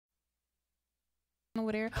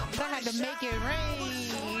over there. But I had to make it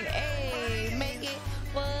rain. Hey, make it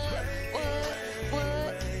what?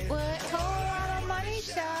 Whole lot of money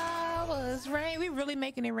showers rain. We really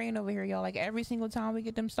making it rain over here, y'all. Like every single time we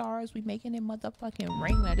get them stars, we making it motherfucking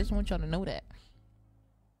rain. I just want y'all to know that.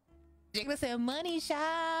 Jigga said money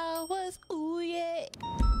showers. Ooh yeah.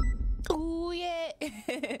 Ooh yeah.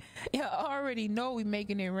 Yeah, I already know we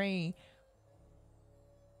making it rain.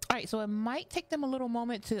 All right, so it might take them a little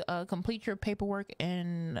moment to complete your paperwork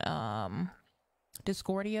in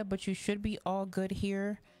Discordia, but you should be all good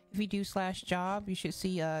here. If you do /job, you should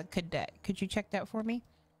see cadet. Could you check that for me?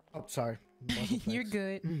 Oh, sorry. You're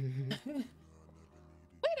good.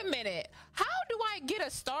 Wait a minute. How do I get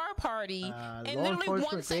a star party and literally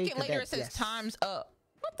 1 second later it says time's up?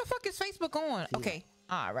 What the fuck is Facebook on? Yeah. Okay,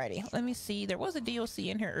 alrighty. Let me see. There was a DOC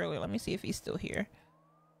in here earlier. Let me see if he's still here.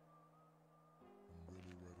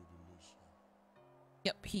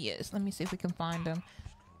 Yep, he is. Let me see if we can find him.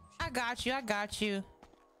 I got you. I got you.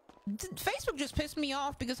 Facebook just pissed me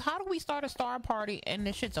off because how do we start a star party and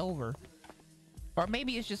this shit's over? Or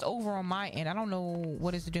maybe it's just over on my end. I don't know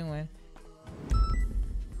what it's doing.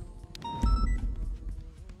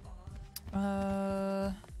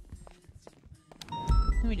 Let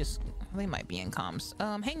me just, they might be in comms.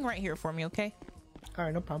 Hang right here for me, okay? All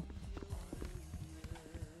right, no problem.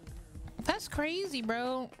 That's crazy,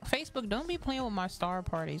 bro. Facebook, don't be playing with my star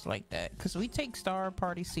parties like that, because we take star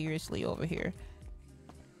parties seriously over here.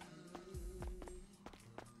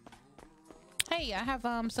 Hey, I have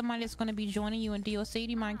somebody that's going to be joining you in DOC. Do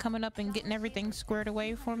you mind coming up and getting everything squared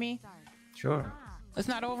away for me? Sure. It's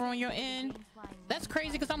not over on your end? That's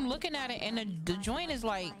crazy because I'm looking at it and the joint is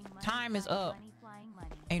like, time is up.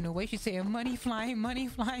 Ain't no way she's saying money flying, money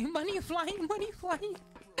flying, money flying, money flying.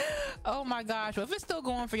 Oh my gosh. Well, if it's still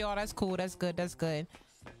going for y'all, that's cool. That's good. That's good.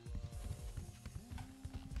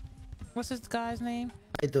 What's this guy's name?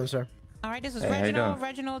 How you doing, sir? All right, this is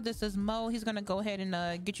Reginald. This is Mo. He's gonna go ahead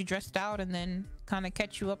and get you dressed out and then kind of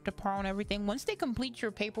catch you up to par on everything. Once they complete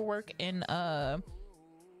your paperwork and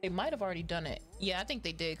they might have already done it. Yeah, I think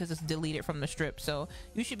they did because it's deleted from the strip. So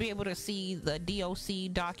you should be able to see the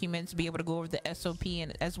DOC documents, be able to go over the SOP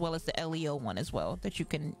and as well as the LEO one as well that you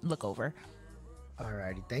can look over.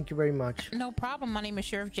 Alrighty, thank you very much. No problem. My name is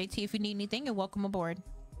Sheriff JT. If you need anything, you're welcome aboard.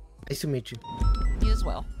 Nice to meet you. You as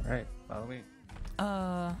well. All right, follow me.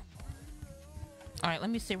 All right,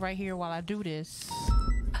 let me sit right here while I do this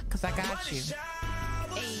because I got you.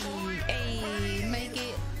 Hey, make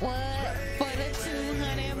it what for the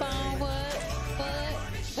 200 bomb?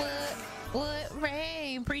 What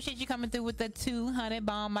rain? Appreciate you coming through with the 200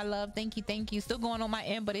 bomb, my love. Thank you. Still going on my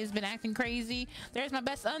end, but it's been acting crazy. There's my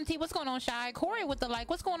best auntie. What's going on, Shy? Corey with the like.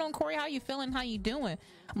 What's going on, Corey? How you feeling? How you doing?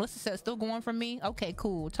 Melissa says still going for me. Okay,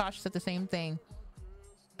 cool. Tasha said the same thing.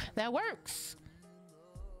 That works.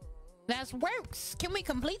 That works. Can we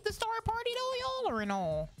complete the star party though, y'all, or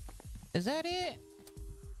no? Is that it?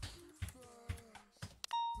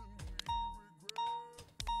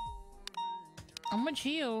 I'm gonna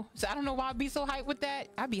chill. So I don't know why I'd be so hyped with that.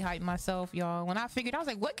 I'd be hyped myself, y'all. When I figured, I was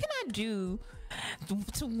like, what can I do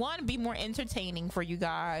to one, be more entertaining for you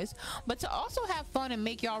guys, but to also have fun and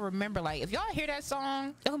make y'all remember. Like, if y'all hear that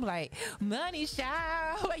song, y'all be like, money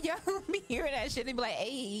shout. Like, y'all gonna be hearing that shit and be like,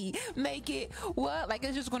 hey, make it what? Like,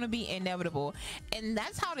 it's just gonna be inevitable. And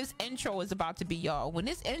that's how this intro is about to be, y'all. When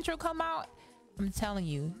this intro come out, I'm telling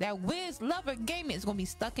you, that Wiz Lover Gaming is gonna be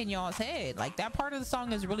stuck in y'all's head. Like, that part of the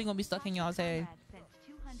song is really gonna be stuck in y'all's head.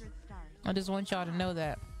 I just want y'all to know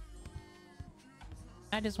that.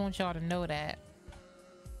 I just want y'all to know that.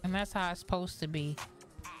 And that's how it's supposed to be.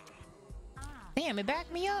 Damn, it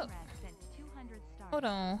backed me up. Hold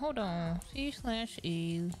on.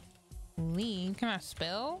 C/E lean. Can I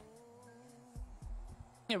spell?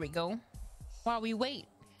 Here we go. While we wait.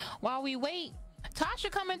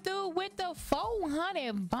 Tasha coming through with the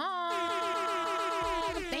 400 bomb.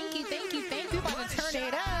 Thank you. About to turn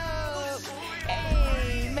it up.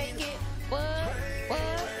 Hey, make it what?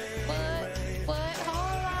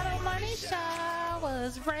 Whole lot of money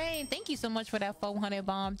showers rain. Thank you so much for that 400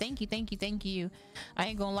 bomb. Thank you. I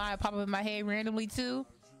ain't gonna lie, it pop up in my head randomly too.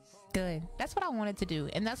 Good. That's what I wanted to do,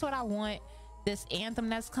 and that's what I want. This anthem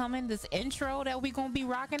that's coming, this intro that we gonna be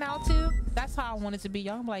rocking out to, that's how I want it to be,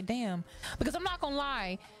 y'all. I'm like, damn, because I'm not gonna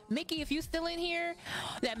lie, Mickey, if you still in here,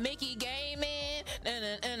 that Mickey Gaming,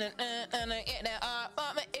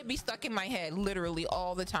 it be stuck in my head literally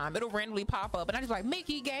all the time. It'll randomly pop up and I just like,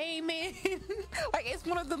 Mickey Gaming. Like, it's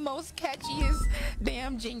one of the most catchiest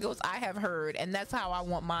damn jingles I have heard, and that's how I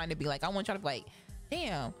want mine to be. Like, I want y'all to be like,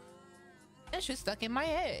 damn, that shit stuck in my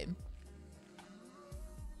head.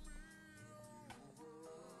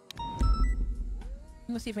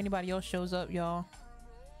 Let's see if anybody else shows up, y'all.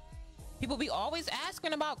 People be always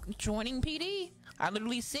asking about joining PD. I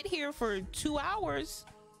literally sit here for 2 hours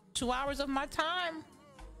of my time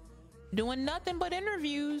doing nothing but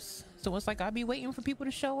interviews. So it's like I be waiting for people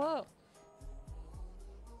to show up.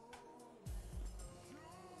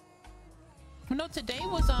 No, today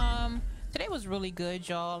was really good,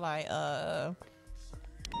 y'all. Like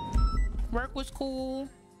work was cool.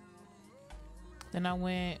 Then I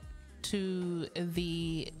went to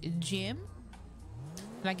the gym.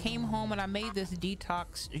 And I came home and I made this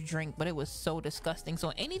detox drink, but it was so disgusting.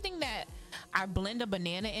 So anything that I blend a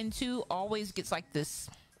banana into always gets like this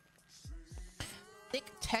thick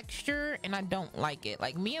texture, and I don't like it.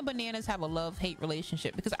 Like, me and bananas have a love-hate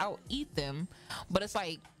relationship because I'll eat them, but it's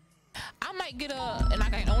like I might get and I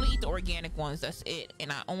can only eat the organic ones, that's it.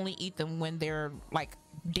 And I only eat them when they're like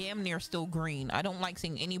damn near still green. I don't like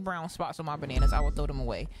seeing any brown spots on my bananas. I will throw them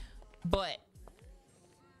away. But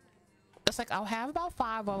it's like I'll have about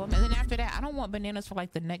 5 of them, and then after that I don't want bananas for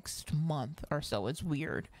like the next month or so. It's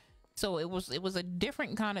weird. So it was a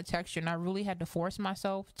different kind of texture, and I really had to force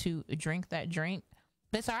myself to drink that drink.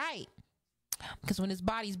 But it's all right, because when his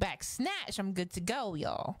body's back snatched, I'm good to go,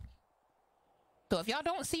 y'all. So if y'all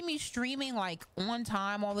don't see me streaming like on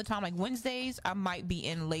time all the time, like Wednesdays, I might be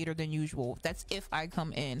in later than usual. That's if I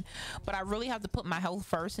come in. But I really have to put my health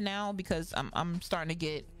first now, because I'm starting to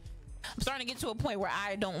get to a point where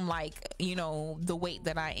I don't like, you know, the weight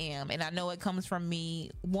that I am. And I know it comes from me.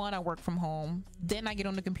 One, I work from home. Then I get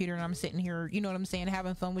on the computer and I'm sitting here, you know what I'm saying,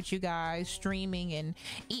 having fun with you guys, streaming and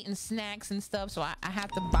eating snacks and stuff. So I have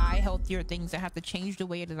to buy healthier things. I have to change the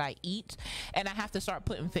way that I eat. And I have to start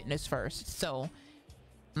putting fitness first. So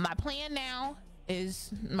my plan now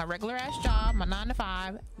is my regular ass job, my 9 to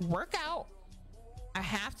 5, work out. I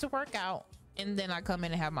have to work out. And then I come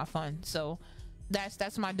in and have my fun. So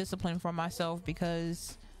that's my discipline for myself,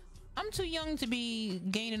 because I'm too young to be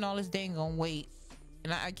gaining all this dang on weight,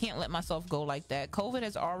 and I can't let myself go like that. COVID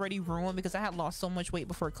has already ruined, because I had lost so much weight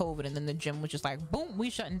before COVID, and then the gym was just like, boom, we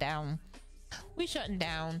shutting down.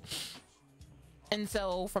 And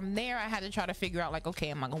so from there I had to try to figure out, like, okay,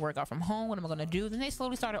 am I gonna work out from home? What am I gonna do? Then they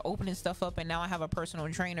slowly started opening stuff up, and now I have a personal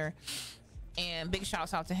trainer. And big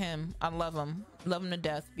shouts out to him. I love him to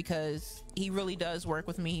death, because he really does work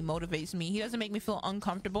with me. He motivates me. He doesn't make me feel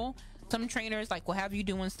uncomfortable. Some trainers like will have you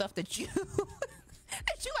doing stuff that you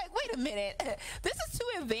that you like, wait a minute, this is too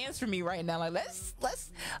advanced for me right now. Like,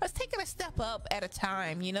 let's take it a step up at a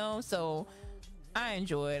time, you know. So I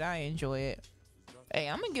enjoy it. Hey,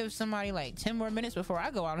 I'm gonna give somebody like 10 more minutes before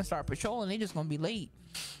I go out and start patrolling. They're just gonna be late.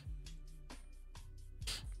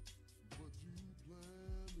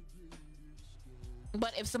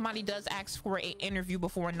 But if somebody does ask for an interview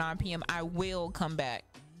before 9 p.m., I will come back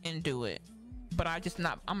and do it. But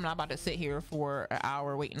I'm not about to sit here for an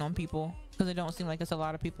hour waiting on people, because it don't seem like it's a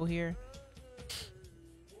lot of people here.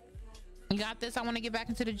 You got this. I want to get back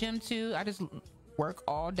into the gym too. I just work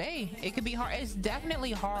all day. It could be hard. It's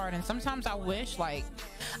definitely hard. And sometimes I wish, like,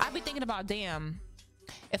 I'd be thinking about, damn,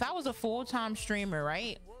 if I was a full-time streamer,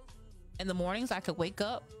 right? In the mornings, I could wake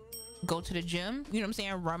up, go to the gym, you know what I'm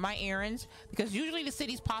saying, run my errands, because usually the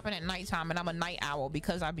city's popping at nighttime, and I'm a night owl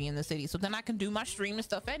because I be in the city. So then I can do my streaming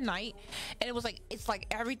stuff at night, and it's like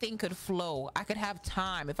everything could flow. I could have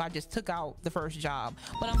time if I just took out the first job.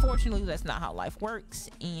 But unfortunately, that's not how life works,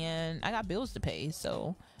 and I got bills to pay.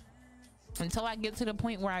 So until I get to the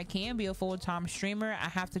point where I can be a full-time streamer, I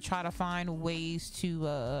have to try to find ways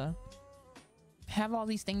to have all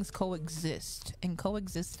these things coexist, and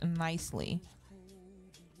coexist nicely.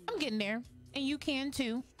 I'm getting there, and you can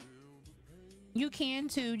too. You can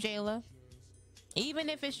too, Jayla. Even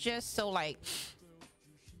if it's just so, like,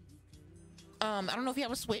 I don't know if you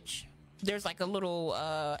have a Switch. There's like a little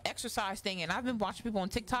exercise thing, and I've been watching people on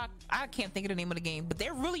TikTok. I can't think of the name of the game, but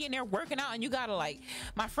they're really in there working out, and you gotta, like,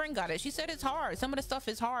 my friend got it. She said it's hard. Some of the stuff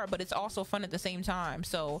is hard, but it's also fun at the same time.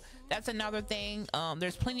 So that's another thing.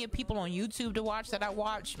 There's plenty of people on YouTube to watch that I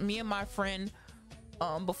watch. Me and my friend,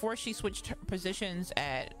 before she switched positions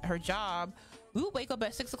at her job, we would wake up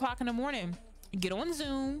at 6 o'clock in the morning, get on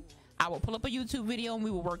Zoom, I will pull up a YouTube video, and we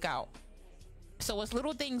will work out. So it's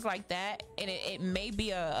little things like that, and it may be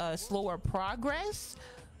a slower progress,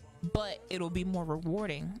 but it'll be more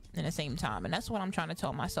rewarding in the same time. And that's what I'm trying to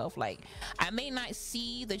tell myself. Like, I may not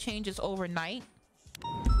see the changes overnight,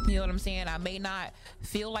 you know what I'm saying? I may not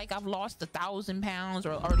feel like I've lost 1,000 pounds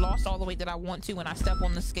or lost all the weight that I want to when I step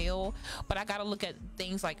on the scale, but I gotta look at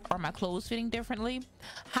things like, are my clothes fitting differently?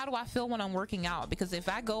 How do I feel when I'm working out? Because if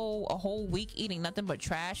I go a whole week eating nothing but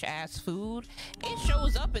trash ass food, it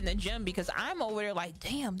shows up in the gym, because I'm over there like,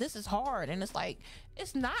 damn, this is hard. And it's like,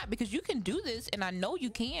 it's not, because you can do this and I know you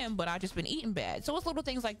can, but I just been eating bad. So it's little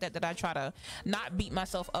things like that that I try to not beat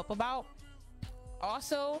myself up about.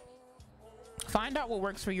 Also, find out what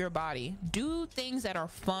works for your body. Do things that are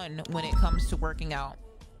fun when it comes to working out.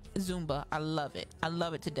 Zumba, I love it. I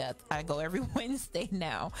love it to death. I go every Wednesday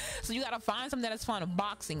now. So you gotta find something that is fun.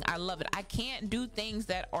 Boxing, I love it. I can't do things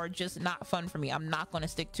that are just not fun for me. I'm not gonna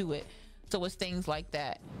stick to it. So it's things like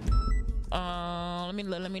that. Let me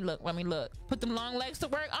look. Put them long legs to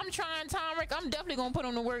work. I'm trying, Tom Rick. I'm definitely gonna put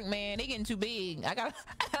them to work, man. They getting too big. I gotta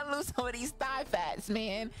lose some of these thigh fats,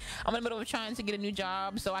 man. I'm in the middle of trying to get a new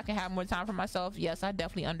job so I can have more time for myself. Yes, I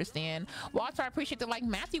definitely understand. Walter, I appreciate the like.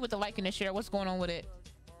 Matthew with the like and the share. What's going on with it?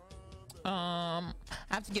 I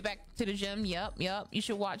have to get back to the gym. Yep. You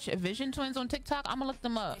should watch Vision Twins on TikTok. I'm gonna look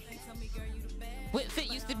them up. We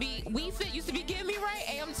Fit used to be getting me right.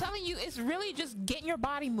 Hey, I'm telling you, it's really just getting your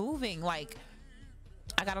body moving. Like,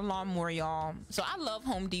 I got a lawnmower, y'all. So I love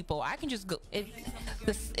Home Depot. I can just go.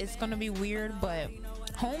 It's gonna be weird, but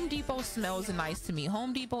Home Depot smells nice to me.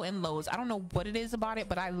 Home Depot and Lowe's. I don't know what it is about it,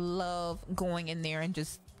 but I love going in there and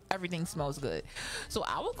just everything smells good. So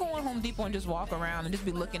I will go on Home Depot and just walk around and just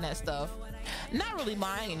be looking at stuff, not really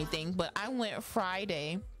buying anything. But I went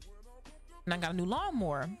Friday and I got a new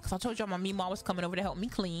lawnmower because I told y'all my Meemaw was coming over to help me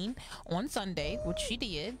clean on Sunday, which she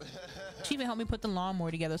did. She even helped me put the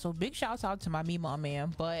lawnmower together, so big shouts out to my Meemaw,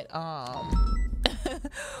 man. But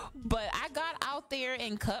but I got out there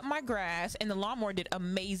and cut my grass, and the lawnmower did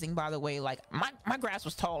amazing, by the way. Like, my grass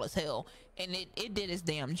was tall as hell, and it did its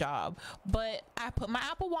damn job. But I put my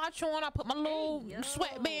Apple Watch on, I put my little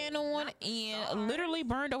sweatband on, and literally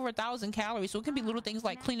burned over 1,000 calories. So it can be little things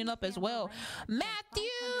like cleaning up as well. Matthew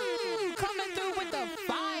coming through with the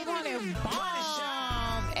 500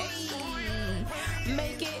 bomb. Hey,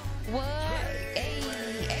 make it what?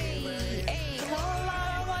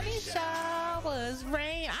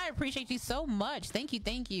 Rain, I appreciate you so much. Thank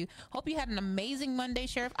you. Hope you had an amazing Monday,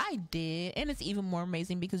 Sheriff. I did, and it's even more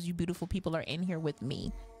amazing because you beautiful people are in here with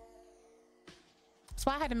me. So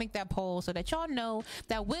I had to make that poll so that y'all know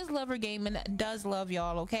that Wiz Lover Gaming does love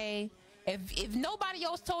y'all. Okay, if nobody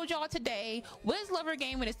else told y'all today, Wiz Lover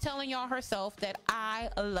Gaming is telling y'all herself that I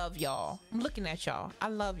love y'all. I'm looking at y'all. I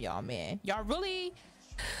love y'all, man. Y'all really.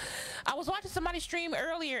 I was watching somebody stream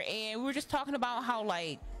earlier, and we were just talking about how,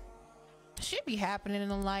 like, shit be happening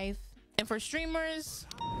in life. And for streamers,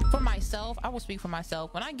 for myself, I will speak for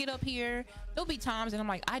myself. When I get up here, there'll be times and I'm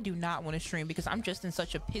like, I do not want to stream because I'm just in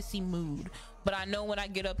such a pissy mood. But I know when I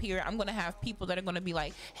get up here, I'm gonna have people that are gonna be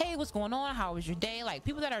like, hey, what's going on? How was your day? Like,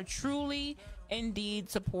 people that are truly indeed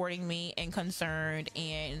supporting me and concerned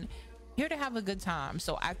and here to have a good time.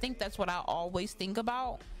 So I think that's what I always think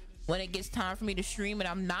about when it gets time for me to stream and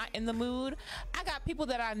I'm not in the mood. I got people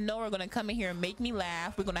that I know are gonna come in here and make me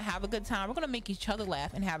laugh. We're gonna have a good time. We're gonna make each other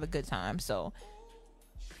laugh and have a good time. So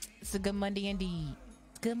it's a good Monday indeed.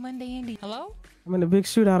 Good Monday indeed. Hello? I'm in a big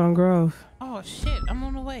shootout on Grove. Oh shit, I'm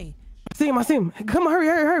on the way. I see him. Come on,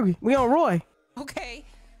 hurry. We on Roy. Okay.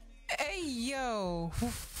 Hey yo.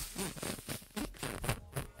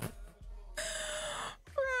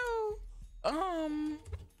 Bro.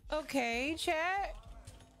 Okay, chat.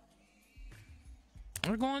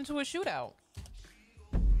 We're going to a shootout,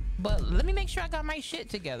 but let me make sure I got my shit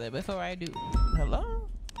together before I do. Hello?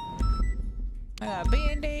 I got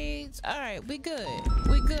band-aids. All right, we good.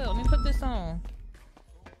 Let me put this on.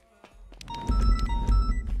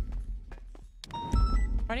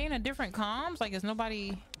 Are they in a different comms? Like, is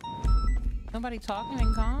nobody talking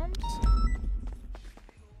in comms?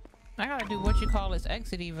 I gotta do what you call this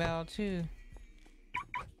exit eval too.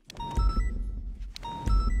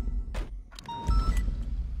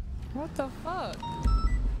 What the fuck?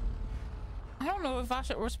 I don't know if I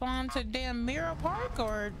should respond to damn Mirror Park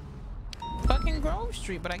or fucking Grove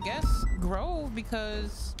Street, but I guess Grove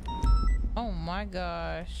because, oh my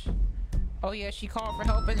gosh. Oh yeah, she called for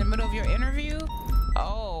help in the middle of your interview?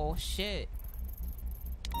 Oh shit.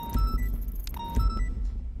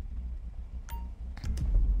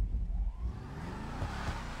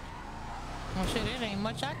 Oh shit, it ain't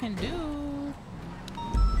much I can do.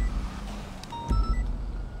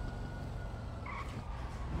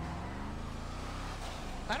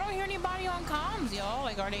 I don't hear anybody on comms, y'all.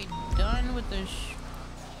 Like, are they done with the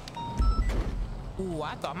Ooh,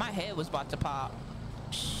 I thought my head was about to pop.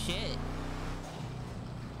 Shit.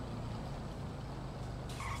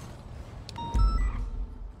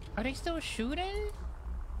 Are they still shooting?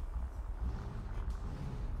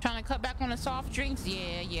 Trying to cut back on the soft drinks?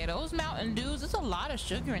 Yeah, those Mountain Dews, there's a lot of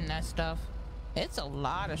sugar in that stuff. It's a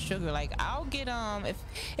lot of sugar. Like, I'll get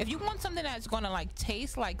if you want something that's gonna like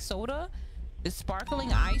taste like soda, the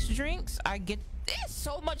sparkling ice drinks, there's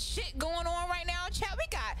so much shit going on right now, chat. We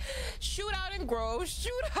got shootout in Grove,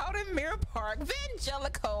 shootout in Mirror Park,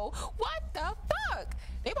 Vangelico. What the fuck?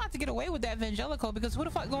 They about to get away with that Vangelico because who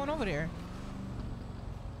the fuck going over there?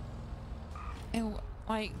 And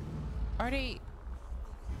like, are they?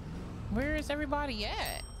 Where is everybody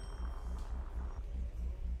at?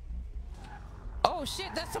 Oh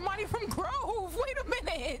shit, that's somebody from Grove. Wait a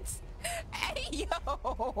minute. Hey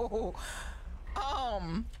yo.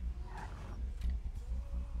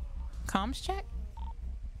 Comms check?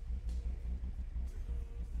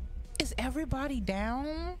 Is everybody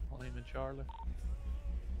down? William and Charlie.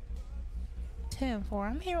 10-4.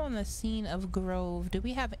 I'm here on the scene of Grove. Do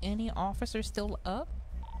we have any officers still up?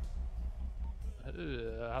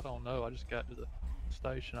 I don't know. I just got to the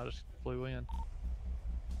station. I just flew in.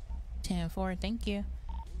 10-4. Thank you.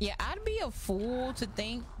 Yeah, I'd be a fool to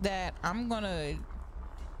think that I'm not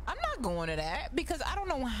going to that because I don't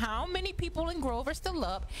know how many people in Grove are still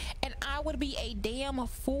up, and I would be a damn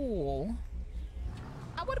fool.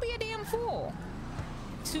 I would be a damn fool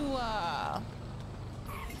to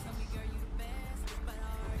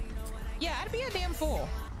yeah, I'd be a damn fool.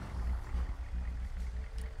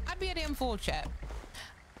 I'd be a damn fool, chat.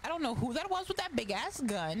 I don't know who that was with that big ass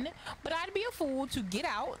gun, but I'd be a fool to get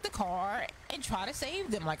out the car and try to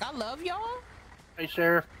save them. Like, I love y'all. Hey,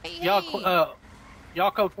 Sheriff. Hey, Y'all, hey.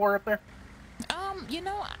 y'all code 4 up there? You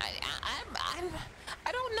know,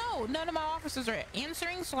 I don't know. None of my officers are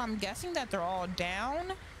answering, so I'm guessing that they're all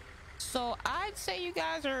down. So I'd say you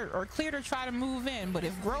guys are clear to try to move in, but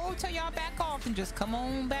if Grove tell y'all back off, then just come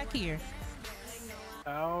on back here.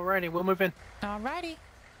 Alrighty, we'll move in. Alrighty.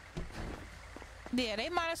 Yeah, they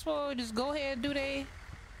might as well just go ahead and do they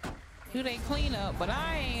cleanup, but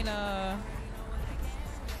I ain't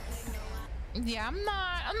yeah, I'm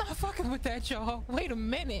not fucking with that, y'all. Wait a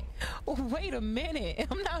minute.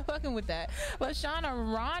 I'm not fucking with that.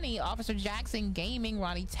 Lashana, Ronnie, Officer Jackson Gaming,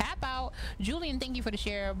 Ronnie Tap Out, Julian, thank you for the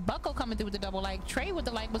share. Bucko coming through with the double like, Trey with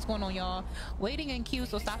the like. What's going on, y'all? Waiting in queue,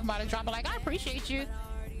 so stopping by to drop a like. I appreciate you.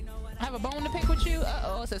 I have a bone to pick with you.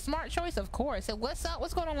 Uh-oh, it's a smart choice, of course. So what's up?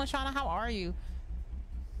 What's going on, Lashana? How are you?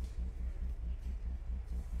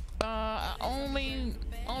 I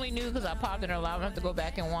only knew because I popped in her live. I have to go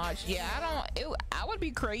back and watch. Yeah, I would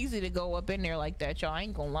be crazy to go up in there like that, y'all. I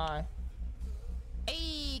ain't gonna lie.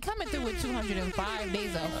 Hey, coming through with 205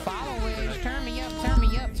 days of followers. Turn me up, turn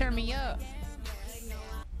me up, turn me up.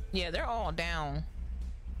 Yeah, they're all down.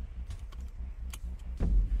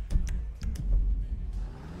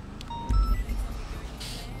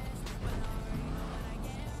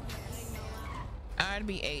 I'd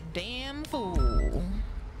be a damn fool.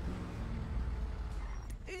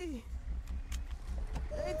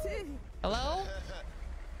 Hello?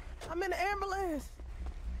 I'm in the ambulance.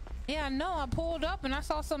 Yeah, I know. I pulled up and I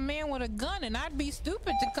saw some man with a gun, and I'd be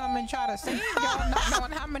stupid to come and try to save y'all, not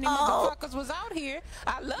knowing how many motherfuckers was out here.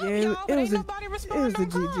 I love y'all, but ain't nobody responding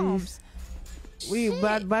on comms.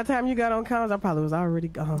 By the time you got on comms, I probably was already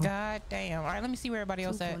gone. God damn. All right, let me see where everybody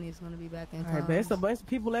else at. is gonna be back in All right, but it's a bunch of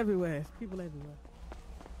people everywhere. It's people everywhere.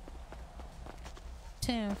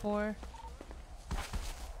 10-4.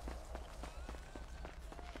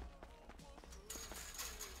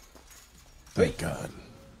 Thank God.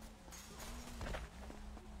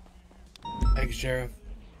 Thank you, Sheriff.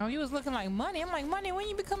 Oh, you was looking like Money. I'm like, Money, when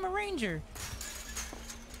you become a ranger?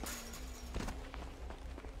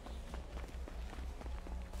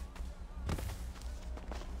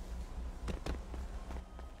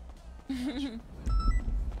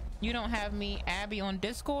 You don't have me, Abby, on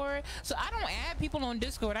Discord? So I don't add people on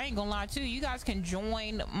Discord. I ain't gonna lie to you. You guys can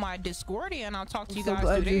join my Discord and I'll talk to you guys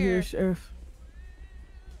through there. Here, Sheriff.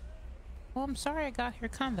 Well, I'm sorry I got here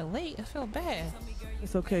kind of late. I feel bad.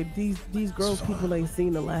 It's okay. These Grove people ain't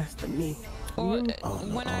seen the last of me. Well,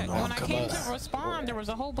 when I came to respond, there was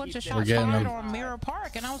a whole bunch of shots fired on Mirror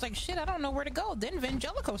Park, and I was like, shit, I don't know where to go. Then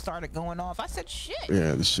Vangelico started going off. I said, shit.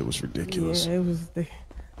 Yeah, this shit was ridiculous. Yeah, it was.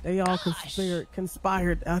 They all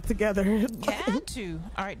conspired together. Had to.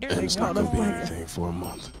 All right, there's It's not gonna be anything for a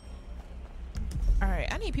month. All right,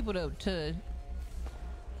 I need people to.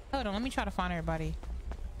 Hold on, let me try to find everybody.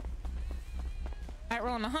 All right, we're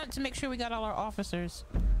on the hunt to make sure we got all our officers.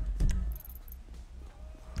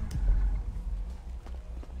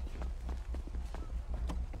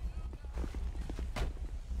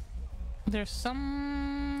 There's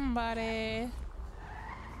somebody.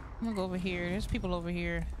 I'm gonna go over here. There's people over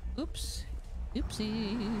here. Oops.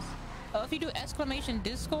 Oopsies. Oh, if you do exclamation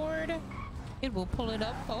Discord, it will pull it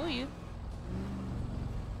up for you.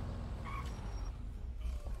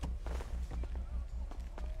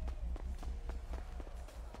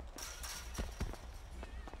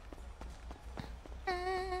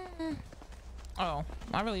 Oh,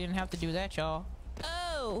 I really didn't have to do that, y'all.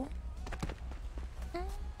 Oh.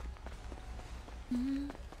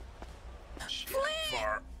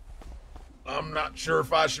 Far. I'm not sure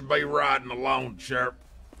if I should be riding alone, Sheriff.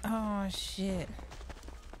 Oh shit.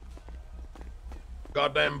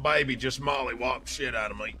 Goddamn baby just mollywopped shit out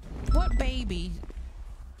of me. What baby?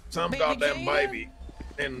 Some Baby goddamn Jada? baby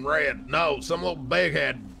in red. No, some little big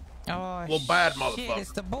head. Oh Little bad shit, motherfucker.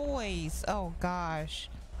 it's the boys. Oh gosh.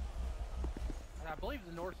 And I believe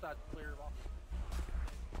the north side's clear of all.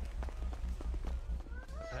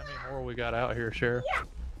 How many more we got out here, Sheriff?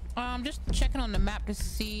 Just checking on the map to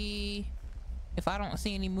see if I don't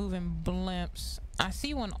see any moving blimps. I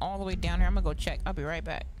see one all the way down here. I'm gonna go check. I'll be right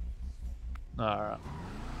back. Alright.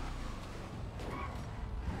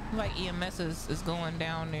 Like EMS is going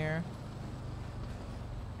down there.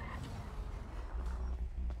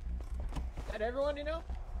 Is that everyone you know?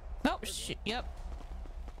 Oh shit, yep.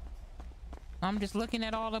 I'm just looking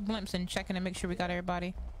at all the blimps and checking to make sure we got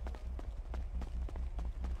everybody.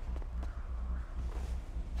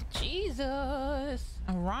 Jesus.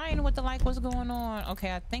 Ryan with the like, what's going on?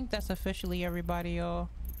 Okay, I think that's officially everybody, y'all.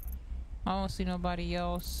 I don't see nobody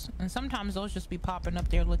else. And sometimes those just be popping up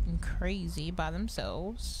there looking crazy by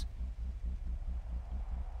themselves.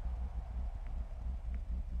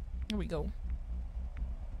 Here we go.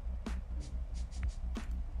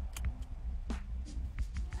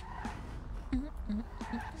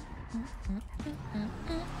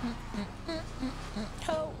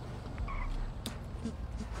 Ho.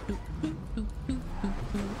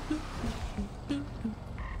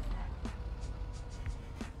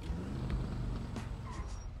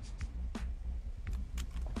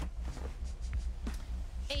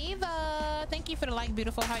 Ava, thank you for the like,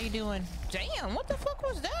 beautiful. How you doing? Damn, what the fuck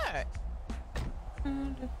was that?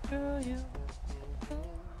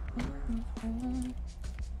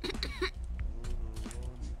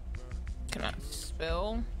 Can I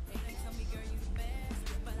spell?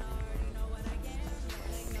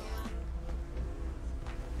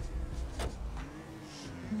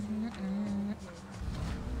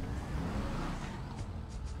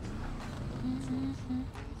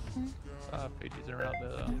 PGs around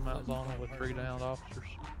the Mount Zona with 3 downed officers.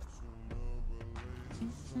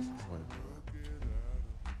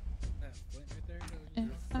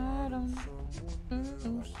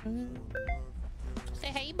 Say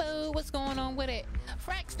hey boo, what's going on with it?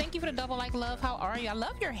 Frax, thank you for the double like, love. How are you? I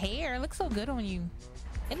love your hair. It looks so good on you.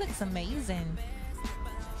 It looks amazing.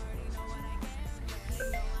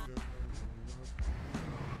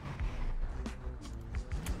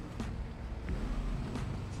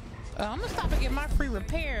 I'm gonna stop and get my free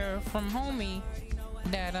repair from homie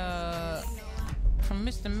that from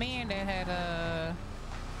Mr. Man that had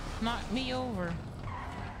knocked me over.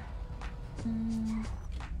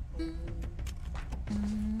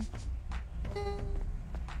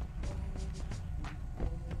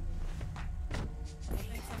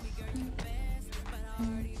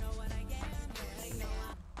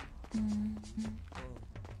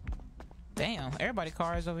 Damn, everybody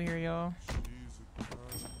cars over here, y'all.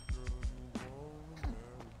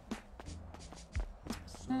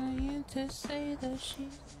 Scientists say that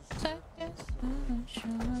she's like a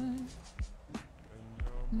sunshine.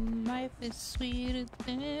 Life is sweeter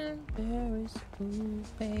than berries,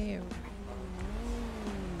 blueberry.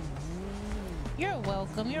 You're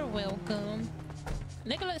welcome, you're welcome.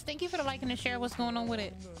 Nicholas, thank you for the like and the share. What's going on with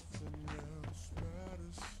it?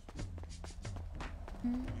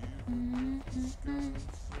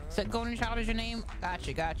 So Golden Child is your name?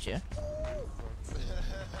 Gotcha, gotcha.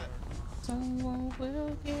 Someone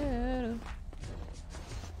will get her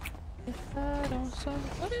if I don't.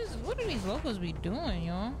 What do these locals be doing,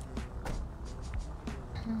 y'all?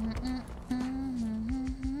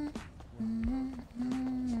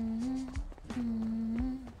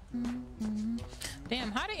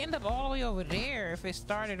 Damn, how they end up all the way over there? If it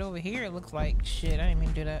started over here, it looks like shit. I didn't mean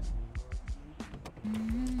to do that.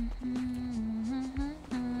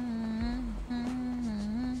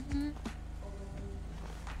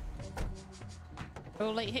 So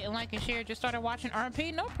late hitting like and share. Just started watching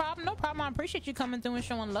RP. No problem, no problem. I appreciate you coming through and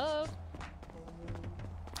showing love.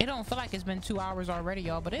 It don't feel like it's been 2 hours already,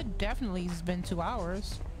 y'all, but it definitely has been 2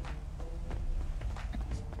 hours.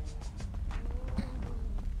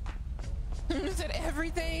 Is it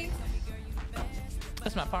everything?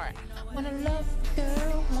 That's my part. Wanna love you,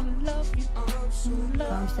 girl. Wanna love you. Wanna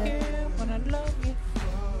love you, girl. Wanna love you.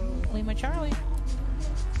 Lima Charlie.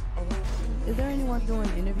 Is there anyone doing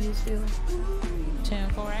interviews still?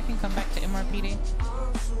 10-4. I can come back to MRPD.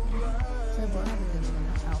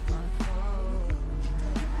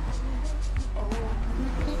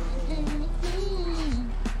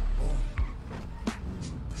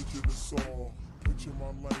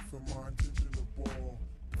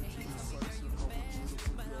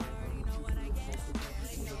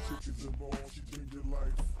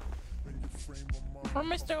 Where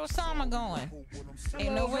Mr. Osama going?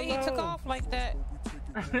 Ain't no way he took off like that.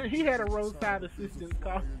 He had a roadside assistance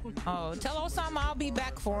call. Oh, tell Osama I'll be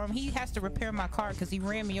back for him. He has to repair my car because he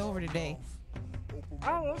ran me over today.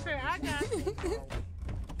 Oh, okay, I got it.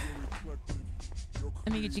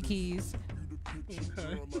 Let me get your keys.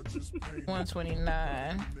 Okay.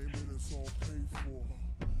 129.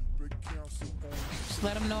 Just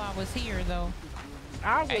let him know I was here, though.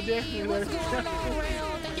 I will Hey, definitely what's let going on, Rail?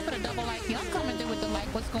 Thank you for the double like. I'm coming through with the like.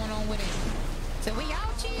 What's going on with it? So we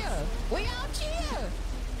out here. We out here.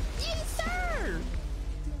 Yes, sir.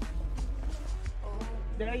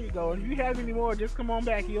 There you go. If you have any more, just come on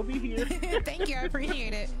back. He'll be here. Thank you. I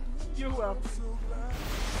appreciate it. You're welcome.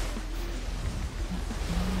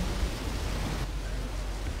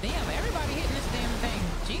 Damn, everybody hitting this damn thing.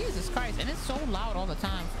 Jesus Christ. And it's so loud all the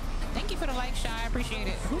time. Thank you for the like, Shy. I appreciate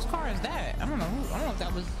it. Whose car is that? I don't know. I don't know if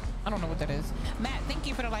that was... I don't know what that is. Matt, thank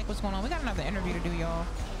you for the like. What's going on? We got another interview to do, y'all.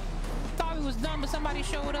 Thought we was done, but somebody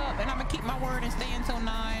showed up. And I'm going to keep my word and stay until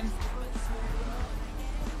 9.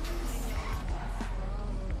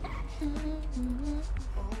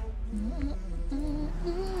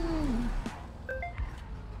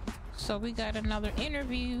 So we got another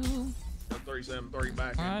interview. 373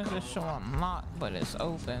 back. It's just showing locked, but it's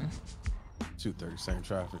open. 230, same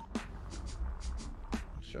traffic.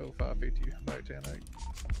 Show 550, back 10-8.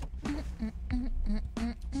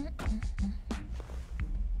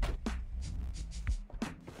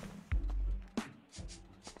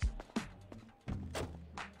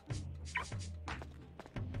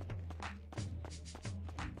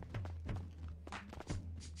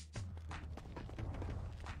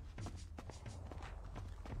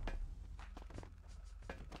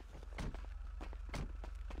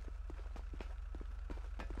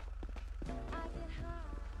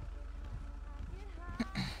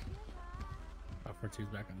 Fortu's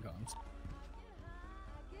back on comms.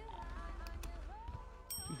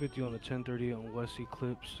 250 on the 1030 on West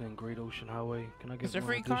Eclipse and Great Ocean Highway. Can I get It's a one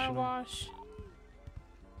free car additional? wash.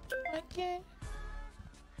 Okay.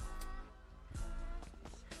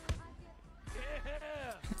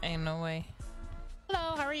 Ain't no way.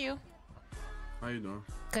 Hello, how are you? How you doing?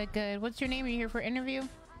 Good, good. What's your name? Are you here for interview?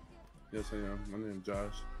 Yes, I am. My name is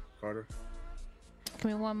Josh Carter. Give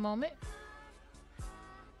me one moment.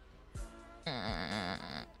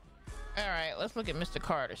 Alright, let's look at Mr.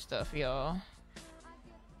 Carter stuff, y'all.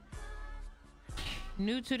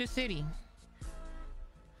 New to the city.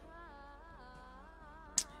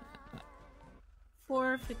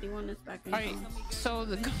 $451 is back in. Alright, so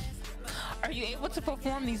are you able to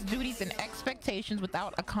perform these duties and expectations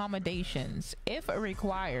without accommodations? If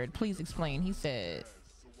required, please explain. He said,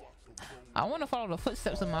 I want to follow the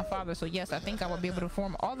footsteps of my father, so yes, I think I would be able to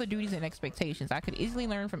perform all the duties and expectations. I could easily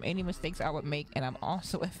learn from any mistakes I would make, and I'm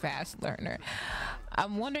also a fast learner.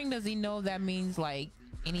 I'm wondering, does he know that means like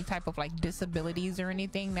any type of like disabilities or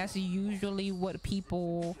anything? That's usually what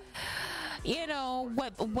people, you know,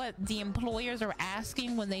 what the employers are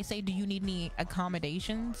asking when they say, do you need any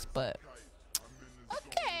accommodations? But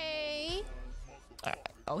okay.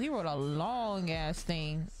 Oh, he wrote a long ass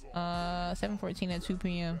thing. 7:14 at 2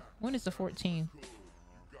 p.m. When is the 14th?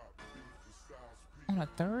 On a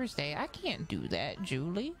Thursday. I can't do that,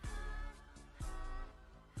 Julie.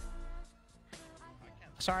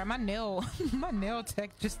 Sorry, my nail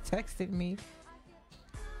tech just texted me.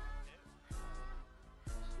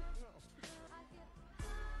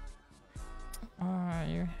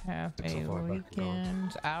 You have a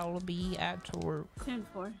weekend. I'll be at work.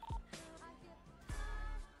 10-4.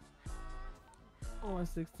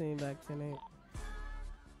 116 back 10-8.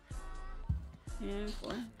 10-4.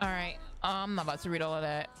 All right. I'm not about to read all of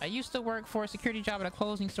that. I used to work for a security job at a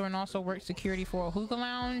clothing store and also worked security for a hookah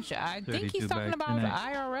lounge. I think he's talking about the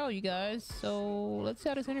IRL, you guys. So let's see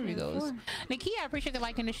how this interview goes. Nakia, I appreciate the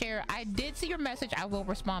like and the share. I did see your message. I will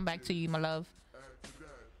respond back to you, my love.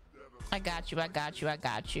 I got you. I got you. I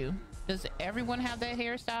got you. Does everyone have that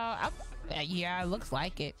hairstyle? Yeah, it looks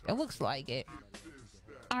like it. It looks like it.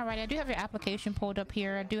 All right, I do have your application pulled up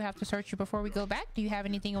here. I do have to search you before we go back. Do you have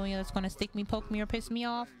anything on you that's going to stick me, poke me, or piss me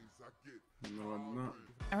off? No, I'm not.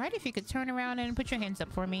 All right, if you could turn around and put your hands up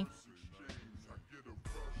for me.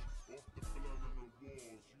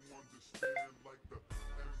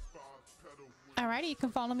 All righty, you can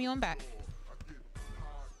follow me on back.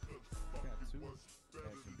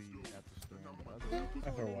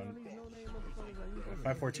 For one.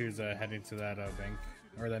 542 is heading to that bank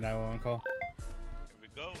or that 911 call.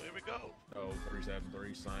 Here we go. Oh,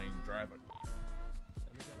 373, same traffic.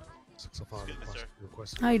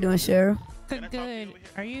 605. How you doing, Sheriff? Good, good.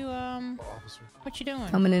 Are you, what you doing?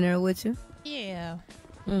 Coming in there with you. Yeah.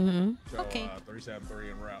 Mm-hmm. So, Okay.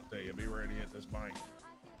 373 en route to you. Be ready to hit this bank.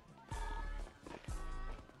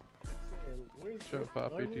 Show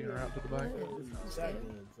 550 en route to the bank.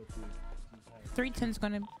 310's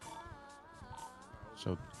gonna.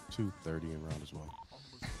 So 230 en route as well.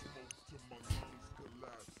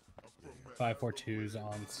 542's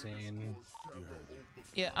on scene.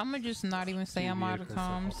 Yeah, I'm gonna just not even say I'm out of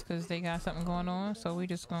comms because they got something going on. So we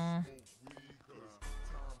just gonna.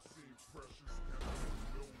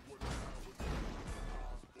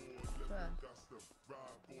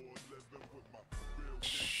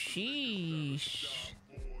 Sheesh.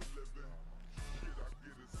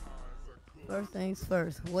 First things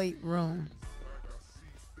first, weight room.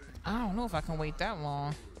 I don't know if I can wait that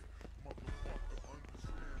long.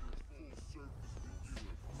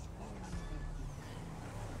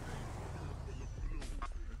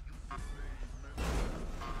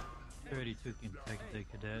 Kentucky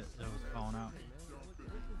cadet that was calling out.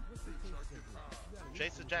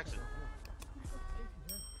 Jason Jackson.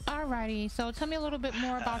 Alrighty, so tell me a little bit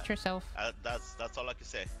more about yourself. That's all I can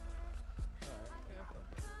say.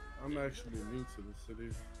 I'm actually new to the city.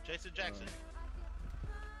 Jason Jackson.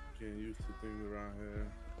 Getting used to things around here.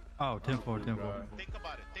 Oh, 10-4, 10-4. Think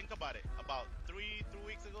about it. About three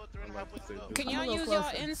weeks ago, 3.5 weeks ago. Can y'all use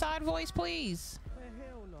y'all inside voice, please?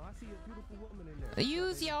 Hell no, I see a beautiful woman in there.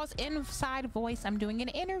 Use y'all's inside voice. I'm doing an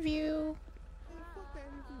interview.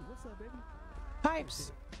 What's up, baby?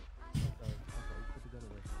 Pipes.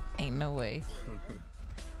 Ain't no way.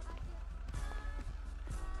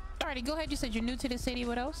 Alrighty, go ahead. You said you're new to the city.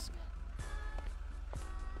 What else?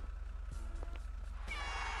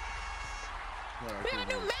 We got a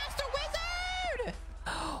new master wizard.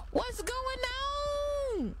 What's going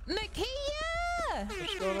on, Nakia?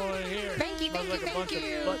 What's going on here? Thank you, Smells thank you, like a thank bunch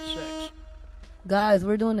you. of butt sex. Guys,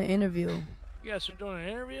 we're doing an interview. You guys are doing an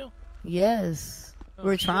interview? Yes.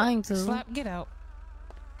 We're trying to. Slap, get out.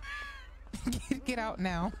 Get out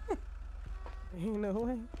now. Ain't no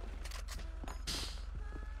way.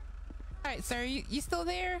 Alright, sir, you still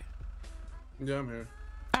there? Yeah, I'm here.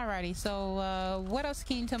 Alrighty, so what else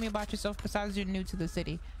can you tell me about yourself besides you're new to the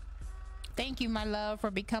city? Thank you, my love, for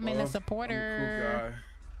becoming a supporter. I'm a cool guy.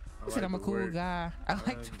 You said I'm a cool guy. I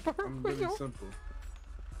like to work I'm with really you. simple.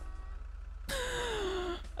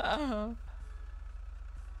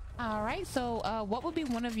 Alright, so what would be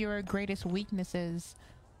one of your greatest weaknesses?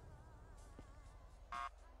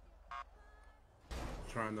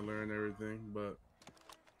 Trying to learn everything, but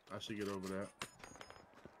I should get over that.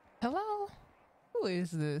 Hello? Who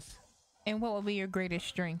is this? And what would be your greatest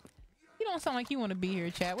strength? You don't sound like you want to be here,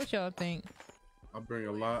 chat. What y'all think? I bring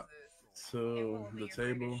a lot to the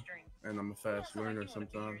table, and I'm a fast learner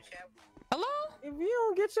sometimes. Hello? If you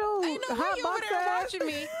don't get your Ain't no way hot you over box there ass, watching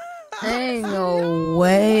me. Ain't no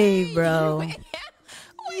way, bro. Wait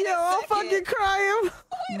yo, I'm fucking crying.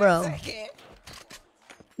 Bro.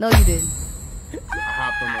 No, you didn't. I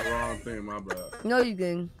hopped on the wrong thing, my bad. No, you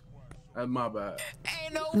didn't. That's my bad.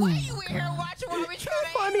 Ain't no way you in here watching while we trying to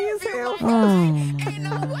funny as hell. Ain't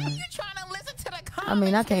no way you trying to listen to the comments. I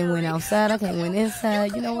mean, I can't win outside. I can't win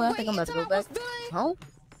inside. You know what? I think I'm about to go back home.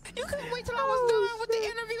 You couldn't wait till I was done with the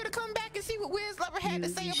interview to come back and see what Wiz Lover had to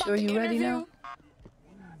say about Sure the you interview. ready now?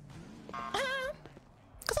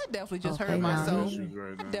 Cause I definitely just Okay, hurt now. myself.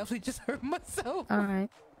 Right I definitely just hurt myself. All right.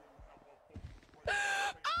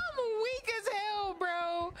 I'm weak as hell,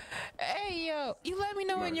 bro. Hey, yo, you let me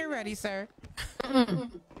know when you're ready, sir. I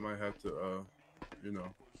might have to, you know,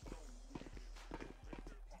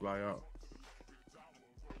 fly out.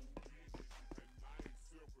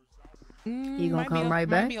 You gonna Might be come right Might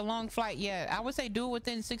back? be a long flight, yeah. I would say do it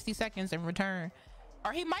within 60 seconds and return.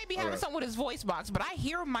 Or he might be having something with his voice box, but I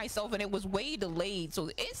hear myself and it was way delayed. So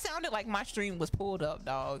it sounded like my stream was pulled up,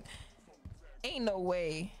 dog. Ain't no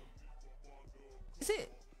way. Is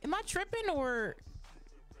it? Am I tripping or?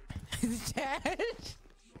 Dash?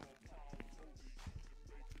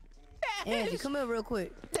 Angie, come here real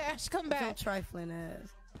quick. Dash, come back. Some trifling ass.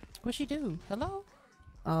 What'd she do? Hello?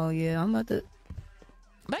 Oh yeah, I'm about to.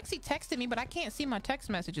 Lexi texted me, but I can't see my text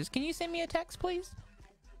messages. Can you send me a text, please?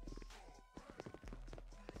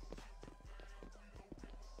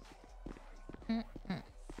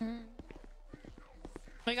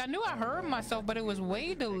 Like, I knew I heard myself, but it was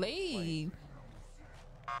way delayed.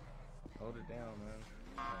 Hold it down, man.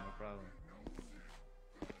 No problem.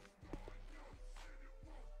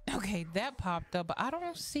 Okay, that popped up, but I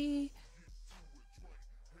don't see.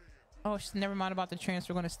 Oh, never mind about the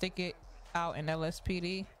transfer. We're gonna stick it out in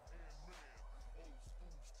LSPD.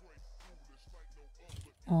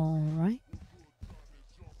 All right.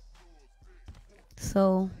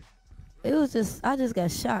 So, it was just I just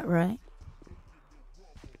got shot, right?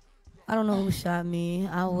 I don't know who shot me.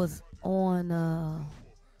 I was on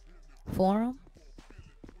forum.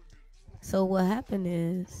 So what happened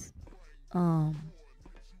is, all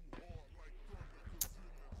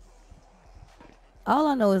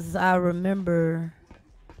I know is I remember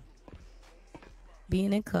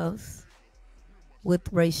being in cuffs with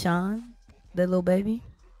Rayshawn, that little baby.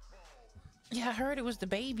 Yeah, I heard it was the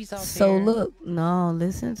babies out So there. look, no,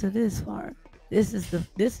 listen to this part. This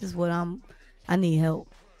is what I need help.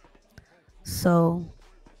 So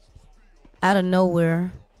out of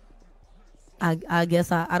nowhere, I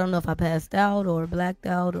guess I don't know if I passed out or blacked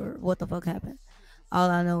out or what the fuck happened. All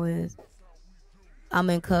I know is I'm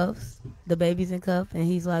in cuffs, the baby's in cuffs, and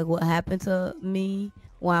he's like, what happened to me?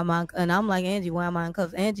 Why am I? And I'm like, Angie, why am I in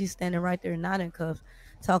cuffs? Angie's standing right there, not in cuffs,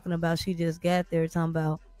 talking about she just got there, talking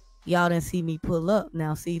about y'all didn't see me pull up.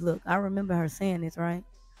 Now, see, look, I remember her saying this, right?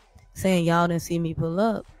 Saying y'all didn't see me pull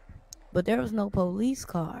up, but there was no police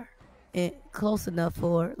car close enough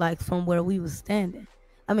for, like, from where we was standing.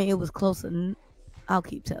 I mean, it was close. I'll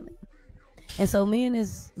keep telling you. And so me and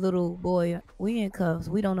this little boy, we in cuffs.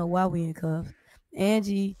 We don't know why we in cuffs.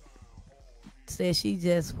 Angie said she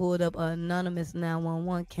just pulled up an anonymous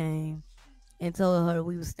 911 came and told her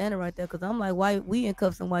we was standing right there. Cause I'm like, why we in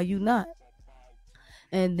cuffs and why you not?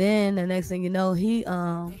 And then the next thing you know, he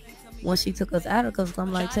when she took us out of cuffs,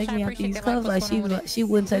 I'm like, take me out these cuffs. Like she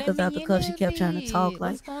wouldn't take us out the cuffs. She kept trying to talk.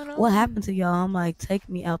 Like, what happened to y'all? I'm like, take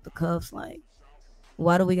me out the cuffs. Like,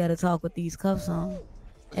 why do we got to talk with these cuffs on?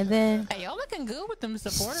 And then hey, y'all looking good with them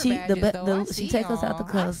supporter she badges, she take us out the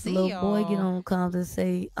cuffs. The little boy get on comes and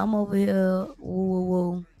say, I'm over here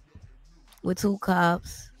woo with two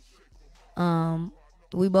cops.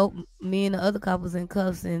 We both, me and the other cop was in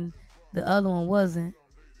cuffs and the other one wasn't.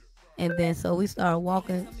 And then so we started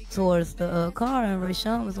walking towards the car, and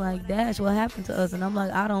Rayshawn was like, Dash, what happened to us? And I'm like,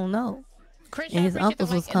 I don't know. Christian, and his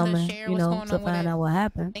uncles was coming, you know, to find out what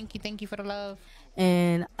happened. Thank you for the love.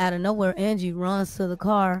 And out of nowhere, Angie runs to the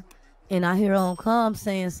car, and I hear her on comm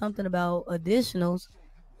saying something about additionals.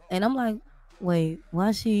 And I'm like, wait, why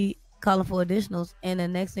is she calling for additionals? And the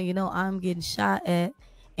next thing you know, I'm getting shot at,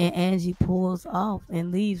 and Angie pulls off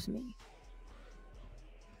and leaves me.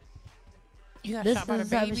 You got shot by the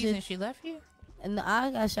babies and she left you? And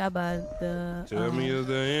I got shot by the... Tell me, is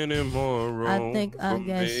there any more room I think I for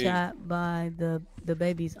got me? shot by the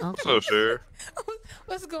baby's uncle. What's up, Sheriff?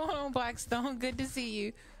 What's going on, Blackstone? Good to see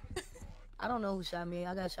you. I don't know who shot me.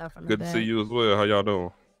 I got shot from the Good back. to see you as well. How y'all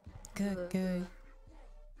doing? Good.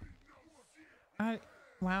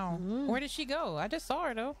 Wow. Where did she go? I just saw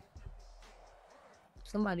her, though.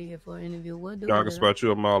 Somebody here for an interview. What do I can spot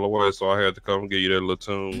you a mile away, so I had to come get you that little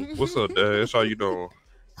tune. What's up, Dash? How you doing?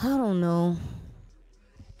 I don't know.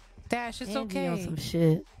 Dash, it's Angie okay. on some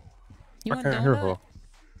shit. You I want a can't hear donut?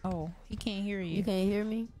 her. Oh, he can't hear you. You can't hear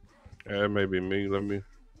me? Yeah, it may be me. Let me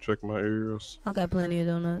check my ears. I got plenty of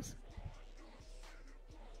donuts.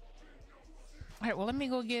 All right, well, let me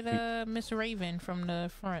go get Miss Raven from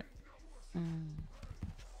the front.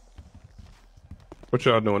 What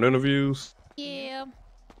y'all doing? Interviews? Yeah.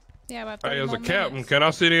 Yeah, about 30 Hey, as a more captain, minutes. can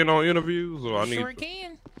I sit in on interviews, or I need? Sure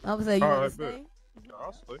can. I would say you All want right, to bet. stay?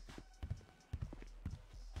 I'll stay.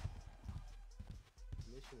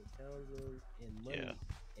 Commissioner Townsend and money,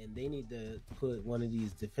 and they need to put one of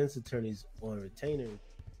these defense attorneys on retainer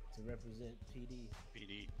to represent PD.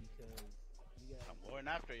 PD. Because you got I'm going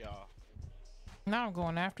after y'all. Now I'm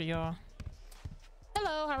going after y'all.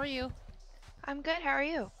 Hello, how are you? I'm good. How are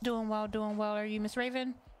you? Doing well, doing well. Are you Miss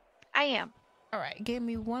Raven? I am. All right, give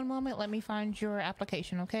me one moment. Let me find your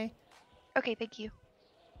application, okay? Okay, thank you.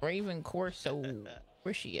 Raven Corso.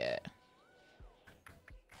 Where's she at?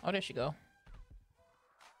 Oh, there she go.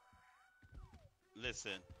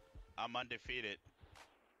 Listen, I'm undefeated.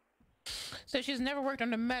 So she's never worked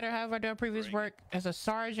on the matter. However, done previous work as a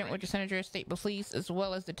sergeant with the San Andreas State Police, as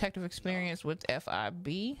well as detective experience with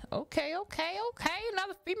FIB. Okay.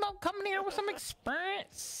 Another female coming here with some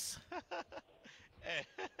experience.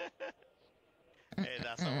 Hey,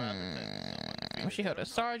 that's all right. She held a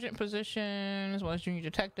sergeant position as well as junior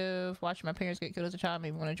detective. Watching my parents get killed as a child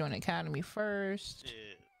made me want to join the academy first.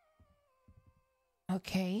 Shit.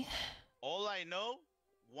 Okay. All I know,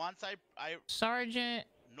 once I Sergeant.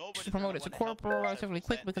 nobody's She promoted to gonna wanna help corporal her relatively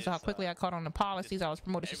quick because of how quickly I caught on the policies. I was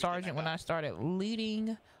promoted to sergeant when I started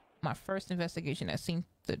leading my first investigation that seemed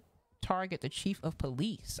to target the chief of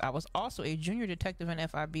police. I was also a junior detective in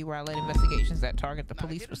FIB where I led investigations that target the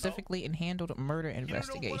police specifically and handled murder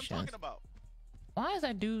investigations. Why is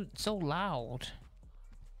that dude so loud?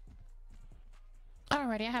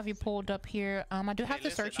 Alrighty, I have you pulled up here. I do have to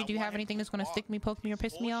search you. Do you have anything that's going to stick me, poke me, or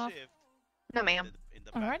piss me off? No, ma'am.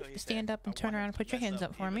 Alright, stand up and turn around and put your hands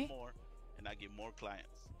up for me. and I get more clients.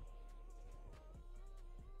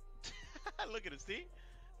 Look at him, see?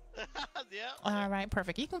 Yeah. All right,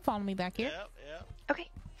 perfect. You can follow me back here. Yep, yep. Okay.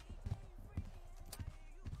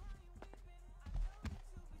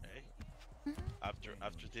 Hey,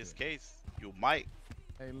 after this case, you might.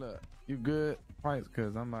 Hey, look, you good? Price,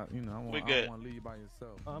 cause I'm not, you know, I We don't good. want to leave you by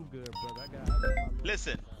yourself. I'm good, brother. I got my little-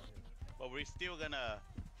 Listen, but we're still gonna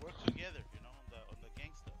work together, you know, on the gang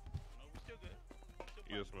stuff. You know, we're still good.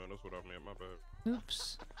 Yes, man. That's what I meant. My bad.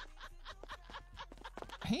 Oops.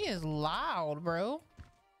 He is loud, bro.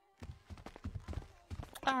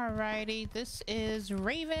 Alrighty, this is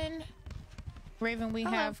Raven. Raven, we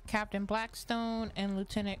have Captain Blackstone and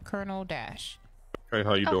Lieutenant Colonel Dash. Hey,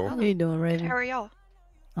 how you doing? How you doing, Raven? How are y'all?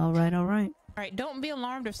 All right, all right. All right, don't be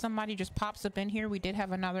alarmed if somebody just pops up in here. We did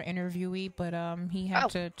have another interviewee, but he had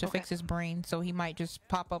to fix his brain, so he might just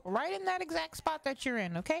pop up right in that exact spot that you're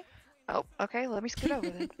in, okay? Oh, okay. Let me scoot over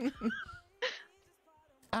then.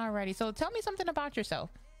 Alrighty, so tell me something about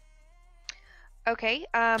yourself. Okay,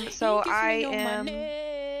 so I am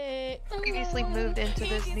previously moved into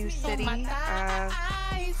this new city.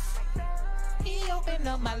 He opened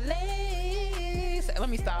up my legs. Let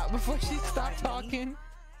me stop before she stopped talking.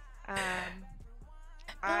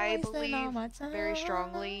 I believe very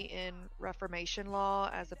strongly in reformation law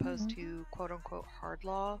as opposed to quote unquote hard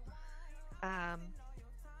law.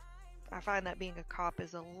 I find that being a cop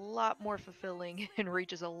is a lot more fulfilling and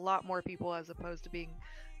reaches a lot more people as opposed to being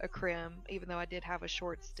a crim, even though I did have a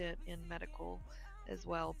short stint in medical as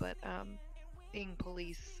well. But being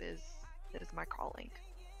police is my calling.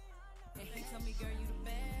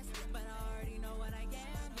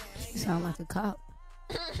 You sound like a cop.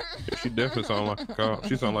 She definitely sound like a cop.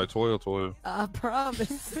 She sound like 12. I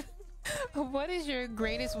promise. What is your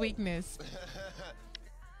greatest weakness?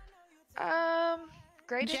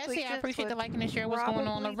 Greatest Jesse, weakness I appreciate the would like and the share. What's going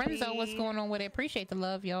on? probably Lorenzo, what's be- going on with it? Appreciate the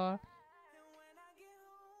love, y'all.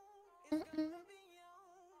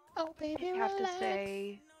 Oh, baby, I have to relax.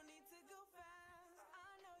 say,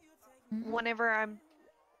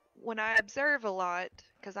 when I observe a lot,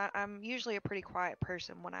 because I'm usually a pretty quiet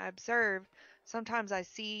person. When I observe, sometimes I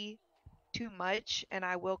see too much, and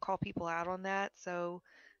I will call people out on that. So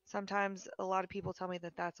sometimes a lot of people tell me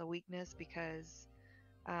that that's a weakness because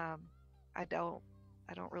I don't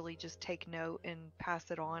really just take note and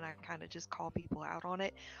pass it on. I kind of just call people out on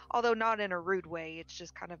it, although not in a rude way. It's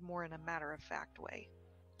just kind of more in a matter of fact way.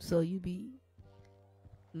 So you be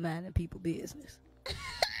minding people business.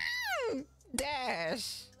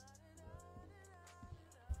 Dash.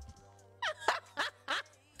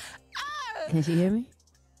 Can she hear me?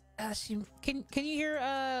 Can you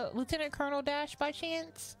hear Lieutenant Colonel Dash by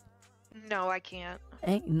chance? No, I can't.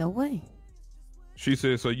 Ain't no way. She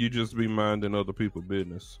said, so you just be minding other people's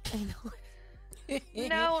business.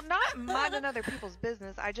 No, not minding other people's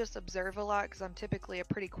business. I just observe a lot because I'm typically a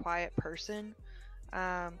pretty quiet person.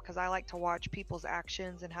 Because I like to watch people's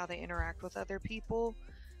actions and how they interact with other people.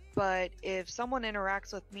 But if someone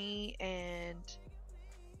interacts with me and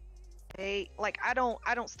they I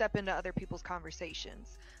don't step into other people's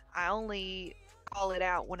conversations. I only call it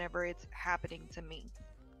out whenever it's happening to me.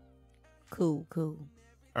 Cool.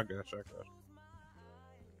 I got you.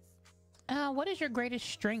 What is your greatest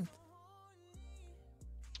strength?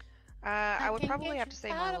 I would probably have to say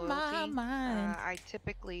my out of my loyalty. mind. I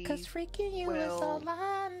typically 'Cause freaking you is all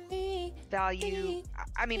I need. value.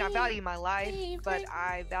 I mean, I value my life, but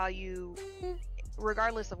I value,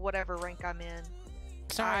 regardless of whatever rank I'm in.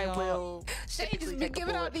 Sorry, I will Shay typically just be take a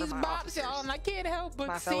giving out bullet for these my bops, y'all, officers. and I can't help but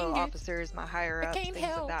My sing fellow it. officers, my higher I ups, can't things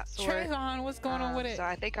help. of that sort. Trayvon, what's going on with it? So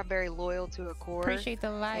I think I'm very loyal to a core. Appreciate the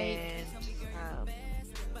like. And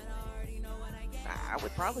I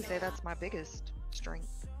would probably say that's my biggest strength.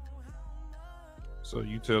 So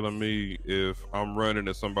you telling me if I'm running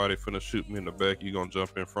and somebody finna shoot me in the back, you gonna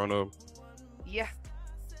jump in front of 'em? Yeah.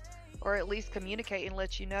 Or at least communicate and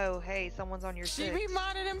let you know, hey, someone's on your She six. be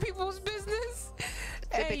minding in people's business.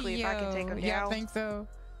 Typically, if I can take them Yeah, down I think so.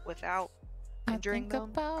 without injuring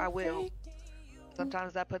them, I will.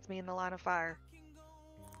 Sometimes that puts me in the line of fire.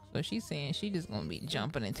 So she's saying she just gonna be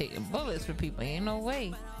jumping and taking bullets for people. Ain't no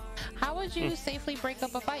way. How would you safely break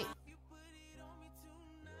up a fight?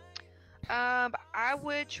 I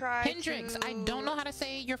would try Hendrix, to... I don't know how to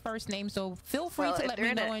say your first name, so feel free Well, to if let they're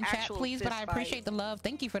me in know an in chat, actual please. But I fist appreciate the love.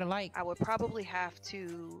 Thank you for the like. I would probably have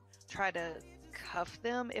to try to cuff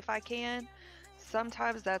them if I can.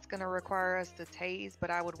 Sometimes that's going to require us to tase, but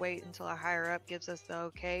I would wait until a higher up gives us the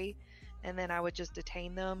okay, and then I would just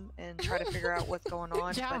detain them and try to figure out what's going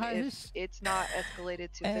on. But if Josh. it's not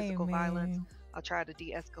escalated to Hey, physical violence, man. I'll try to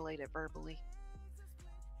de-escalate it verbally.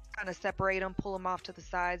 kind of separate them, pull them off to the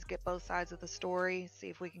sides, get both sides of the story, see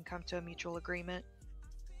if we can come to a mutual agreement.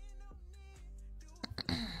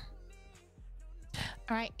 All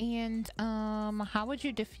right, and how would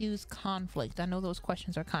you diffuse conflict? I know those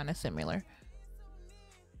questions are kind of similar.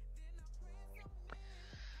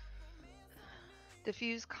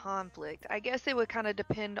 Diffuse conflict. I guess it would kind of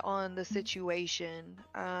depend on the situation.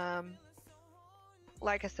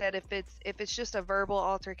 Like I said, if it's just a verbal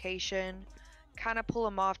altercation, kind of pull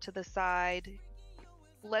them off to the side,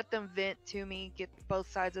 let them vent to me, get both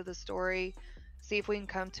sides of the story, see if we can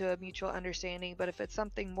come to a mutual understanding. But if it's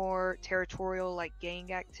something more territorial like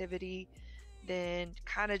gang activity, then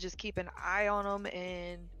kind of just keep an eye on them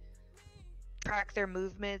and track their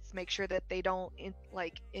movements, make sure that they don't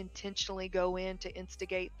intentionally go in to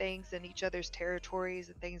instigate things in each other's territories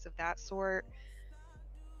and things of that sort.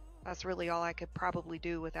 That's really all I could probably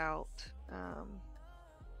do without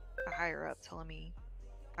a higher up telling me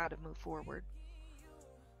how to move forward.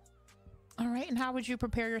 All right, and how would you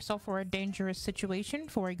prepare yourself for a dangerous situation?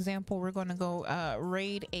 For example, we're going to go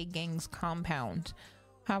raid a gang's compound.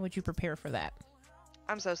 How would you prepare for that?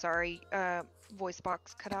 I'm so sorry. Voice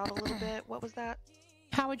box cut out a little bit. What was that?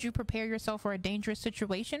 How would you prepare yourself for a dangerous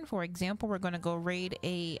situation? For example, we're going to go raid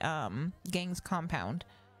a gang's compound.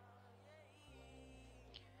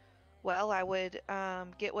 Well, I would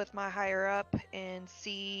get with my higher up and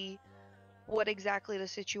see what exactly the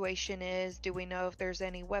situation is. Do we know if there's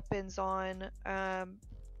any weapons on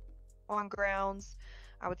grounds?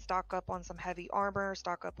 I would stock up on some heavy armor,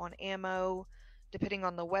 stock up on ammo. Depending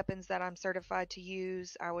on the weapons that I'm certified to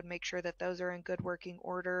use, I would make sure that those are in good working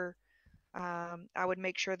order. I would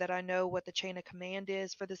make sure that I know what the chain of command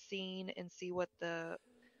is for the scene and see what the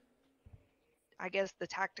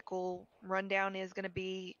tactical rundown is going to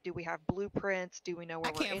be. Do we have blueprints? Do we know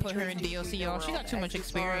where I can't put her in DLC, y'all. She got too much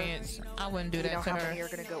experience. I wouldn't do that to her. How many are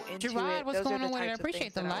going to go into Gerard, it? what's Those going are on the with it? I types of appreciate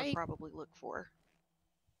things the that I would light. probably look for.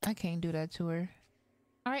 I can't do that to her.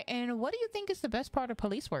 All right, and what do you think is the best part of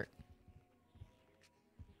police work?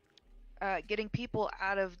 Getting people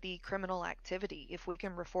out of the criminal activity. If we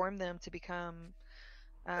can reform them to become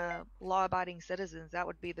law-abiding citizens, that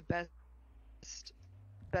would be the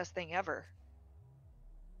best thing ever.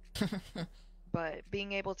 But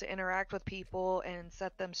being able to interact with people and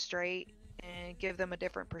set them straight and give them a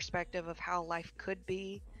different perspective of how life could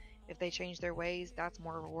be if they change their ways, that's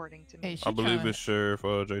more rewarding to me. Hey, I believe it's Sheriff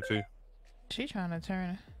JT. She's trying to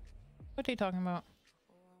turn. What they talking about?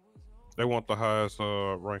 They want the highest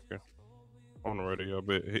ranking on the radio,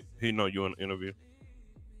 but he know you in the interview.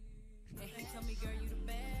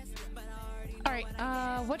 All right,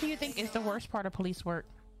 what do you think is the worst part of police work?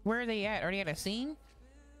 Where are they at? Are they at a scene?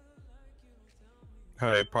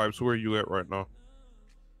 Hey, Pipes, where you at right now?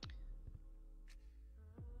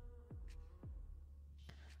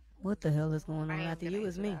 What the hell is going on after you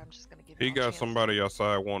is me? He got somebody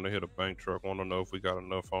outside wanting to hit a bank truck. Want to know if we got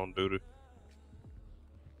enough on duty.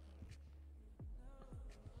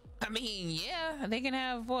 I mean, yeah, they can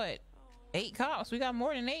have what? 8 cops. We got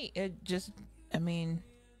more than 8. It just, I mean,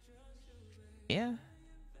 yeah.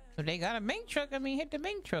 If they got a bank truck, I mean, hit the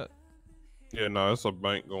bank truck. Yeah, no, it's a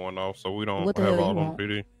bank going off, so we don't What the have hell all you on want?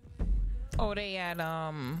 PD. Oh, they at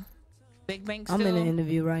big bank I'm still? in an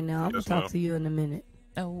interview right now. I'm Yes, gonna ma'am. talk to you in a minute.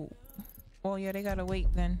 Oh, well, yeah, they gotta wait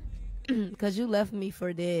then. Cause you left me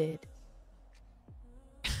for dead.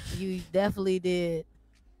 You definitely did.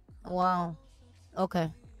 Wow.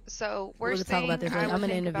 Okay. So We'll worst talk thing about this I later. would I'm in an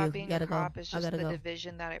think interview. about being Gotta a go. cop is I just gotta the go.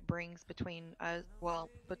 division that it brings between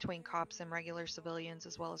between cops and regular civilians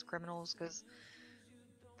as well as criminals. Because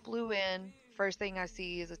flew in, first thing I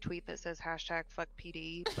see is a tweet that says hashtag fuck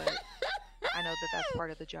PD, but I know that that's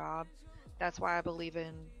part of the job. That's why I believe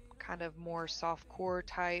in kind of more softcore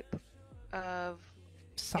type of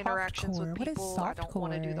interactions with Softcore? What is people. I don't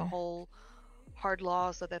want to do the softcore? whole hard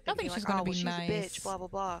law so that they I think be she's like, gonna oh, well, be she's nice. a bitch, blah blah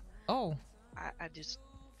blah. Oh,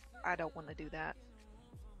 I don't want to do that.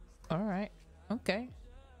 all right. Okay.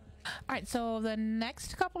 All right, so the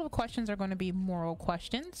next couple of questions are going to be moral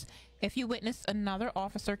questions. If you witnessed another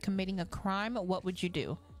officer committing a crime, what would you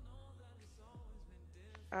do?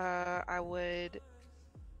 I would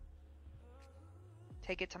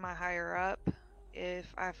take it to my higher up.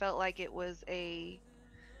 If I felt like it was a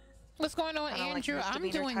What's going on, kinda like Andrew? I'm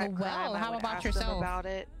misdemeanor doing type well. crime, I How would about ask them yourself? about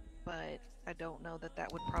it, but I don't know that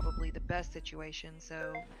that would probably the best situation.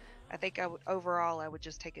 So I think overall I would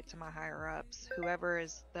just take it to my higher ups, whoever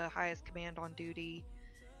is the highest command on duty,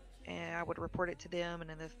 and I would report it to them. And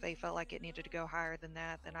then if they felt like it needed to go higher than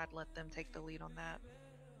that, then I'd let them take the lead on that.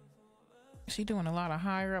 She doing a lot of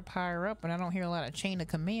higher up, and I don't hear a lot of chain of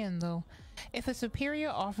command though. If a superior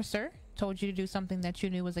officer told you to do something that you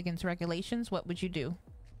knew was against regulations, what would you do?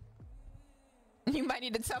 You might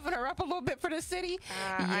need to toughen her up a little bit for the city.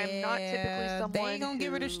 I'm not typically someone they ain't gonna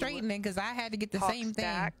give her the who straightening because I had to get the talks same thing.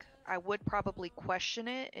 back. I would probably question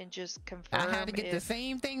it and just confirm. I had to get the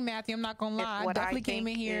same thing, Matthew. I'm not gonna lie. I definitely came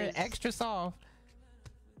in here extra soft.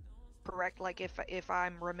 Correct, like if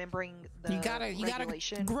I'm remembering the you gotta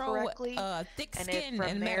regulation grow correctly, thick and skin if from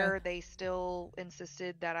and there meta. they still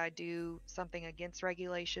insisted that I do something against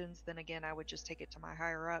regulations, then again I would just take it to my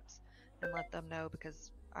higher ups and let them know because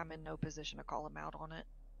I'm in no position to call them out on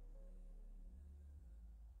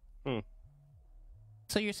it.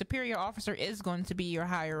 So your superior officer is going to be your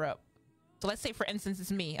higher up. So let's say, for instance,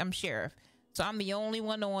 it's me. I'm sheriff. So I'm the only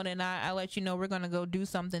one on, and I let you know we're going to go do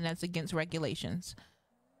something that's against regulations.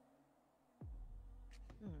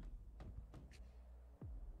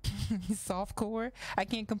 Softcore. I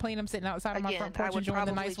can't complain. I'm sitting outside of my front porch enjoying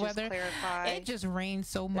the nice weather. It just rains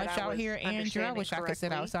so much out here, Andrew. I wish I could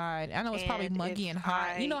sit outside. I know it's probably muggy and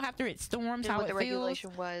hot. You know, after it storms, how what it the feels.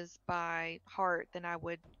 regulation was by heart, then I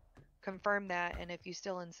would confirm that. And if you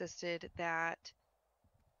still insisted that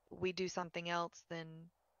we do something else, then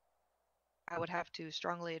I would have to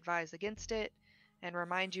strongly advise against it and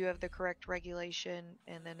remind you of the correct regulation.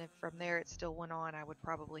 And then if from there it still went on, I would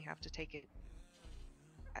probably have to take it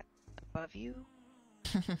above you.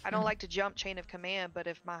 I don't like to jump chain of command, but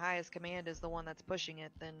if my highest command is the one that's pushing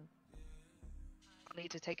it, then I'll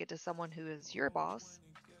need to take it to someone who is your boss,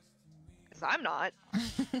 because I'm not.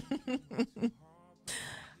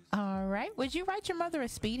 All right, would you write your mother a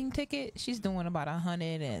speeding ticket? She's doing about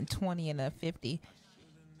 120 and a 50.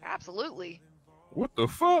 Absolutely. What the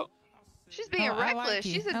fuck? She's being reckless. Like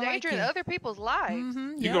She's endangering other people's lives.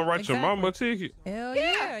 You gonna write your mama a ticket? Hell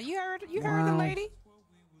yeah. You heard the lady.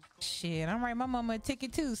 Shit, I'm writing my mama a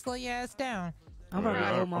ticket too. Slow your ass down. I'm not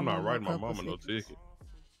writing my mama no ticket.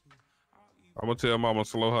 I'm gonna tell mama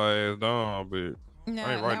slow her ass down, but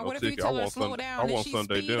I ain't writing no ticket. If you tell her to slow down, I and want she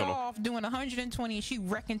Sunday speed dinner. off doing 120 and she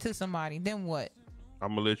wrecking to somebody, then what? I'm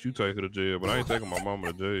gonna let you take her to jail, but I ain't taking my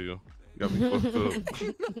mama to jail. You got me fucked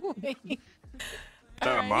up.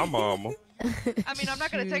 Not my mama. I mean, I'm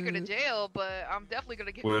not gonna take her to jail, but I'm definitely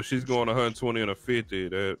gonna get. Well, if she's going 120 and a 50,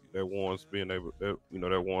 that warrants being able, that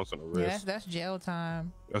warrants an Yeah, arrest. that's jail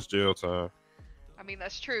time. That's jail time. I mean,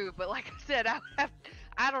 that's true, but like I said,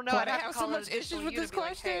 I don't know. Why I'd I have have to so call much an issues official with you this to be like,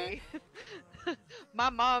 question? hey,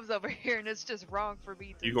 my mom's over here, and it's just wrong for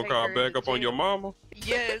me to. You gonna take call her back to up on jail. your mama?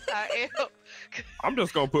 Yes, I am. I'm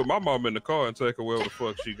just gonna put my mama in the car and take her wherever the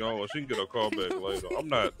fuck she going. She can get her car back later. I'm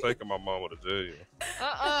not taking my mama to jail.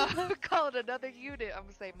 Call it another unit. I'm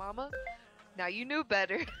gonna say, Mama, now you knew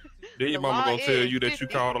better. Then your mama gonna tell you that you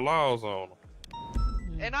called the laws on her.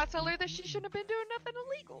 And I tell her that she shouldn't have been doing nothing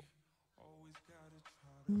illegal.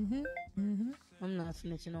 I'm not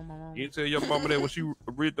snitching on my mom. You tell your mama that when she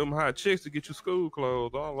read them hot checks to get you school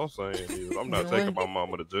clothes. All I'm saying is I'm not taking my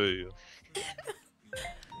mama to jail.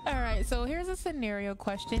 All right, so here's a scenario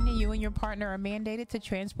question. You and your partner are mandated to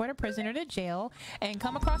transport a prisoner to jail and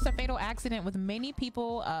come across a fatal accident with many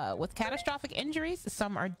people with catastrophic injuries.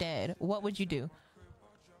 Some are dead. What would you do?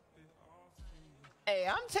 Hey,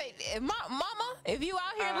 I'm taking my mama. If you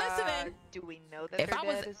out here listening, do we know that they're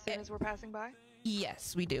dead as soon as we're passing by?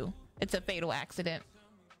 Yes, we do. It's a fatal accident.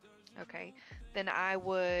 Okay, then I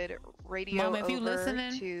would radio Mama, if you over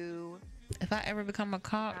listening, to. If I ever become a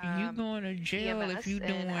cop, you going to jail EMS if you and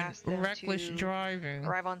doing ask them reckless to driving.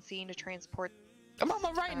 Arrive on scene to transport.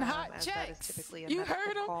 Mama writing hot as that is checks. typically a You medical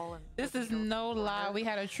heard him? call and This is no lie. We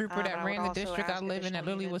had a trooper that I ran would the also district I ask live in that additional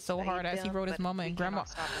literally was units so to hard aid as he them, wrote his but mama we and cannot grandma.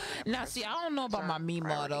 stop at the Now, see, I don't know about my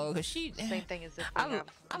Mima though, cause she. Same thing as if we I have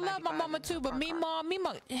love my mama too, but Mima,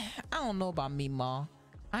 I don't know about Mima.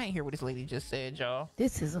 I ain't hear what this lady just said, y'all.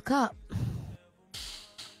 This is a cop.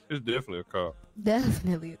 It's definitely a cop.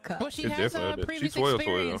 Definitely a cop. Well, she It's has definitely a- previous she's 12.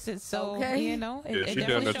 experiences, so you know, Yeah, it she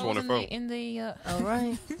definitely done that shows 24. in the. All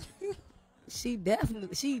right. She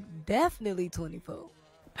definitely 24.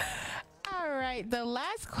 All right, the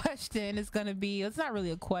last question is going to be, it's not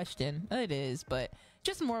really a question, it is, but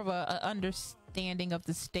just more of a understanding of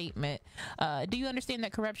the statement. Do you understand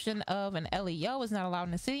that corruption of an LEO is not allowed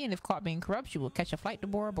in the city, and if caught being corrupt, you will catch a flight to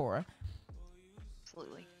Bora Bora?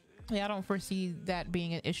 Absolutely. Yeah, I don't foresee that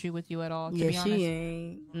being an issue with you at all, to Yeah, be honest. she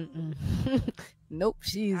ain't. Nope,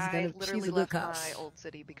 she's I she's literally a good left cop. my old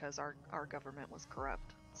city because our government was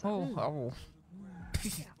corrupt. So. Oh.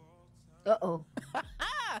 Uh-oh. All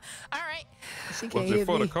right. She Was can't it hear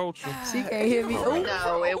for me. the culture? She can't hear me. Oh,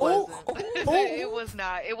 No, it wasn't. It was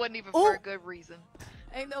not. It wasn't even for a good reason.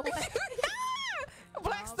 Ain't no way.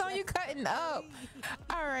 Blackstone, you cutting up.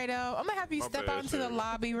 All right, I'm gonna have you My step bad, out into the Shay.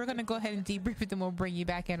 lobby. We're gonna go ahead and debrief it, and we'll bring you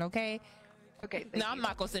back in, okay? Okay. No, I'm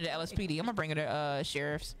not gonna send it to LSPD. I'm gonna bring it to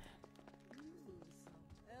sheriffs.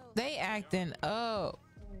 They acting up.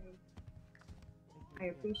 I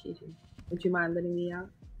appreciate you. Would you mind letting me out?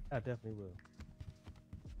 I definitely will.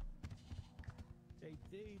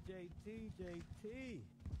 JT.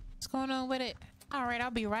 What's going on with it? All right,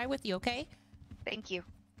 I'll be right with you, okay? Thank you.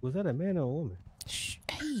 Was that a man or a woman? Shh,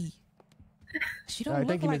 hey. She don't All right, look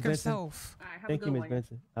thank you, like Miss Benson. herself. Thank you, Miss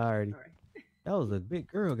Benson. Alrighty. That was a big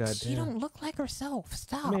girl, goddamn. She don't look like herself.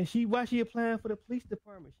 Stop. Man, why she applying for the police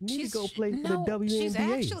department? She need to go play for no, the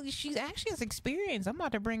WNBA. she's actually has experience. I'm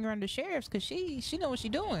about to bring her under sheriffs because she know what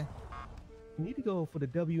she's doing. You need to go for the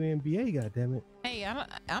WNBA, goddammit. Hey,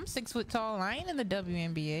 I'm 6 foot tall. I ain't in the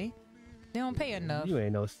WNBA. They don't pay enough. You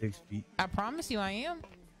ain't no 6 feet. I promise you, I am.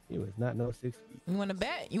 You is not no 6 feet. You want to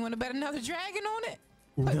bet? You want to bet another dragon on it?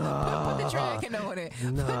 Nah. Put the dragon on it.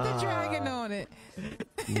 Nah. Put the dragon on it.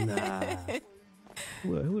 Nah.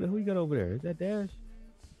 Who you got over there? Is that Dash?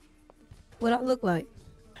 What I look like?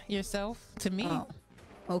 Yourself to me. Oh.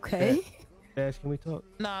 Okay. Dash, can we talk?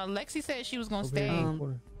 Nah, Lexi said she was gonna Over here stay. in the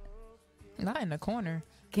corner. Not in the corner.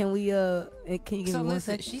 Can we can you give So me one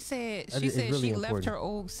listen, second? she said It's she really left important. her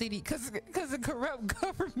old city because of corrupt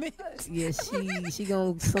government. Yeah, she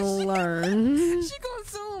gonna soon learn. She gonna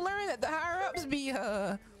soon learn that the higher ups be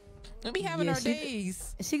having Yeah, our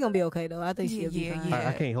days. She gonna be okay though. I think she'll be fine.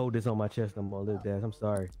 I can't hold this on my chest no more, little Dash. I'm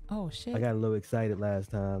sorry. Oh shit. I got a little excited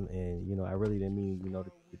last time, and I really didn't mean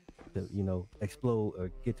to explode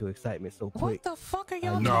or get to excitement so quick. What the fuck are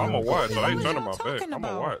y'all No, I'm doing? gonna watch. I ain't What turning y'all my back. talking I'm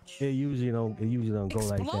gonna about? watch. It usually don't go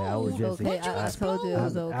like that. I was just Okay, I told you it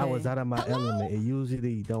was okay. I was out of my element. It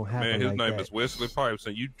usually don't happen Man, his like name that. is Wesley Pipes,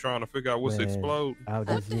 and you trying to figure out what's Man, explode? I was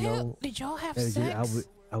just, Did y'all have it was just- sex?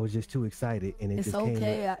 I was just too excited, and it It's just came.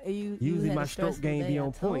 okay. up. You Usually had my a stroke stressful game day, be I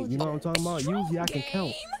on point. told You know what I'm talking about? Usually I can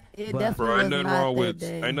count. It But- definitely Bro, ain't was nothing not wrong that with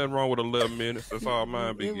day. 11 minutes. That's all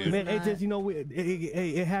mine be getting. Man, it just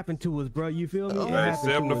it happened to us, bro. You feel me? It Hey, happened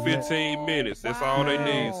 7 to us, man. 15 minutes. That's all they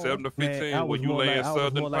need. 7 to Man, 15 I when was you more lay in like- I was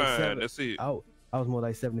Southern more like Pine. 7 That's it. I was more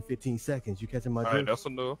like 7 to 15 seconds. You catching my All right, drift? that's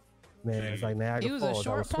enough. Man, it's like Niagara You was Falls. a I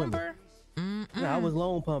short was swimming. pumper? Nah, I was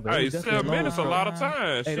long pumping. It Hey, was definitely 7 minutes a long lot of pumping.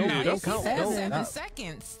 time. Hey, Shit. don't count. said Don't 7 count.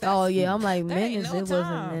 seconds. Oh yeah, I'm like That ain't minutes. no It wasn't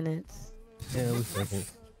time. minutes. Yeah, it was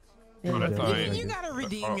seconds. Oh, that Yeah, thing- You gotta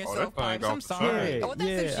redeem that yourself, thing Pipes. off I'm the sorry. chain. Oh, that's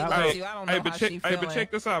if she Yeah, loves you. I don't know but how check, she but feeling.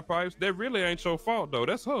 check this out, Pipes. That really ain't your fault though.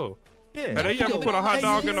 That's her. Yeah. And they ever put a hot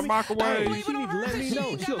dog in the microwave. Hey, she need to let me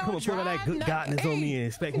know. She'll come and put all that good godness on me and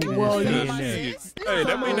expect me to Well, just stay you- in there. Hey,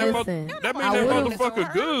 that mean Listen, that I would've-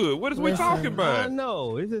 motherfucker good. What is we Listen. talking I about?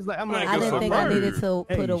 know. It's just like I'm like Like I a didn't think I needed to suburb.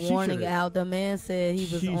 put Hey, a she warning should've- out. The man said he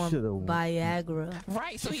was she on should've- Viagra.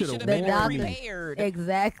 Right, so She he should've should have The been warned me. prepared.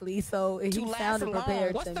 Exactly. So To he last sounded long.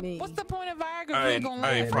 prepared What's to the me. What's the point of Viagra? Hey, Ain't gonna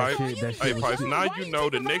hey, last. Pipes. that shit- that Hey, shit- Pipes. Now Why you you know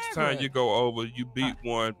the taking next Viagra? time you go over, you beat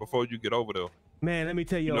one before you get over there. Man, let me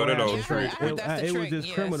tell you, You know that what old happened. trick. I heard that's the It was trick. this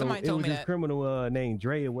Yeah, criminal. somebody It told was me this that. criminal named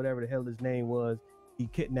Dre or whatever the hell his name was. He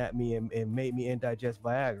kidnapped me and made me indigest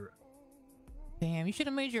Viagra. Damn, you should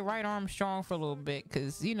have made your right arm strong for a little bit,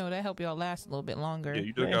 cause you know that help y'all last a little bit longer. Yeah,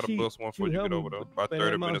 you just Man, gotta she- bust one before she you helped get me, over there. but About man,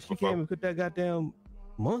 30 that mom, minutes she before. came and put that goddamn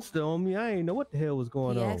monster on me. I ain't know what the hell was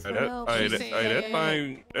going He on. asked Hey, for that, help. hey, He that, said, hey, that yeah,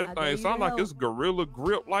 thing, I that gave thing you sound like help. it's gorilla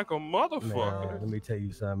grip like a Man, motherfucker. let me tell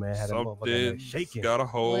you something, man. I had a motherfucker Something's shaking. got a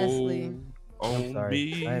hold Wesley. I'm on sorry.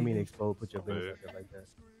 me. I didn't mean to explode. Put your Okay. business out there like that.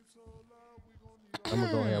 I'm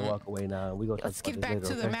gonna go ahead and walk away now. We gonna talk Let's about get this back later,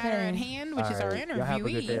 to the okay? matter at hand, which is our Alright, y'all have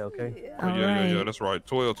a good day, interviewee. okay? Oh, yeah, that's right.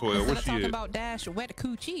 12-12. Instead Where of she talking at? about Dash wet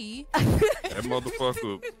coochie. That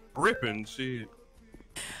motherfucker ripping shit.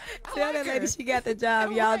 Tell that lady she got the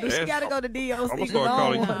job, y'all. Do she Yes. gotta go to DOC? I'm gonna 'cause start I don't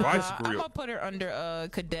calling you want her. Vice I'm Grip. gonna put her under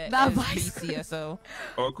cadet Not as Vice BCSO.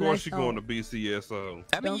 Oh, of course, she Black going to BCSO.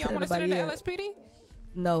 I mean, Don't y'all tell want to send her to nobody LSPD?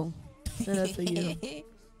 No, send her to you.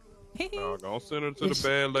 No, don't send her to If the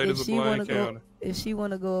bad ladies of she wanna Blaine go- County. If she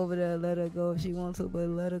wanna go over there, let her go. If she wants to, but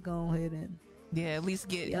let her go ahead and Yeah, at least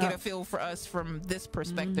get Yeah. a feel for us from this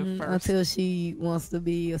perspective first. until she wants to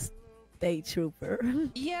be a state trooper.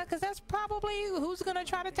 Yeah, because that's probably who's gonna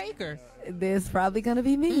try to take her. There's probably gonna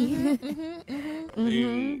be me.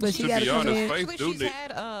 But she to gotta be come honest, in. Faith do she's need.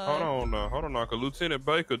 had, hold on now, 'cause Lieutenant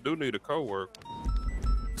Baker do need a co-worker.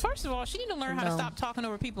 First of all, she need to learn how to No. stop talking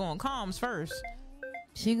over people on comms first.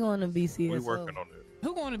 She going to BCSO. We working on it.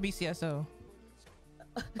 Who going to BCSO?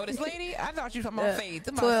 Oh, this lady? I thought you were talking about Faith.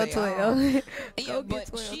 I'm about 12, to say, 12. yeah, Go get but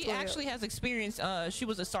 12, she 12. actually has experience. She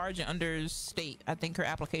was a sergeant under state. I think her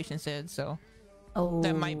application said so. Oh,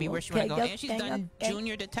 That might be where she want to go. okay, And she's okay, done okay.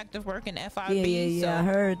 junior detective work in FIB. Yeah, yeah, yeah. I So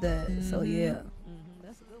heard that. So yeah.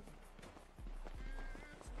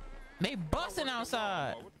 They busting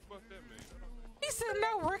outside. He said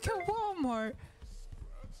no work at Walmart.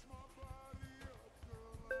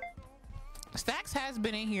 Stacks has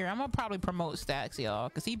been in here. I'm gonna probably promote Stacks, y'all,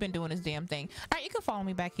 because he's been doing his damn thing. All right, you can follow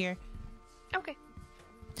me back here. Okay.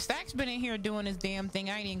 Stacks been in here doing his damn thing.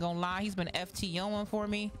 I ain't even gonna lie. He's been FTOing for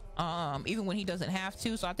me, even when he doesn't have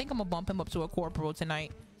to. So I think I'm gonna bump him up to a corporal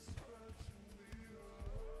tonight.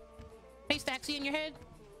 Hey, Stacks, he in your head?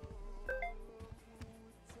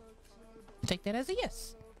 Take that as a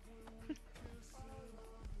yes.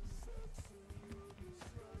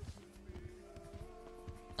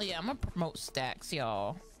 Yeah, I'm gonna promote Stacks,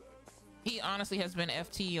 y'all. He honestly has been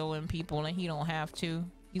FTOing people and he don't have to.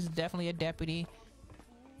 He's definitely a deputy.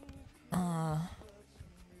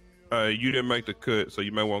 You didn't make the cut, so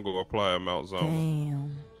you may want to go apply at Mount Zona.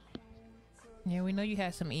 Damn. Yeah, we know you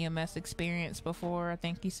had some EMS experience before, I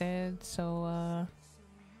think you said. So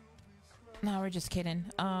no, we're just kidding.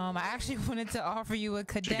 I actually wanted to offer you a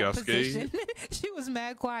cadet position. She was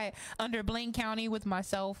mad quiet under Blaine County with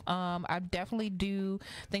myself. I definitely do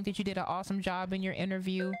think that you did an awesome job in your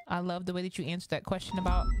interview. I love the way that you answered that question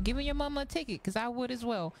about giving your mama a ticket, because I would as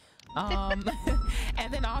well. And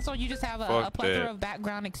then also you just have a plethora of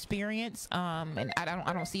background experience, and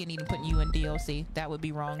I don't see a need in putting you in DLC. That would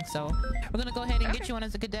be wrong. So we're gonna go ahead and get you on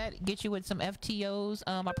as a cadet, get you with some FTOs.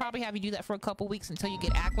 I'll probably have you do that for a couple weeks until you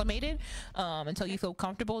get acclimated, until you feel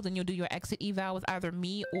comfortable. Then you'll do your exit eval with either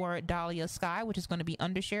me or Dahlia Sky, which is going to be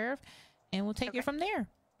undersheriff, and we'll take it from there.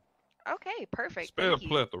 Okay, perfect. Spell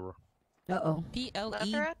plethora. Uh-oh.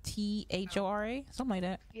 PLETHORA, something like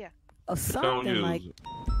that. Yeah. Oh, something like.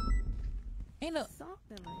 Ain't no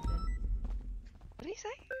something like that. What did he say?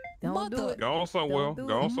 Don't do it. Go on somewhere. Don't do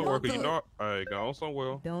Go it. on somewhere, Don't because you do know. Hey, go on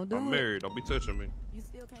somewhere. Don't do I'm it. married. Don't be touching me. You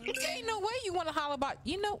still can't. Ain't no way you want to holler about.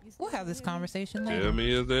 You know, we'll have this conversation later. Tell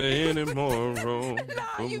me, is there any more room Nah,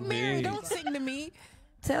 for you me? married. Don't sing to me.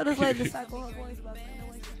 Tell this lady to cycle her voice about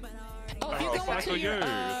Oh, if you go cycle into your, yours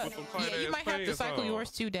with some yeah, tight you ass might have to pants cycle on.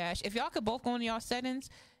 yours too, Dash. If y'all could both go into y'all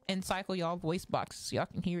settings and cycle y'all voice boxes so y'all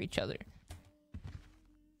can hear each other.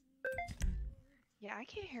 Yeah, I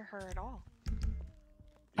can't hear her at all.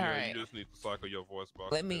 Yeah, Alright. you just need to cycle your voice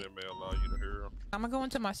box. Let me- And it may allow you to hear them. I'm gonna go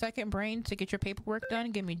into my second brain to get your paperwork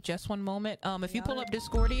done. Give me just one moment. If you pull up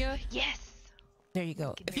Discordia, Yes. there you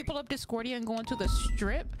go. If you pull up Discordia and go into the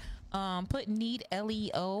strip, put need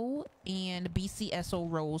LEO and BCSO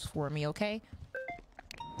roles for me, okay?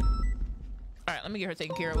 All right, let me get her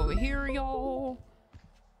taken care of over here, y'all.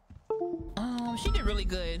 She did really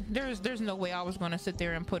good. There's no way I was gonna sit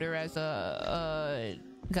there and put her as a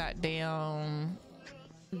goddamn.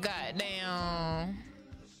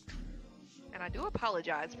 And I do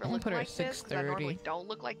apologize for I'm gonna looking put her like at this, because I normally 6:30. don't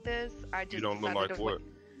look like this. I just You don't look decided like to what?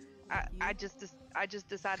 I just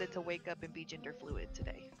decided to wake up and be gender fluid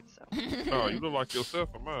today. So. Oh, you look like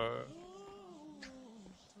yourself in my eyes.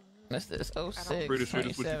 What's this? I'm 06, pretty sure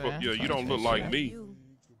this what you 27, Yeah, you don't look like me.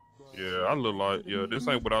 Yeah, I look like, this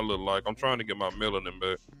ain't what I look like. I'm trying to get my melanin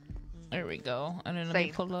back. There we go. And then let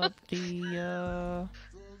me pull up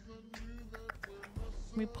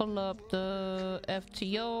the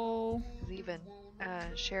FTO. Even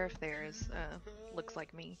sheriff there is looks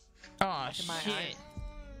like me. Oh in my shit. eyes.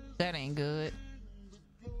 That ain't good.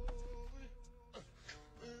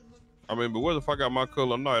 I mean, but what if I got my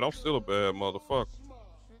color night? I'm still a bad motherfucker.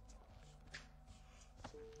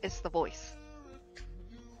 It's the voice.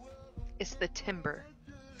 It's the timbre.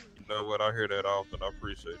 You know what? I hear that often. I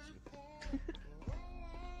appreciate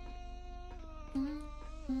you.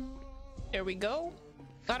 There we go.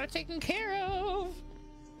 Got her taken care of.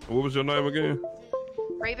 What was your name again?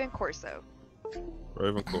 Raven Corso.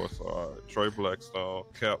 Raven Corso. All right. Trey Blackstone,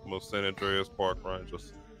 Captain of San Andreas Park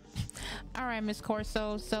Rangers. All right, Miss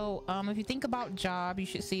Corso. So, if you think about job, you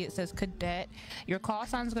should see it says cadet. Your call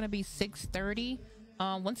sign is going to be 6:30.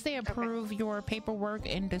 Once they approve your paperwork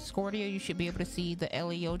in Discordia, you should be able to see the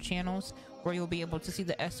LEO channels where you'll be able to see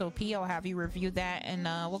the SOP. I'll have you review that, and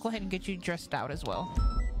we'll go ahead and get you dressed out as well.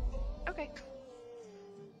 Okay.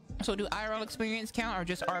 So do IRL experience count or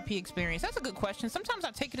just RP experience? That's a good question. Sometimes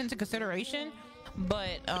I take it into consideration,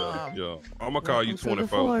 but yeah. I'm gonna call you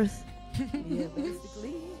 24. Yeah,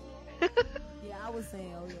 basically. Yeah, I was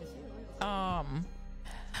saying, oh yeah, shit.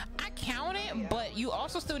 I count it, but you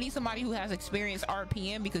also still need somebody who has experience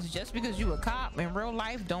RPM, because just because you a cop in real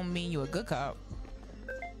life don't mean you a good cop.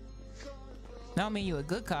 Don't mean you a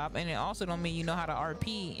good cop, and it also don't mean you know how to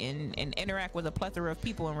RP and interact with a plethora of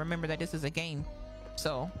people and remember that this is a game.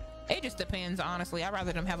 So it just depends, honestly. I'd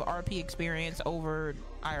rather them have RP experience over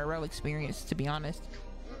IRL experience, to be honest.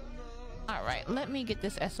 All right, let me get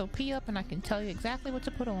this SOP up and I can tell you exactly what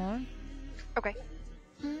to put on. Okay.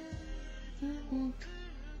 All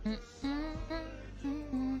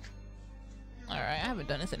right, I haven't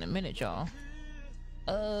done this in a minute, y'all.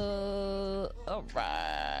 All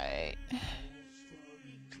right.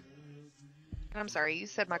 I'm sorry, you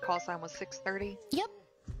said my call sign was 6:30? Yep.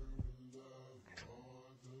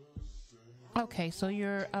 Okay, so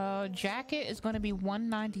your jacket is going to be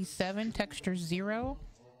 197, texture 0.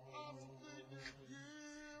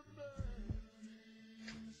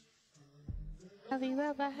 Have you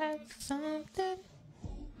ever had something?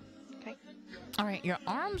 Okay. All right, your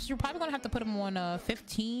arms, you're probably going to have to put them on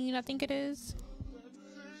 15, I think it is.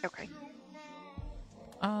 Okay.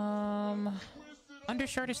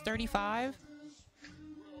 Undershirt is 35.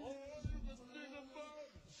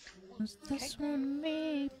 What's this one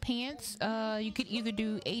made? Pants, you could either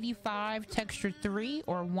do 85 texture 3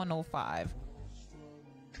 or 105.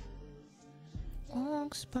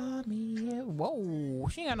 Walks by me. Whoa,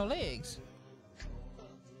 she ain't got no legs.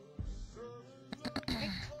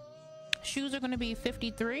 Shoes are gonna be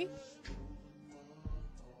 53.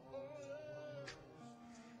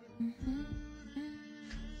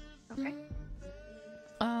 Okay.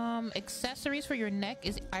 Accessories for your neck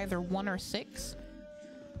is either 1 or 6.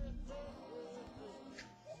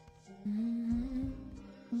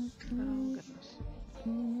 Oh, goodness.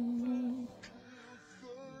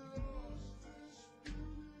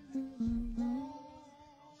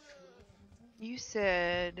 You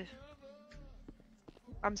said...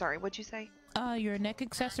 I'm sorry, what'd you say? Your neck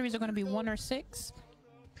accessories are going to be 1 or 6.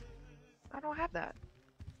 I don't have that.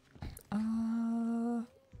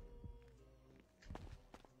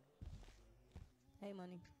 Hey,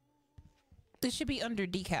 money. This should be under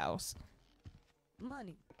decals.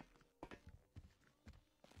 Money.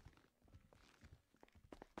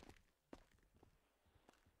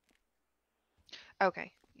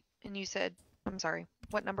 Okay. And you said, I'm sorry,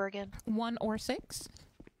 what number again? 1 or 6.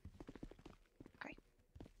 Okay.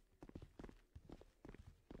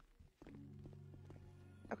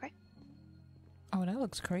 Okay. Oh, that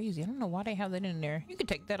looks crazy. I don't know why they have that in there. You could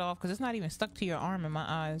take that off because it's not even stuck to your arm in my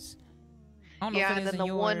eyes. I don't know Yeah, if it and is then in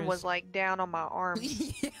the yours. one was like down on my arm.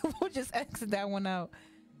 Yeah, we'll just exit that one out.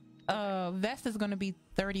 Vest is going to be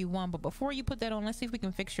 31, but before you put that on, let's see if we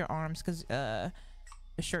can fix your arms because the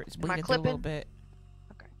shirt is bleeding through a little bit.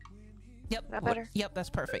 Okay. Yep. That better? Yep,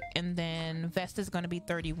 that's perfect. And then vest is going to be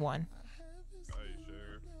 31. Hey,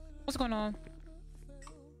 Sheriff. What's going on?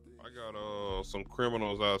 I got some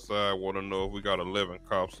criminals outside want to know if we got 11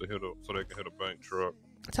 cops to hit up so they can hit a bank truck.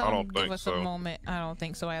 Tell I them don't to give think us so. a moment. I don't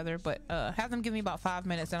think so either, but have them give me about 5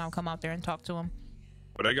 minutes and I'll come out there and talk to them.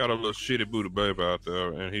 But they got a little shitty booty baby out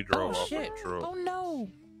there, and he drove off in shit. the truck. Oh no.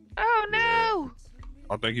 Oh no.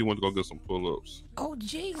 I think he went to go get some pull-ups. Oh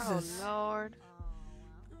Jesus. Oh Lord.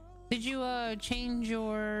 Did you change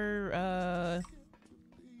your I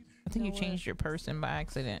think you changed your person by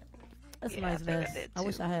accident. That's a Yeah, I nice think I vest. did I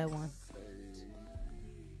wish too. I had one.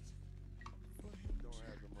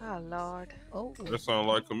 Oh Lord. Oh. That sound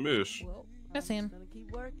like a mish. Well, That's him. gonna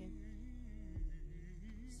keep working.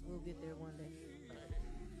 We'll get there one day.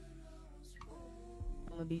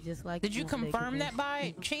 I'm gonna be just like. Did you one day, confirm that Kamish.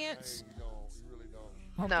 by chance?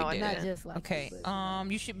 Hope No, you I did. Not just like. Okay. you, but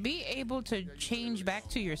You should be able to change back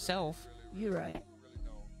to yourself You're right.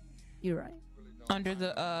 You're right. under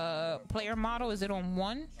the player model. Is it on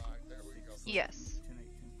 1? Yes.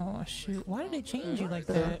 Oh shoot! Why did they change you like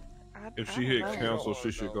that? If she hit cancel, she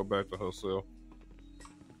should go back to herself.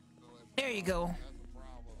 There you go.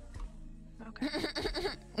 Okay.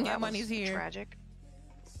 Yeah, That money's was here. Tragic.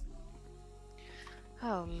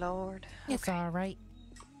 Oh Lord. It's all right.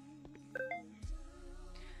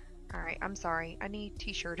 All right. I'm sorry. I need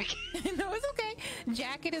T-shirt again. No, it's okay.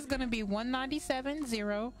 Jacket is gonna be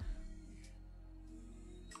 197.0.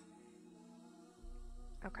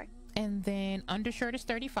 Okay. And then undershirt is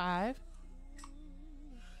 35.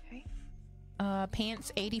 Okay.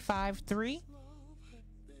 Pants 85.3.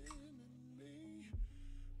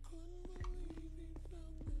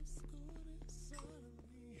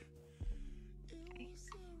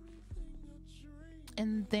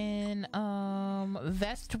 And then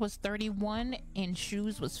vest was 31 and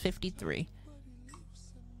shoes was 53.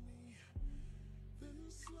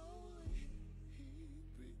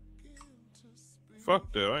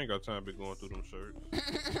 Fuck that. I ain't got time to be going through them shirts.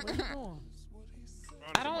 Where you going?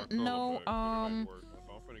 I don't know.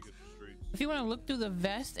 If you want to look through the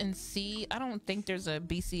vest and see, I don't think there's a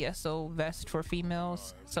BCSO vest for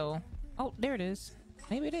females. So, oh, there it is.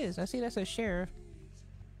 Maybe it is. I see that says sheriff.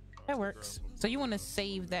 That works. So you want to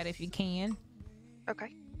save that if you can.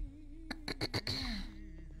 Okay.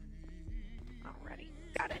 Alrighty.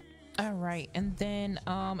 Got it. All right, and then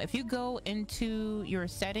if you go into your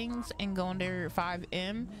settings and go under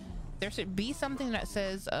 5M, there should be something that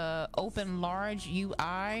says open large UI.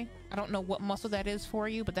 I don't know what muscle that is for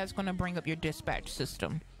you, but that's going to bring up your dispatch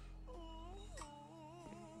system.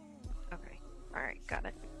 Okay. All right. Got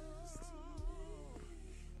it.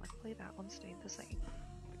 Luckily, that one stayed the same.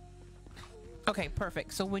 Okay,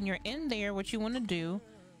 perfect. So when you're in there, what you want to do,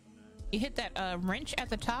 you hit that wrench at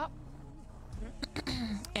the top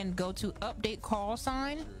and go to update call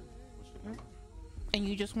sign. And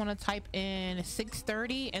you just want to type in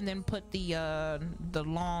 630 and then put the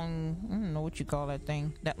long, I don't know what you call that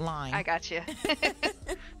thing, that line. I got you.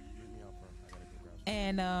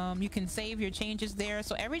 And you can save your changes there.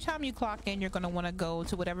 So every time you clock in, you're going to want to go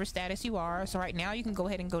to whatever status you are. So right now you can go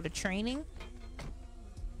ahead and go to training.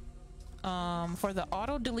 For the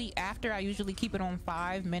auto delete after, I usually keep it on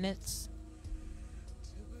 5 minutes.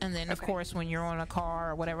 And then, of course, when you're on a car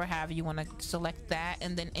or whatever have you want to select that.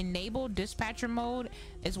 And then enable dispatcher mode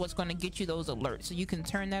is what's going to get you those alerts. So you can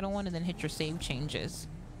turn that on and then hit your save changes.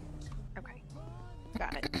 Okay.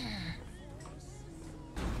 Got it.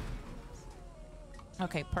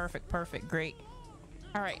 Okay, perfect. Great.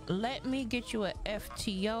 All right, let me get you a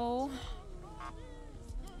FTO.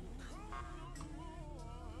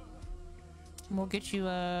 We'll get you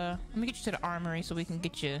let me get you to the armory so we can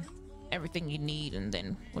get you everything you need, and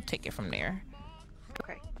then we'll take it from there.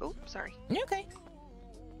 Okay. Oh, sorry. You okay?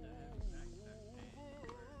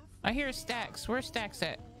 I hear Stacks. Where's Stacks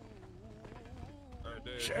at?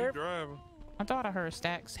 Sheriff driving. I thought I heard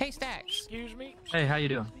Stacks. Hey, Stacks. Excuse me. Hey, how you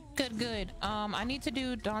doing? Good. I need to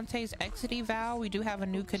do Dante's exit eval. We do have a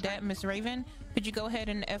new cadet, Miss Raven. Could you go ahead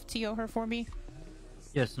and FTO her for me?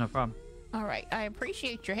 Yes, no problem. All right. I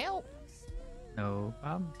appreciate your help. No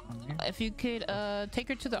problem. If you could take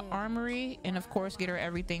her to the armory and of course get her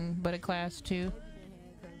everything but a class 2.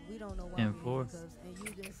 10-4.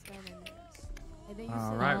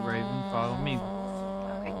 All right, Raven, follow me.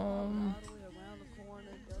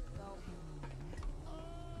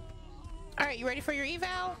 All right, you ready for your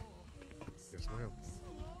eval? Yes, ma'am.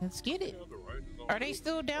 Let's get it. Are they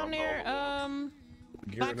still down there? Gearing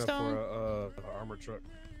up Blackstone? for an armored truck.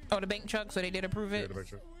 Oh, the bank truck. So they did approve it. Yeah, the bank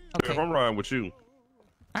truck. Okay. If I'm riding with you.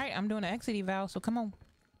 All right, I'm doing an exit eval, so come on.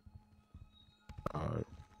 All right.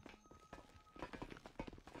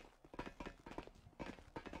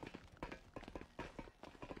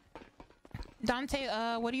 Dante,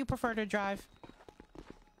 what do you prefer to drive?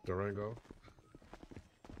 Durango.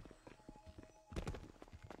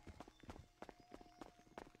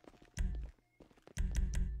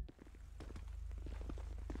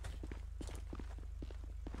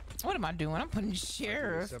 What am I doing? I'm putting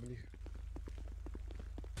sheriff. 70.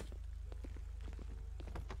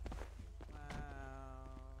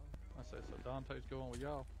 I say so. Dante's going with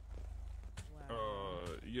y'all.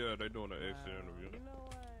 Yeah, they doing an exit interview.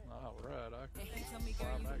 All right, I can fly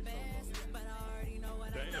back.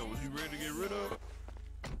 Damn, was you ready to get rid of?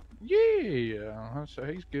 Yeah, so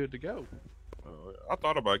he's good to go. I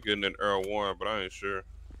thought about getting an Earl 1, but I ain't sure.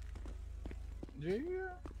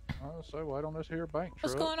 Yeah. I'll say wait on this here bank truck.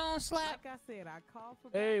 What's going on, Slap? Like I said, I called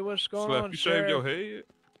for. Hey, what's going Slap, on, you Sheriff? shaved your head?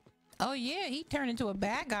 Oh yeah, he turned into a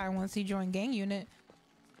bad guy once he joined gang unit.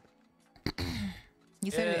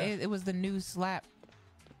 You said it was the new Slap.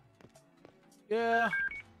 Yeah,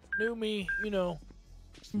 knew me, you know.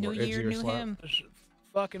 New year, knew him. Just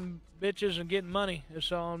fucking bitches and getting money.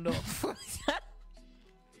 That's all I'm doing.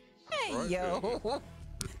 Hey, Right, yo.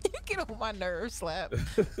 You get on my nerves, Slap.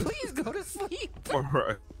 Please go to sleep. All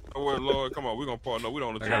right. Oh, well, Lord, come on. We're going to partner. We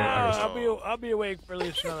don't want to I'll be awake for at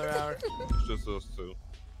least another hour. It's just us two.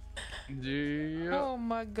 Yeah. Oh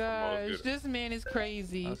my gosh, this man is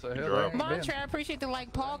crazy. I say, hell, Montre, I appreciate the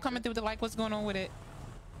like. Paul coming through with the like. What's going on with it?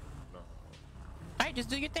 Alright, just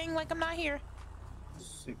do your thing like I'm not here.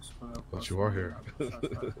 6, 5. But you are here.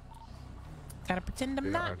 Gotta pretend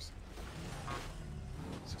I'm not.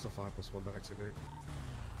 605 plus 1 back to 8.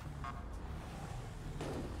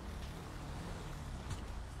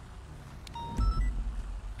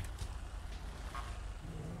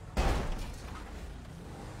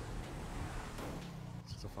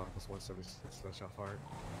 Plus 176, that shot fired.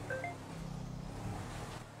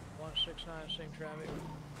 169, same traffic.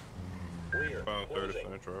 About 30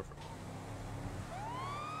 cent traffic.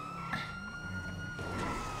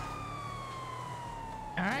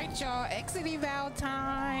 Alright, y'all, exit eval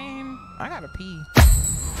time. I gotta pee.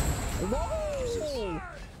 Whoa!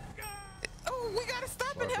 Oh, we gotta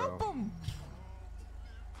stop and help him.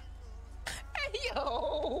 Hey,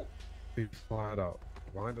 yo! Be flat out.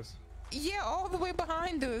 Behind us. Yeah, all the way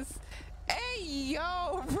behind us. Hey,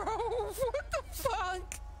 yo, bro. What the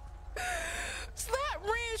fuck?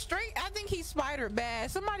 spider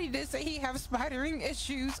bad. Somebody did say he have spidering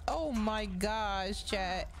issues. Oh my gosh,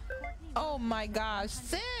 chat. Oh my gosh,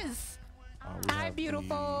 sis. Hi, beautiful.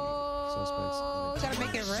 Gotta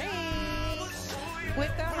make it rain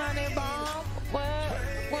with the honey bomb. What?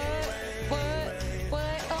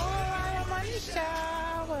 Oh, I want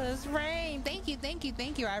showers, rain. Thank you.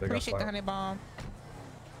 I appreciate the honey bomb.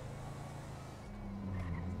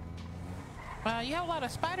 You have a lot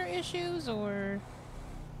of spider issues, or?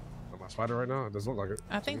 Am I spider right now? It doesn't look like it.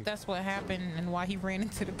 I think that's what happened and why he ran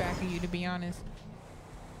into the back of you, to be honest.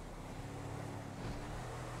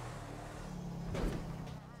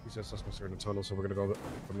 He said suspects are in the tunnel, so we're gonna go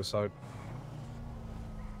from the side.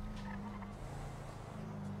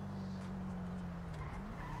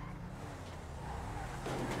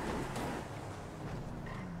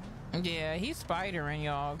 Yeah, he's spidering,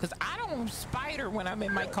 y'all, because I don't spider when I'm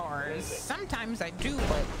in my cars. Sometimes I do,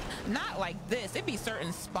 but not like this. It'd be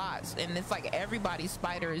certain spots, and it's like everybody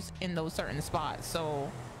spiders in those certain spots. So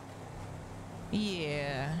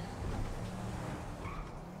yeah.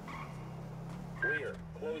 Clear.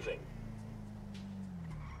 Closing.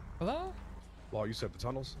 Hello? Law, you said the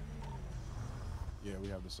tunnels? Yeah, we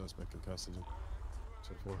have the suspect in custody.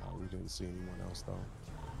 We didn't see anyone else though.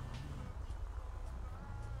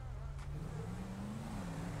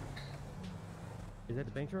 Is that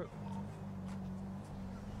the bank truck?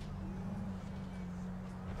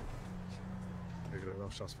 Negative, no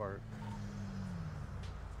shots fired.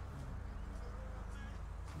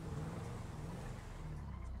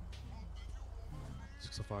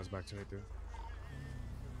 Is back to right there.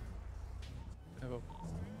 Hello.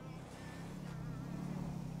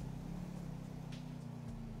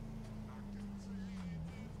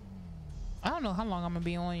 I don't know how long I'm gonna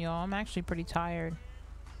be on, y'all. I'm actually pretty tired.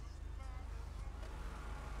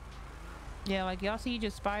 Yeah, like y'all see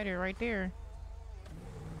just spider right there.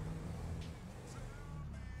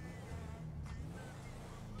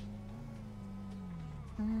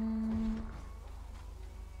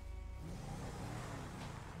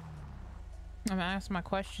 I'm gonna ask my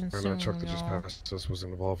questions soon, That truck that just y'all. passed us was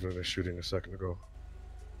involved in a shooting a second ago.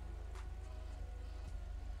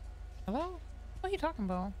 Hello? What are you talking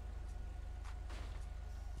about?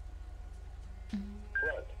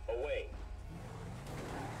 Front. Away.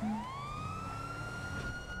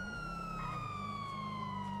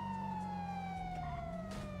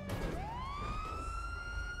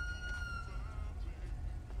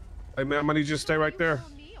 Hey man, I need you to stay right there.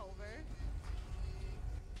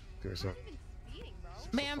 There's a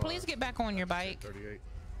Ma'am, please get back on your bike. 38.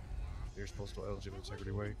 Here's Postal Elgin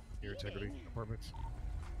Integrity Way, near Integrity Apartments.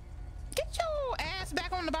 Get your ass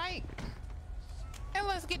back on the bike. And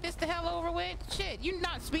let's get this the hell over with. Shit, you're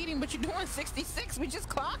not speeding, but you're doing 66. We just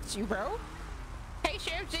clocked you, bro. Hey,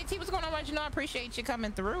 Sheriff JT, what's going on? Let you know I appreciate you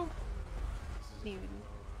coming through.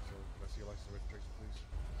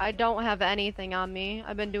 I don't have anything on me.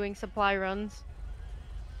 I've been doing supply runs.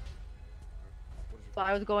 So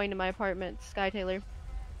I was going to my apartment, Sky Taylor.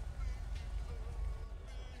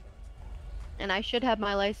 And I should have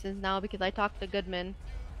my license now because I talked to Goodman.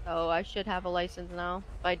 So I should have a license now.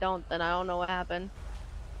 If I don't, then I don't know what happened.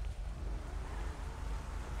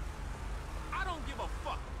 I don't give a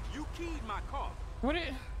fuck. You keyed my car.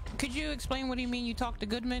 Could you explain what do you mean you talked to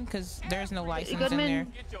Goodman? Because there's no license in there.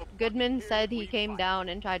 Goodman said he came down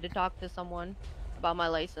and tried to talk to someone about my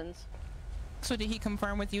license. So did he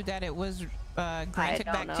confirm with you that it was granted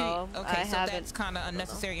back to you? Okay, so that's kind of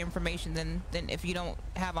unnecessary information. Then if you don't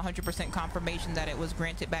have 100% confirmation that it was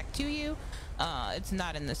granted back to you, it's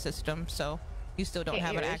not in the system. So you still don't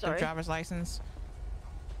have an active driver's license.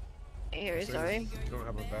 Sorry. You don't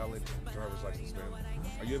have a valid driver's license, ma'am.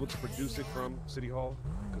 Are you able to produce it from City Hall?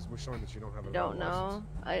 Because we're showing that you don't have a valid license.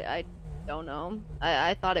 I don't know.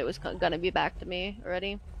 I thought it was gonna be back to me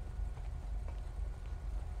already.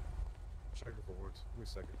 Check it for once. Give me a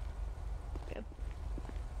second. Okay.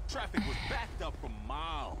 Traffic was backed up for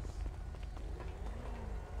miles.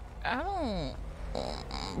 I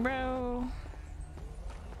don't, bro.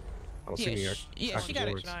 I don't see any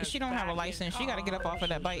she don't have a license. She gotta get up off of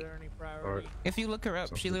that bike. Alright. If you look her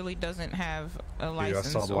up, she literally doesn't have a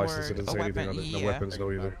license I saw the license. It or didn't a say weapon. anything on the weapons,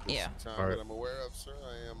 no either. Yeah. Time Alright. that I'm aware of, sir.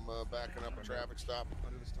 I am backing up a traffic stop.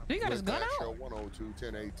 He got his gun out? 102,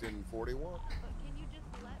 10, 18, 41.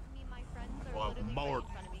 Well, more. Can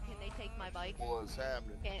they take my bike? What's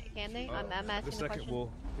happening? Can they? I'm asking a question.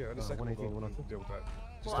 In a second we'll deal with that.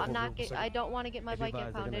 Well, I'm not. I don't want to get my bike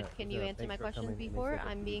impounded. Can you answer my questions before?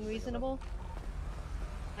 I'm being reasonable.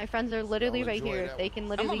 My friends are literally right here. They can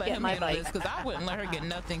literally get my bike. Because I wouldn't let her get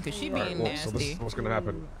nothing because she Alright, being well, so this nasty. is what's going to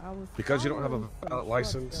happen. Because you don't have a valid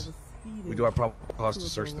license, We do have probable cause to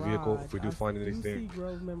search the vehicle. If we do find anything,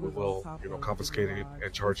 we will, confiscate it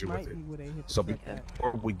and charge you with it. So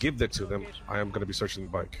before we give that to them, I am going to be searching the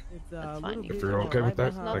bike. That's fine. If you're okay with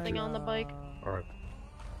that, There's nothing on the bike. All right.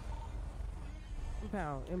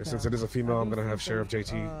 And since it is a female, I'm going to have Sheriff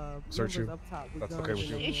JT search you. That's okay with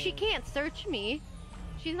you? She can't search me.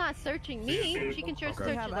 She's not searching me. She can just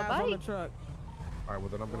search the bike. All right, well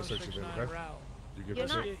then I'm going to search you then, okay? You give You're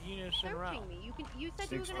that not shit? searching me. You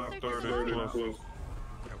said you were gonna search the bike.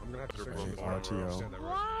 Yeah, I'm going to have to search you. RTO.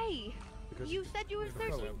 Why? You said you were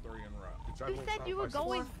searching. You said you were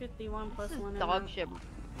going. 451 plus This is 1 dog shit.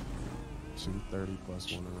 230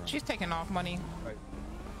 plus 1 around. She's taking off money. Right.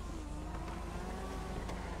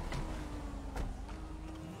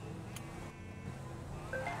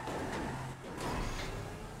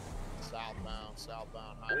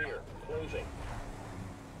 Southbound, highway. Closing.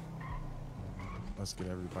 Let's get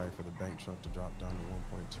everybody for the bank truck to drop down to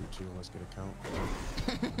 1.22. Let's get a count.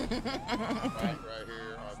 right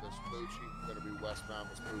here on this Spoochie. Gonna be westbound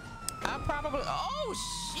with Spoochie. I probably. Oh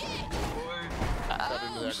shit!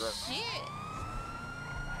 Oh shit!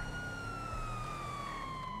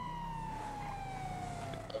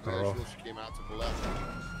 Visual, she came out to the left.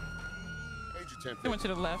 Major 10. She went to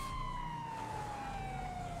the left.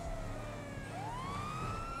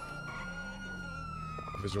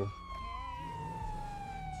 Visual.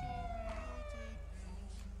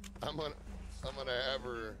 I'm gonna have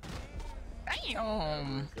her.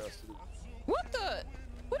 Damn. What the?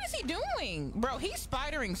 What is he doing, bro? He's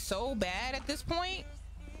spidering so bad at this point.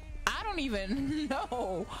 I don't even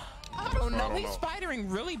know. I don't know. He's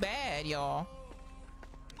spidering really bad, y'all.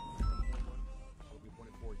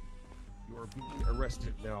 You are being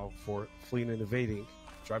arrested now for fleeing and evading,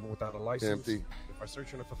 driving without a license. Empty. If I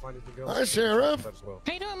search and if I find anything else, Hi, Sheriff. as well.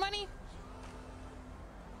 How you doing, money?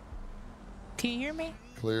 Can you hear me?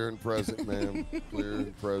 Clear and present, ma'am. Clear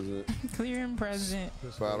and present. Clear and present.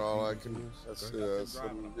 That's about all I can.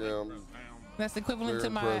 That's equivalent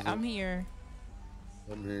to my. Present. I'm here.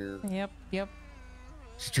 I'm here. Yep. Yep.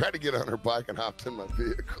 She tried to get on her bike and hopped in my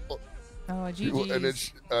vehicle. Oh, GG. And then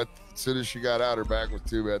as soon as she got out, her back was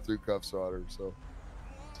too bad. Threw cuffs on her.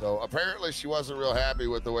 So apparently she wasn't real happy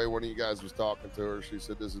with the way one of you guys was talking to her. She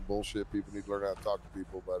said, "This is bullshit. People need to learn how to talk to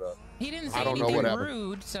people." But he didn't say I don't know anything what happened.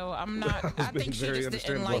 rude, so I'm not. I think she just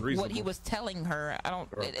didn't like what he was telling her. I don't.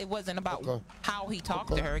 It wasn't about how he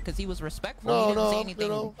talked to her because he was respectful. He didn't say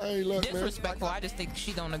anything hey, look, disrespectful. I just think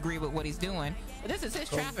she don't agree with what he's doing. But this is his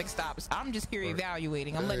traffic stops. I'm just here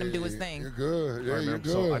evaluating. I'm letting him do his thing. You're good. Yeah, All right, you're ma'am.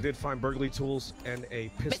 good. So I did find burglary tools and a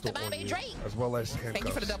pistol on you, Drake. as well as handcuffs. Thank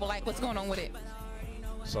you for the double like. What's going on with it?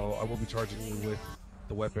 So I will be charging you with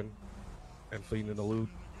the weapon and fleeing in the elude.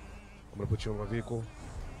 I'm gonna put you in my vehicle.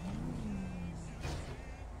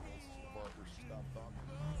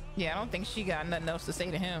 Yeah, I don't think she got nothing else to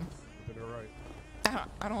say to him.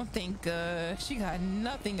 I don't think she got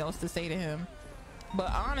nothing else to say to him.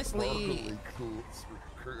 But honestly,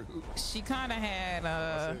 she kind of had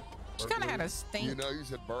a stink you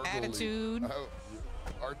said attitude.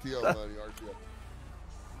 RTO, buddy, RTO.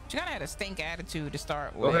 She kind of had a stink attitude to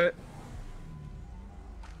start Go with. ahead.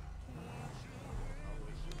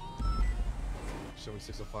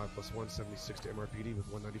 7605 plus 176 to MRPD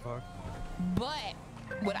with 195. But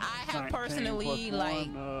would I have personally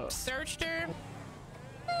searched her?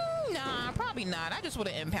 Nah, probably not. I just would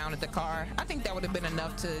have impounded the car. I think that would have been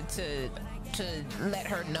enough to let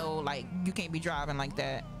her know, like, you can't be driving like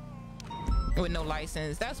that with no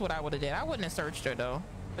license. That's what I would have did. I wouldn't have searched her though.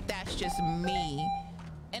 But that's just me.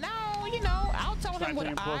 And I'll tell him what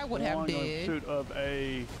I would have did. In pursuit of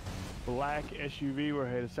a black SUV. We're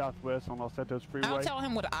headed southwest on Los Santos Freeway. I'll tell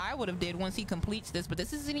him what I would have did once he completes this. But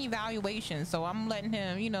this is an evaluation, so I'm letting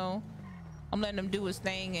him, I'm letting him do his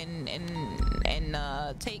thing and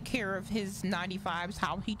take care of his 95s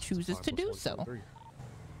how he chooses to do so.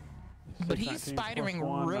 But he's spidering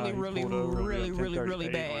really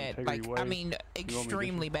bad. Like, I mean,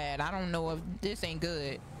 extremely bad. I don't know if this ain't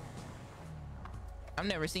good. I've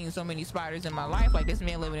never seen so many spiders in my life. Like, this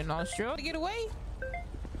man living in Australia to get away.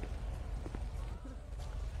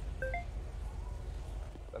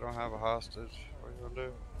 They don't have a hostage. What are you gonna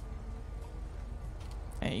do?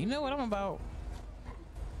 Hey, you know what I'm about.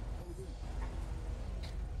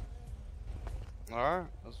 Alright,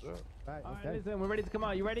 let's do it. Alright, listen, we're ready to come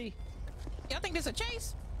out. You ready? Y'all think this a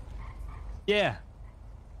chase? Yeah.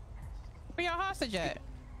 Where y'all hostage at?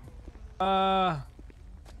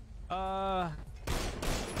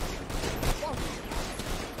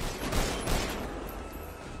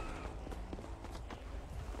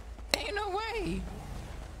 Ain't no way.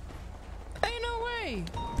 Ain't no way.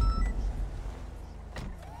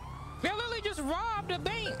 robbed a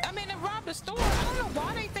bank. I mean, they robbed a store. I don't know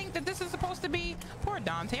why they think that this is supposed to be. Poor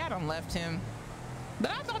Dante. I done left him.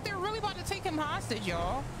 But I thought they were really about to take him hostage,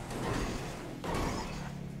 y'all.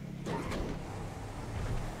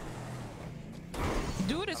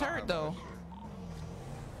 Dude is hurt though.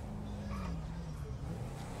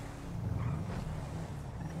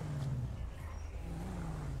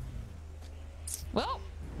 Well,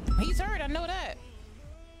 he's hurt. I know that.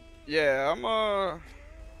 Yeah, I'm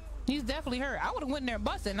He's definitely hurt. I would have went in there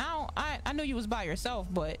busting. I knew you was by yourself,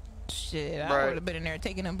 but shit, I Right. would have been in there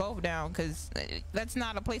taking them both down because that's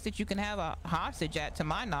not a place that you can have a hostage at, to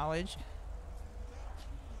my knowledge.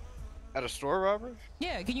 at a store robbery.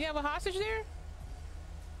 Yeah, can you have a hostage there?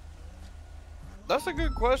 That's a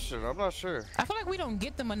good question. I'm not sure. I feel like we don't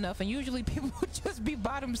get them enough, and usually people would just be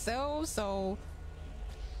by themselves. So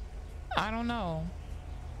I don't know.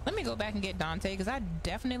 Let me go back and get Dante because I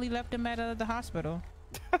definitely left him at the hospital.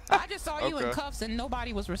 I just saw you in Okay. cuffs and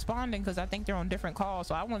nobody was responding because I think they're on different calls.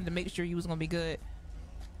 So I wanted to make sure you was gonna be good.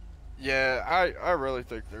 Yeah, I really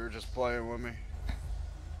think they're just playing with me.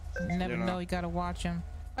 You never You know. know. You gotta watch him.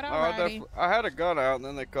 But No, alrighty. I had a gun out and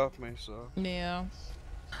then they cuffed me. So. Yeah.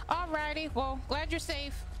 Alrighty. Well, glad you're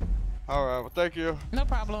safe. All right. Well, thank you. No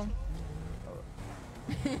problem.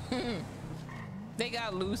 They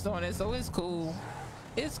got loose on it, so it's cool.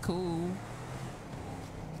 It's cool.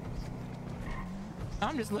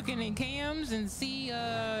 I'm just looking in cams and see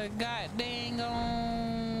god dang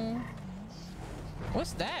on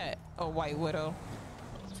what's that? Oh, White Widow.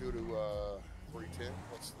 2 to 310.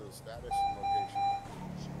 What's the status and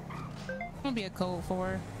location? Gonna be a code for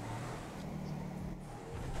her.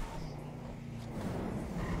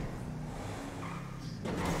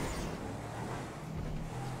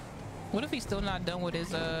 What if he's still not done with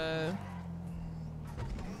his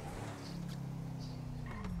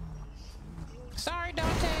Sorry,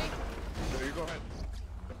 Dante. There you go ahead.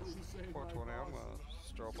 420. I'm gonna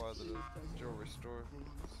stroll by the jewelry store.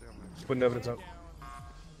 See how many. Putting evidence out.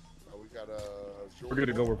 We got We're good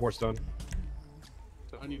to go. Report's done.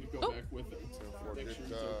 I need to go back with him to make sure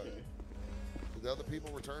he's okay. Did the other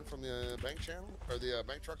people return from the bank channel or the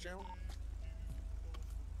bank truck channel?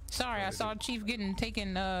 Sorry, I saw Chief getting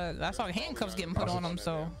taken. I saw handcuffs getting put on him,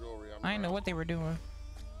 so I didn't know what they were doing.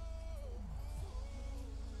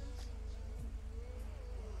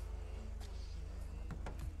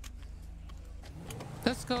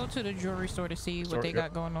 Let's go to the jewelry store to see what they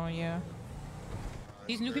got going on. Yeah.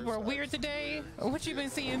 These new people are weird today. What you been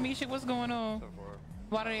seeing, Misha? What's going on?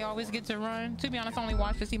 Why do they always get to run? To be honest, I only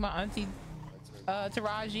watched to see my auntie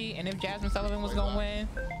Taraji and if Jasmine Sullivan was gonna win.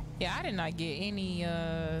 Yeah, I did not get any.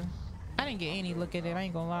 I didn't get any look at it. I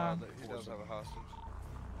ain't gonna lie. He does have a hostage.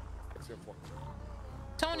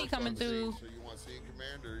 Tony coming through. So you want to see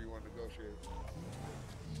command or you want to negotiate?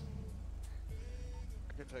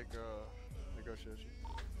 I could take negotiation.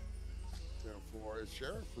 For his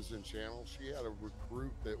sheriff was in channel. She had a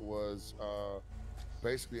recruit that was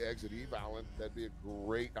basically exit evalant. That'd be a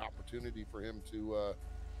great opportunity for him to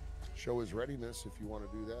show his readiness if you want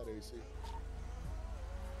to do that, AC.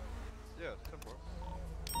 Yeah,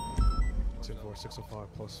 10-4. 10-4, 605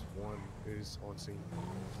 plus 1 is on scene.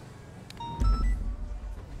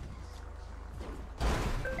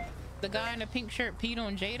 The guy in the pink shirt peed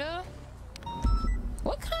on Jada?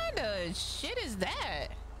 What kind of shit is that?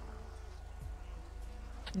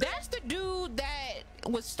 That's the dude that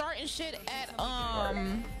was starting shit at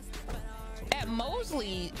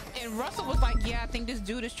Mosley, and Russell was like, yeah, I think this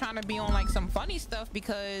dude is trying to be on like some funny stuff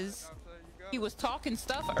because he was talking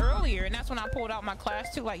stuff earlier, and that's when I pulled out my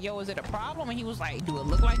class too, like, yo, is it a problem? And he was like, do it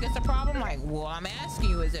look like it's a problem? Like, well, I'm asking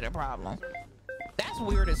you, is it a problem? That's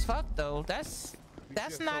weird as fuck though. That's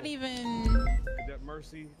not even. Cadet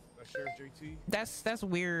Mercy, Sheriff JT. That's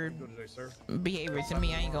weird Good today, sir. behavior to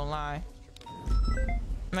me. I ain't gonna lie.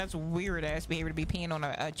 That's weird ass behavior to be peeing on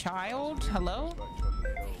a child. Hello?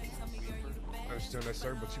 I understand that,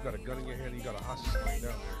 sir, but you got a gun in your hand and you got a hostage laying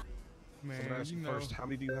down there. Man, so I'm gonna ask you you know. first, how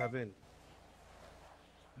many do you have in?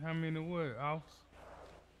 How many what, Ops?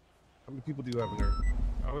 How many people do you have in there?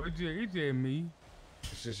 Oh, it's just me.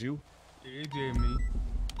 It's just you? It's just me.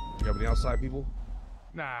 You have any outside people?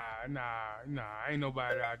 Nah, ain't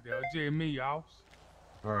nobody out there. It's just me, Ops.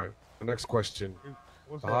 All right. The next question.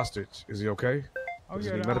 What's The up? hostage, is he okay? Oh Does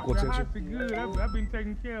yeah, he need the medical attention? hostage good. I've been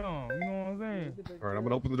taking care of him. You know what I'm saying? All right, I'm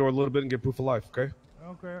gonna open the door a little bit and get proof of life, okay?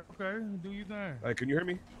 Okay. Do your thing. Hey, can you hear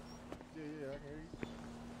me? Yeah, I can hear you.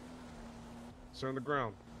 Sir on the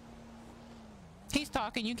ground. He's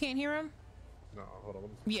talking. You can't hear him? No, hold on.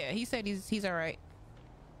 Yeah, he said he's all right.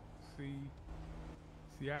 See,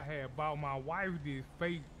 I had bought my wife this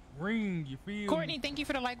fake ring. You feel Courtney, me? thank you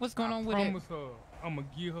for the like. What's going on with I it? promise her I'm gonna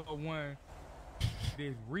give her one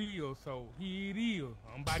that's real. So here it is.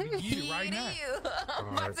 I'm about to get it right now.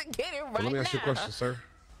 I'm about to get it right So let me ask you a now. question, sir.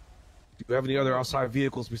 Do you have any other outside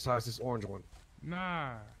vehicles besides this orange one?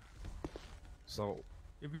 Nah. So,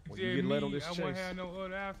 If you when tell you get led me on this I chase, won't have no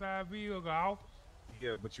other outside vehicle off.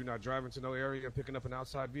 yeah, but you're not driving to no area and picking up an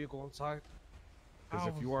outside vehicle on site? Because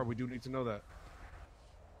if you are, we do need to know that.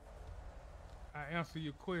 I answer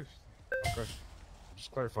your question. Okay.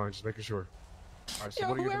 Just clarifying, just making sure. All right, so Yo,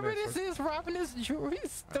 what are your whoever demands, this sir? is robbing this jewelry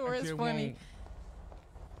store is just funny.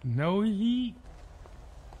 want no heat,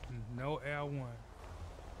 no L1.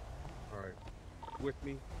 All right. With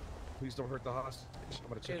me. Please don't hurt the hostage. I'm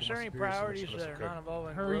going to check Is with there my any superiors to make priorities sure that that's are okay. not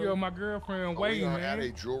involving Hurry growth? up, my girlfriend We waiting, are man. at a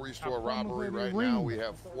jewelry store I promise robbery her the right ring. now. We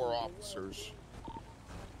have 4 officers.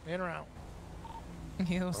 In or out?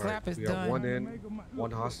 Yo, All slap right, is we done. have 1 in,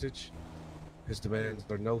 1 hostage. His demands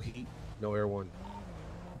are no heat, no air 1.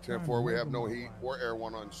 10-4, we have no heat or air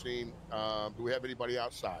 1 on scene. Do we have anybody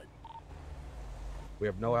outside? We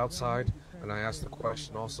have no outside, and I asked the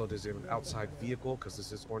question also, does he have an outside vehicle? Because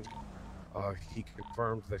this is orange. He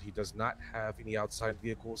confirmed that he does not have any outside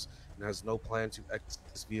vehicles and has no plan to exit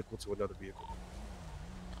this vehicle to another vehicle.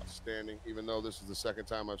 Outstanding. Even though this is the second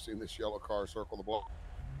time I've seen this yellow car circle the block.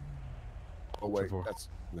 Oh wait, that's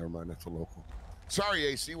never mind. That's a local. Sorry,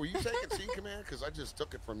 AC. Were you taking scene command? Because I just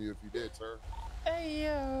took it from you. If you did, sir. Hey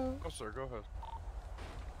yo. Oh, sir, go ahead.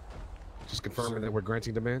 Just confirming that we're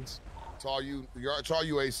granting demands. It's all you. It's all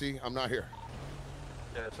you, AC. I'm not here.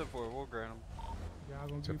 Yeah, 10-4, we'll grant them. Y'all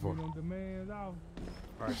gonna 10-4. give me them demands off.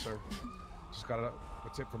 All right, sir. Just got a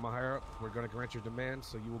tip from my higher up. We're going to grant your demands,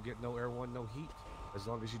 so you will get no air 1, no heat. As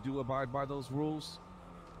long as you do abide by those rules,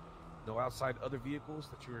 no outside other vehicles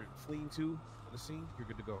that you're fleeing to the scene, you're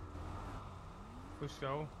good to go. For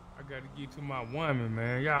sure. I gotta get to my woman,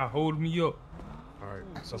 man. Y'all hold me up. All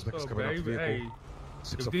right. Suspect is What's up, coming out the baby? vehicle. Hey, if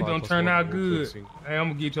 605 this don't plus turn 1, out we'll good, fix hey, I'm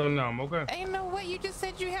gonna get your number, okay? Ain't no way. You just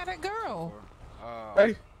said you had a girl.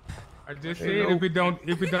 Hey. I just Hey, said no.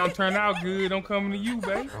 if it don't turn out good, I'm coming to you,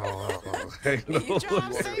 baby. Hey, no. You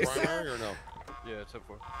trying to say, Primary sir? or no? Yeah, 10-4.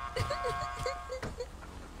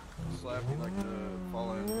 Slap you like the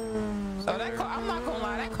fallen. Oh, that car, I'm not gonna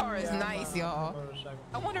lie, that car is nice, y'all.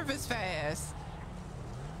 I wonder if it's fast.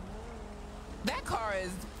 That car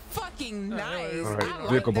is fucking nice. All I right. like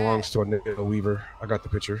Vehicle that. belongs to a Weaver. I got the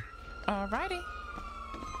picture. Alrighty.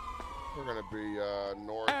 We're gonna be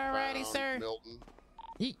northbound Alrighty, sir. Milton.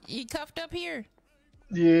 You cuffed up here?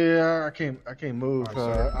 Yeah, I can't move. All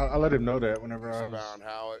right, sir. I let him know that whenever I was. Southbound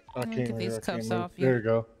Howard. I Let me can't get these I can't cuffs move. off you. There you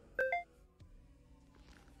go.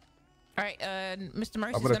 All right, Mr.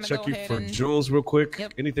 Mercy's I'm gonna gonna check go you ahead for and jewels real quick.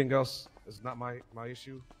 Yep. Anything else is not my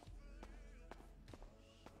issue.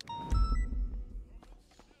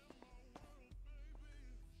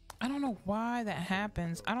 I don't know why that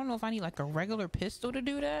happens. I don't know if I need like a regular pistol to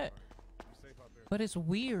do that, but it's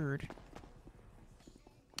weird.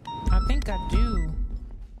 I think I do.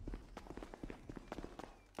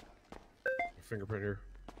 Your fingerprint here.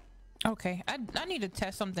 Okay, I need to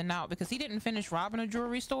test something out because he didn't finish robbing a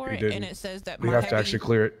jewelry store, He didn't. and it says that We my have heavy, to actually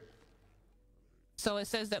clear it. So it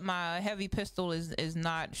says that my heavy pistol is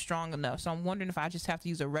not strong enough. So I'm wondering if I just have to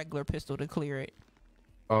use a regular pistol to clear it.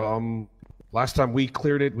 Last time we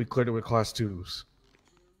cleared it with class 2s.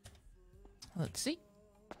 Let's see.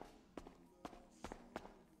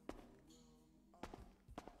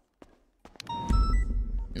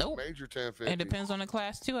 Nope. Major 1050. It depends on the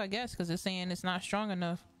class 2, I guess, because it's saying it's not strong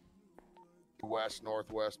enough. West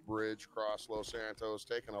Northwest Bridge, cross Los Santos,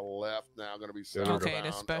 taking a left now. Going to be Okay, southbound.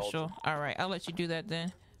 the special. All right, I'll let you do that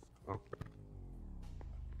then. Okay.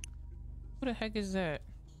 Who the heck is that?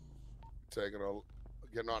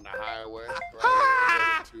 Getting on the highway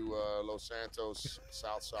right to Los Santos,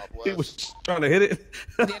 southwest. He was trying to hit it.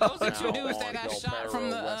 Yeah, those are two Now dudes that on got Del shot Perro from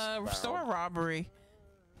the westbound. store robbery.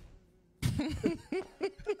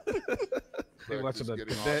 They watching the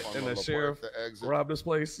Getting off cadet on and La the sheriff Puerta exit. rob this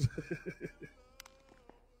place.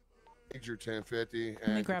 Major 1050. Let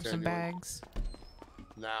me and grab some continuing. bags.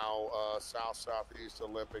 Now southeast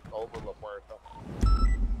Olympic over La Puerta.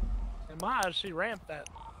 In my eyes, she ramped that.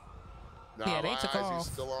 Nah, Yeah, they my took eyes, off.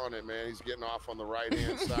 he's still on it, man. He's getting off on the right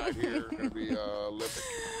hand side here. Going to be Olympic.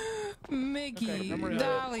 Mickey, I'm ready.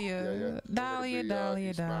 Dahlia, Dahlia, Dahlia,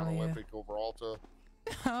 eastbound Dahlia, Olympic over Alta.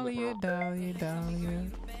 Dahlia, Dahlia, Dahlia.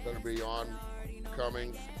 Going to be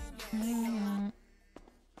oncoming,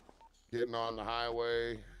 getting on the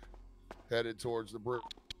highway, headed towards the bridge.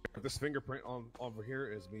 This fingerprint on over here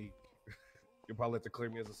is me. You'll probably have to clear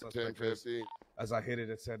me as a suspect. 1050. As I hit it,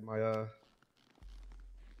 it said my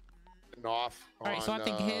getting off. All right, so I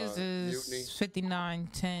think his is Mutiny.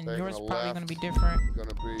 5910. Taking Yours a probably going left. to be different. Going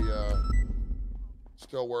to be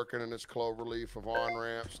still working in this cloverleaf of on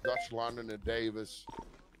ramps, Dutch London and Davis.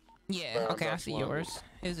 Yeah, okay, I see yours.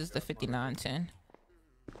 His is the 5910.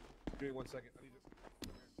 Give me 1 second.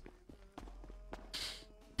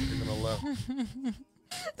 Taking a left.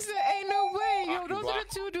 So, ain't no way, yo. Those are the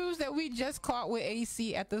two dudes that we just caught with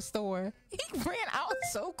AC at the store. He ran out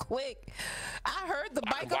so quick. I heard the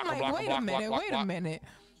bike. I'm like, wait a minute.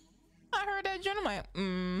 I heard that joint. I'm like,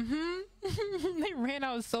 They ran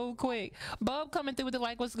out so quick. Bub coming through with the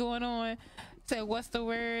like, what's going on? Said, what's the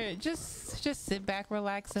word? Just sit back,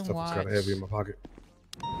 relax, and watch. Stuff is kind of heavy in my pocket.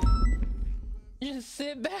 Just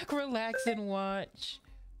sit back, relax, and watch.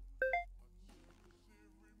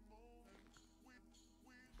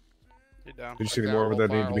 Did you see any more over there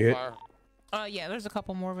that need to be hit? Yeah, there's a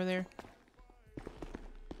couple more over there.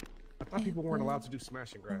 I thought people weren't allowed to do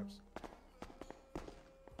smash and grabs.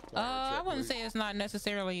 I wouldn't say it's not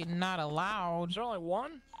necessarily not allowed. Is there only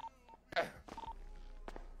one?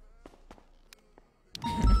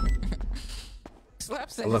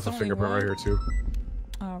 Slap says I left a it's only fingerprint one. right here too.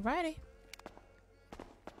 Alrighty.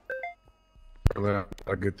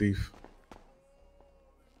 A good thief.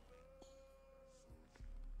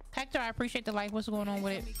 Hector, I appreciate the like. What's going on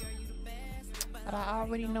with it? But I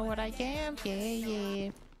already know what I am.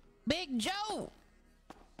 Yeah. Big Joe.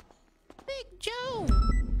 Big Joe.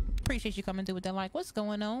 Appreciate you coming through with that like. What's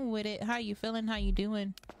going on with it? How you feeling? How you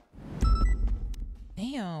doing?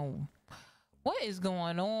 Damn. What is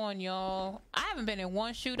going on, y'all? I haven't been in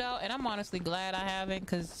one shootout, and I'm honestly glad I haven't,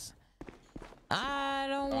 because I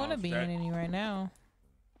don't want to be in any right now.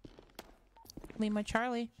 Lima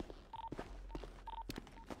Charlie.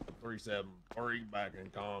 3-7. Or you back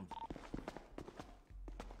in calm.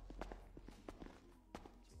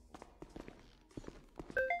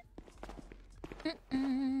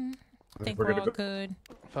 I think we're all good.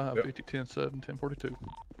 550, 10-7, 1042.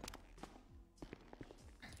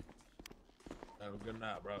 Have a good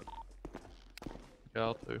night, bro.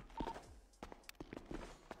 Y'all too.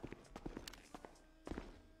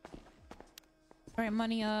 All right,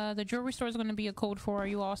 money. The jewelry store is going to be a code 4. Are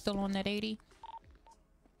you all still on that 80?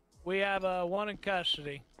 We have one in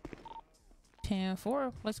custody.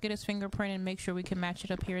 10-4. Let's get his fingerprint and make sure we can match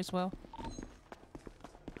it up here as well.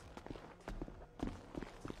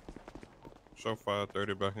 Show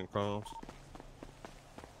 530 back in comms.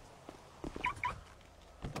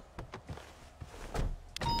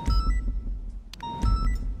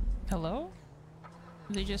 Hello?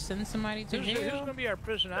 Did they just send somebody to Who's jail? gonna be our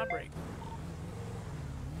prison outbreak?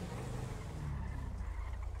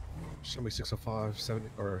 Show me 605, 70,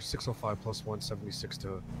 or 605 plus 176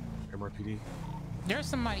 to MRPD. There's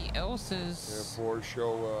somebody else's. Yeah, for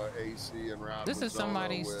show AC and route. This is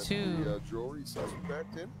somebody's with too. The jewelry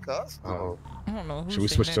suspect in custody. Uh-oh. I don't know who. Should we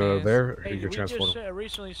switch to there? Or Hey, you did can we transport just them?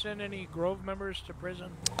 recently send any Grove members to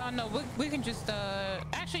prison? No, we can just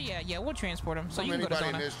actually yeah, we'll transport them. So From you can go to anybody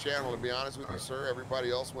in Zona. this channel, to be honest with you, sir,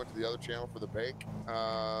 everybody else went to the other channel for the bank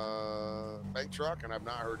truck, and I've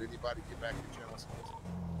not heard anybody get back to the channel since.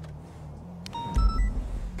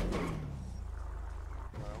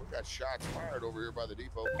 We got shots fired over here by the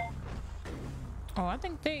depot. Oh, I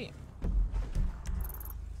think they.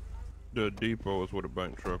 The depot is where the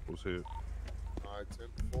bank truck was hit. All right,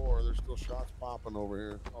 10-4. There's still shots popping over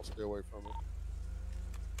here. I'll stay away from it.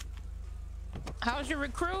 How's your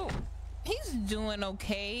recruit? He's doing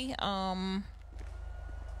okay. I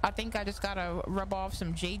think I just gotta rub off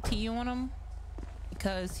some JT on him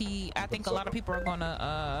because I think a lot of people are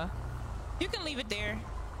gonna. You can leave it there.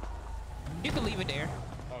 You can leave it there.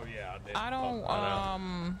 Oh yeah, I did. I don't.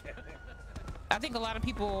 I think a lot of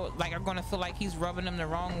people are gonna feel like he's rubbing them the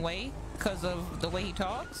wrong way because of the way he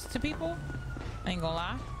talks to people. I ain't gonna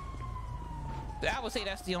lie. I would say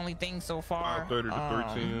that's the only thing so far. 530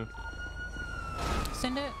 to 310.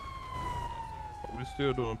 Send it. We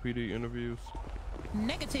still doing PD interviews.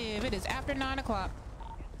 Negative. It is after 9 o'clock.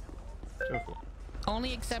 Careful.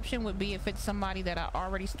 Only exception would be if it's somebody that I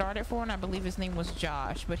already started for, and I believe his name was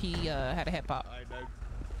Josh, but he had a head pop. Hey, dude.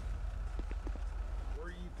 Where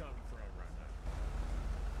are you coming from right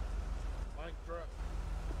now? Bank truck.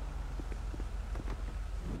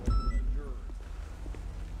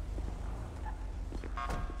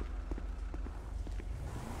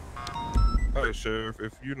 Hey, Sheriff,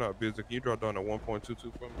 if you're not busy, can you drop down to 1.22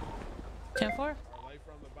 for me? 10-4? Are they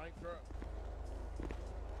from the bank truck?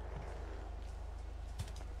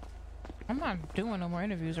 I'm not doing no more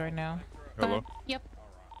interviews right now. Hello? Yep.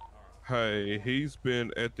 Hey, he's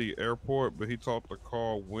been at the airport, but he talked to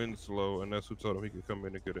Carl Winslow, and that's who told him he could come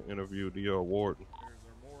in and get an interview with the warden. Is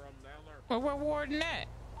there more of them down there? Where warden at?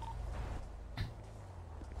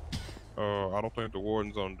 I don't think the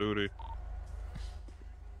warden's on duty.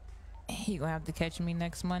 You gonna have to catch me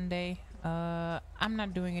next Monday. I'm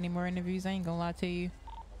not doing any more interviews. I ain't gonna lie to you.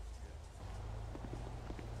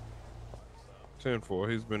 10-4.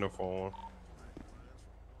 He's been informed.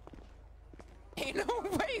 Ain't no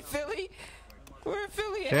way, Philly. Where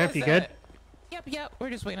Philly Sheriff, you good? Yep. We're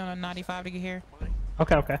just waiting on a 95 to get here.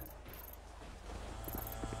 Okay.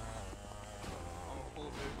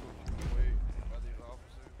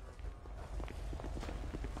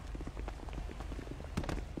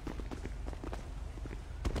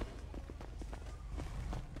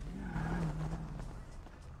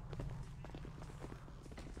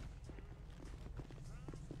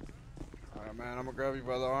 Alright, man, I'm gonna grab you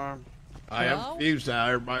by the arm. I am confused how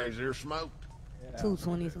everybody's here smoked.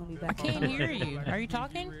 220's gonna be back. I can't hear you. Are you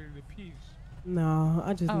talking? No,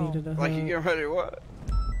 I just needed a Like you hug. getting ready to what?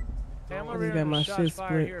 Hey, I'm I over just here got my on shit shots fired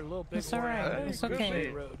split. here, a little bit It's more alright. out of It's the okay.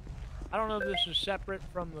 road. I don't know if this is separate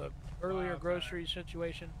from the earlier grocery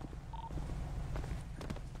situation.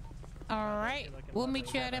 All right. We'll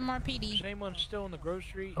meet you at MRPD. Same one still in the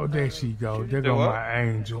grocery. Oh, there she go. There go my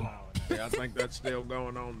angel. Yeah, I think that's still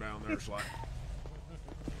going on down there, Slack.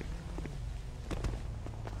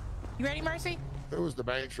 You ready, Mercy? It was the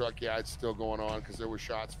bank truck. Yeah, it's still going on because there were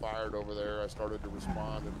shots fired over there. I started to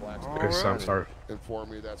respond, and Black's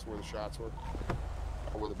informed me that's where the shots were,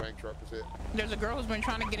 or where the bank truck was hit. There's a girl who's been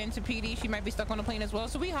trying to get into PD. She might be stuck on the plane as well.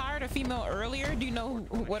 So we hired a female earlier. Do you know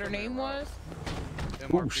what her name was?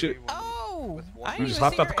 Oh shit! Oh, I You didn't just even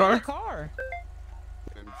hopped see out her the in car? the car.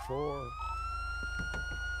 And 4.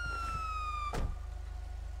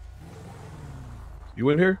 You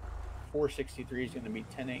in here? 463 is going to be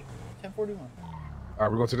 10-8, 1041. All right,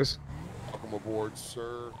 we're going to this. Welcome aboard,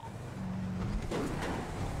 sir.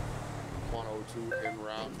 102 en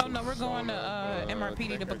route. Oh no, we're going to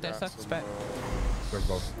MRPD to book that suspect.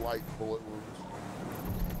 Slight bullet wounds.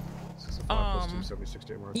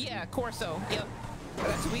 Yeah, Corso. Yep.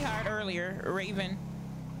 That's who we hired earlier. Raven.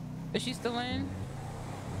 Is she still in?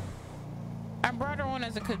 I brought her on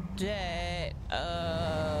as a cadet.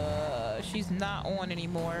 She's not on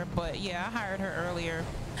anymore, but yeah, I hired her earlier.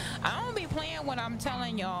 I don't be playing when I'm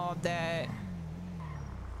telling y'all that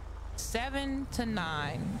 7 to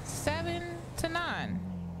 9. 7 to 9.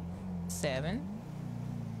 7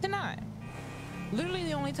 to 9. Literally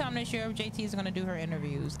the only time that Sheriff JT is going to do her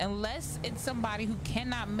interviews, unless it's somebody who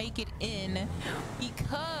cannot make it in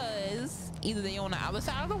because either they on the other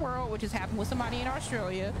side of the world, which has happened with somebody in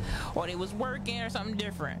Australia, or they was working or something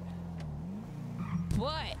different.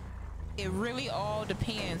 But it really all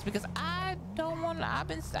depends, because I don't want to,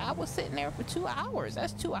 I was sitting there for 2 hours.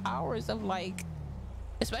 That's 2 hours of, like,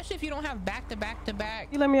 especially if you don't have back to back to back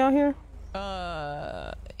You let me out here?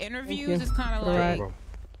 interviews. It's kind of like,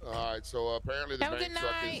 All right, so apparently the Have a bank good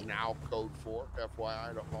truck night. is now code 4,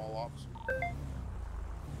 FYI to all officers.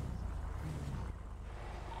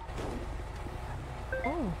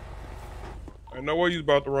 Oh. I know where you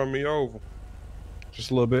about to run me over. Just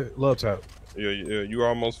a little bit. Love tap. Yeah. You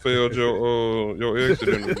almost failed your exit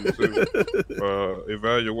interview too.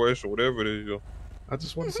 Evaluation, whatever it is. I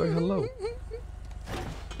just want to say hello.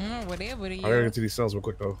 whatever it I gotta is. get to these cells real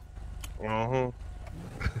quick though. So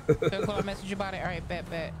call a message about it. All right,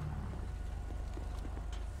 bet.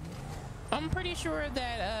 I'm pretty sure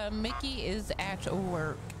that Mickey is at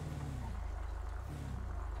work.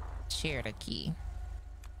 Share the key.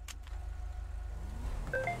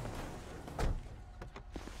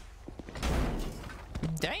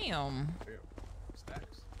 Damn.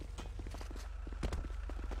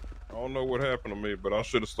 I don't know what happened to me, but I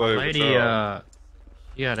should have stayed with Lady, y'all.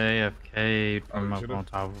 she got AFK from up should've- on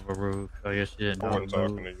top of a roof. I guess she didn't I know wasn't how to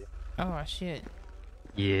talking move. to you. Oh shit.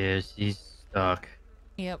 Yeah, she's stuck.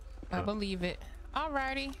 Yep, I believe it.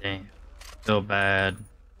 Alrighty. Damn. Feel bad.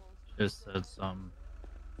 Just said something.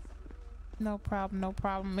 No problem.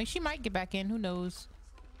 I mean, she might get back in. Who knows?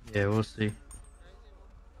 Yeah, we'll see.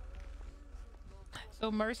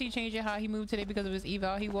 So Mercy changed it how he moved today because of his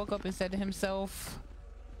eval. He woke up and said to himself.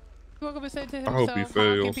 He woke up and said to I himself, hope he "How can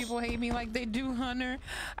fails." people hate me like they do, Hunter?"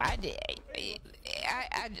 I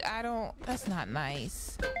don't. That's not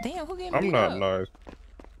nice. Damn, who gave me? I'm not nice.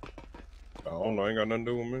 I don't know. Ain't got nothing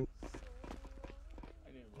to do with me.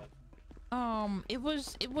 It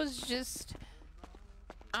was just,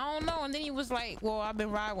 I don't know. And then he was like, "Well, I've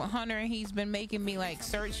been riding with Hunter, and he's been making me like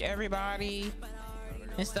search everybody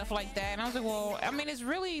and stuff like that." And I was like, "Well, I mean, it's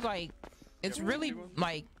really like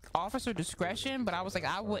officer discretion." But I was like,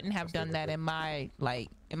 I wouldn't have done that in my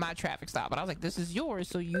traffic stop. But I was like, this is yours,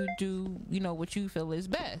 so you do, what you feel is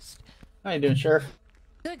best. How you doing, Sheriff?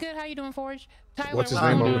 Good, good. How you doing, Forge? Tyler, What's his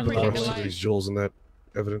what's name? going I'm on? gonna put the Appreciate the rest of like. these jewels in that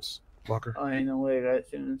evidence locker. Oh, ain't no way, guys.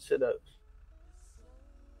 Doing sit-ups.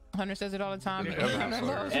 Hunter says it all the time. Yeah, Hunter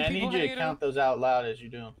loves And I when need people you to hate him. count those out loud as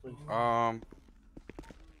you're doing, please.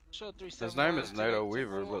 His name is Nato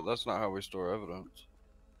Weaver, but that's not how we store evidence.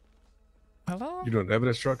 Hello? You doing an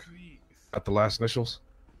evidence truck? At the last initials?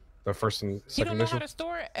 The first and You second don't know initial? how to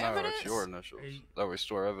store No, evidence? it's your initials that we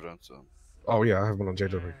store evidence in. Oh yeah, I have one on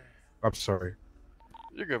JW. I'm sorry.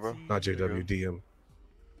 You're good, bro. Not You're JW, good. DM.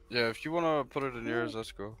 Yeah, if you wanna put it in yours,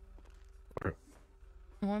 that's cool.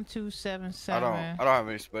 1277. I don't have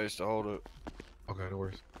any space to hold it. Okay, no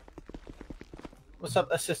worries. What's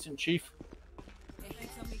up, Assistant Chief?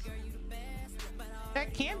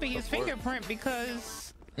 That can't be his fingerprint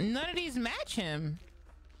because none of these match him.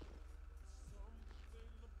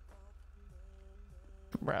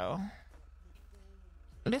 Bro.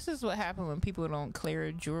 This is what happens when people don't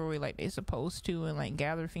clear jewelry like they're supposed to and like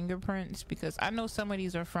gather fingerprints, because I know some of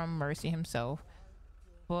these are from Mercy himself,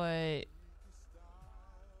 but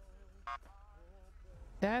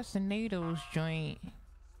that's the NATO's joint.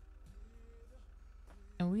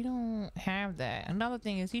 And we don't have that. Another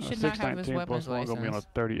thing is he should not have his 619 weapons plus 1 gonna be on a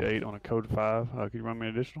license. 38 on a code 5. Can you run me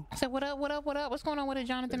an additional? So what up, what up, what up? What's going on with it,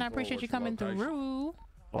 Jonathan? I appreciate you coming through.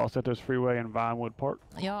 Los Santos Freeway in Vinewood Park.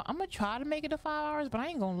 Y'all, I'm gonna try to make it to 5 hours, but I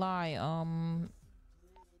ain't gonna lie.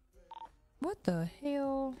 What the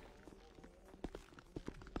hell?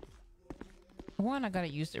 One, I gotta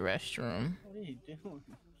use the restroom. What are you doing?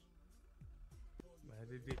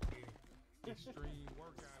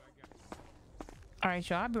 All right,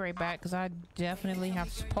 y'all. I'll be right back because I definitely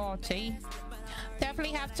have to party.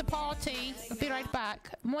 Definitely have to party. I'll be right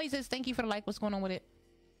back. Moises, thank you for the like. What's going on with it?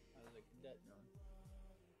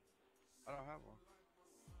 I don't have one.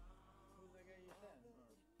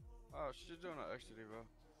 Oh, she's doing an extra bro.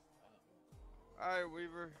 Alright,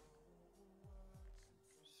 Weaver.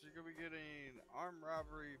 So you're gonna be getting armed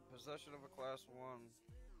robbery, possession of a class 1,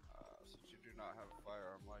 since you do not have a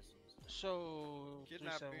firearm license. So,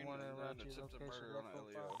 Kidnapping 371 and then Ratchet's attempted location, murder on an local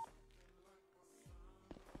LEO.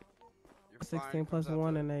 Your 16 fine plus comes out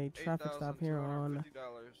 1 to and a traffic stop here on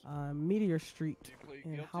 $8,250. Meteor Street Do you plead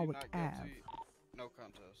in guilty, Howick not Ave. guilty? No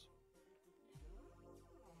contest.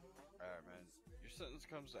 Alright, man. Your sentence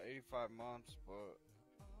comes to 85 months, but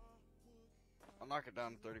I'll knock it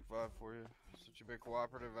down to 35 for you. Since you've been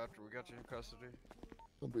cooperative after we got you in custody.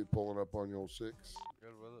 Don't be pulling up on your 6. Good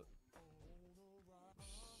with it.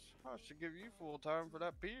 I should give you full time for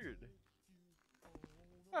that beard.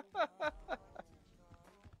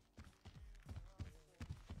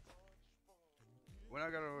 When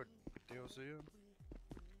I got a DLC in?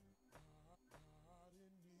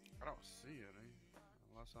 I don't see any,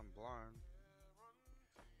 unless I'm blind.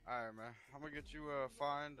 Alright, man. I'm gonna get you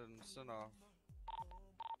fined and sent off.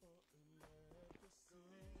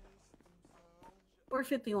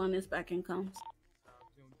 451 is back in comms.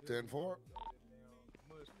 10-4.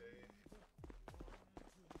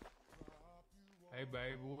 Hey,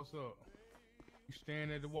 baby, what's up? You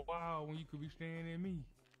staring at the wall when you could be staring at me.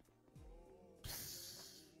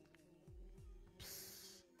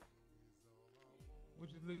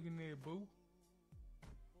 What you looking at, boo?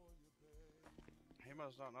 He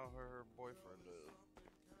must not know who her boyfriend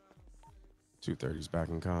is. 230's back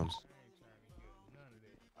in comms.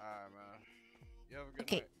 Alright, man. You have a good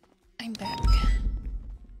Okay, night. I'm back.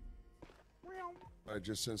 I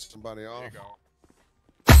just sent somebody off.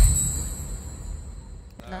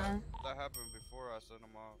 That happened before I sent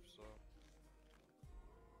him off, so.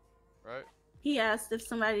 Right? He asked if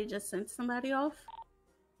somebody just sent somebody off.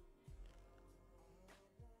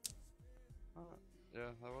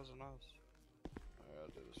 Yeah, that wasn't us. I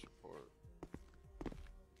gotta do this report.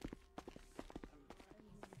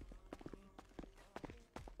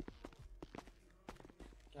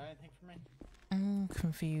 Got anything for me? I'm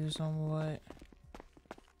confused on what.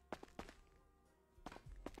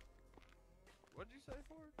 What'd you say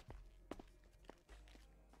for it?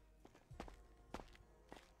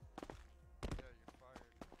 Yeah, you're fired.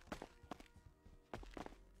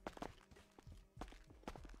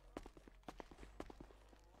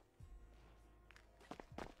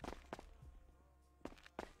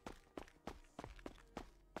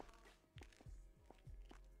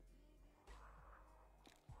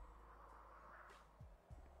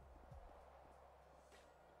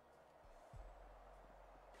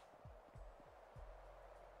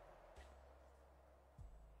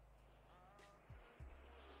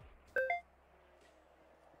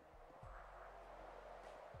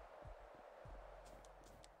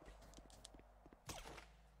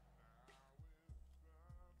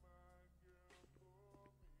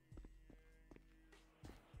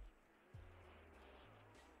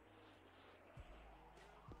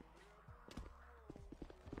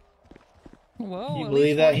 Whoa, Can you at believe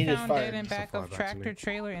least that? one He just found fired. dead in back of tractor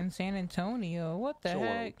trailer in San Antonio. What the So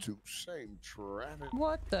heck? to same traffic.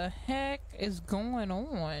 What the heck is going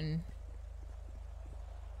on?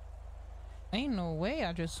 Ain't no way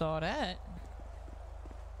I just saw that.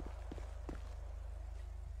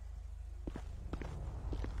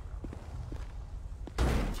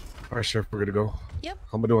 All right, Sheriff, we're good to go. Yep.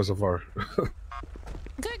 How am I doing so far?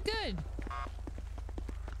 Good, good.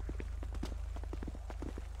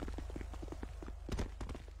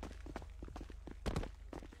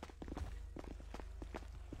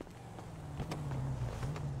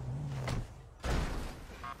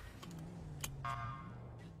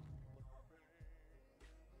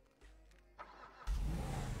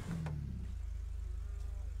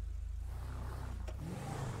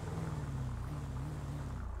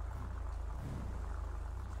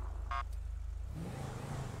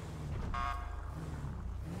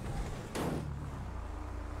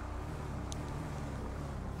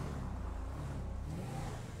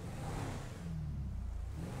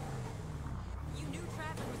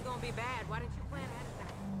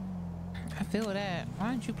 I feel that.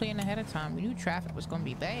 Why didn't you plan ahead of time? We knew traffic was gonna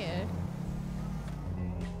be bad.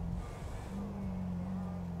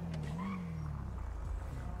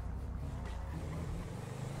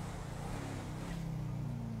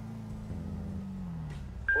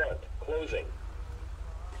 Front closing.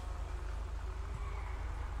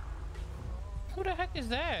 Who the heck is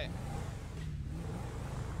that?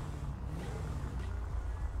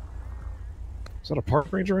 Is that a park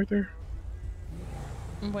ranger right there?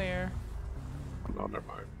 Where? No, never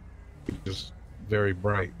mind. Just very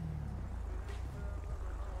bright.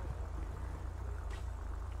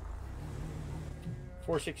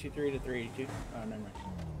 $463 to $382. Oh, never mind.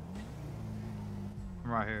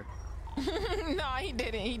 I'm right here. No, he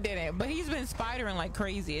didn't. But he's been spidering like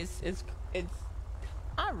crazy. It's.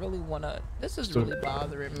 I really wanna. This is really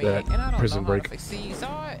bothering me, and I don't prison know how break. to fix it. You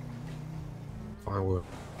saw it? Fine with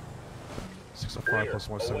 605 plus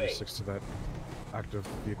 176 to that active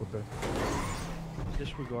vehicle theft.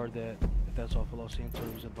 Disregard that. If that's off of Los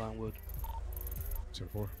Santos and Vinewood.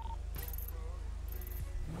 10-4.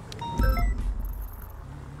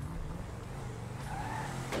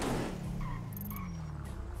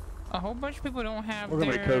 A whole bunch of people don't have We're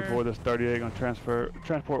gonna their make code for this 38. Gonna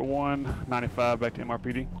transport 195 back to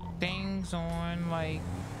MRPD. things on, like.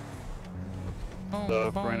 Boom,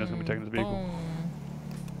 The boom, Brandon's gonna be taking this vehicle. boom.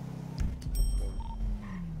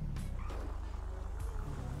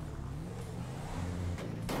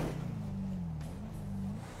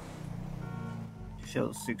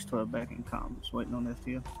 Shows 612 back in comms, waiting on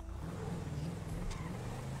FTO.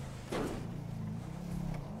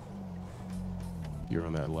 You're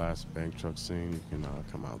on that last bank truck scene. You can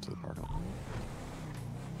come out to the parking lot.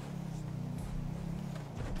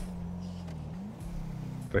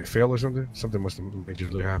 They fail or something? Something must have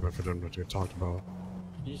majorly happened for them to get talked about.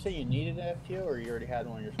 Did you say you needed an FTO or you already had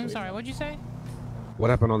one on your I'm sorry, what'd you say? What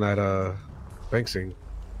happened on that bank scene?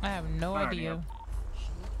 I have no idea.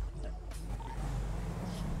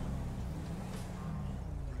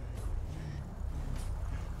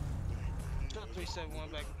 Still 371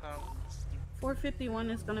 back in power.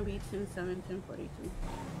 451 is gonna be 10-7, 1042.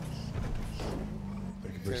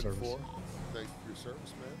 Thank you for your service. 10-4. Thank you for your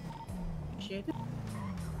service, man. Appreciate it.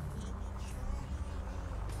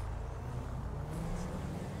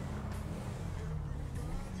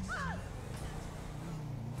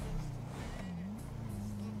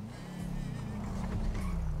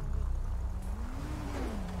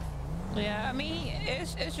 Yeah, I mean,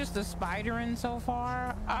 it's just the spidering so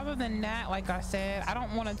far. Other than that, like I said, I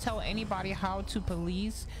don't want to tell anybody how to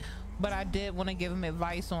police, but I did want to give him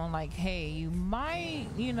advice on, like, hey, you might,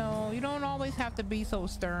 you know, you don't always have to be so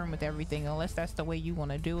stern with everything unless that's the way you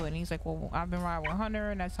want to do it. And he's like, well, I've been riding with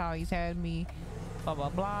Hunter and that's how he's had me, blah blah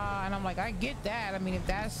blah. And I'm like, I get that. I mean, if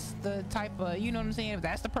that's the type of, you know what I'm saying, if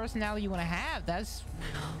that's the personality you want to have, that's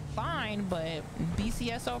fine. But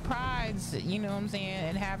BCSO prides, you know what I'm saying,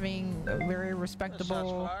 and having a very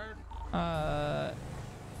respectable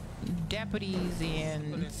deputies Put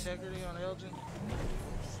and integrity on Elgin.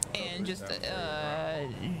 and just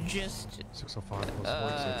 605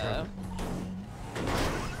 plus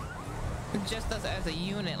 1 just us as a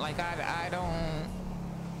unit. Like I don't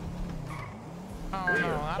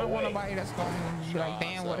know. I don't want nobody that's gonna be like,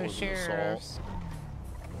 damn, what are sheriffs?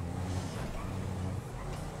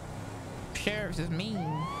 Sheriffs is mean.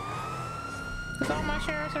 Cause all my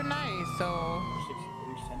sheriffs are nice, so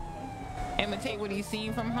imitate what he's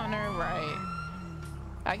seen from Hunter, right?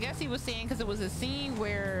 I guess he was saying because it was a scene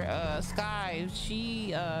where Sky,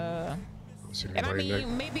 she and I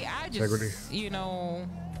mean maybe I just, you know,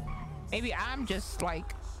 Maybe I'm just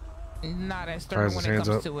like not as Has stern his when it hands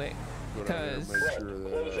comes up. to it. But I need Because to make sure that, I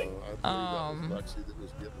believe that was Lexi that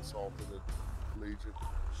was getting assaulted at Legion.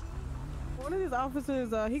 One of these officers,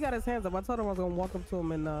 he got his hands up. I told him I was gonna walk up to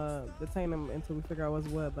him and detain him until we figure out what's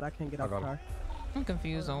what, but I can't get out the car. I'm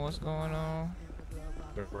confused on what's going on.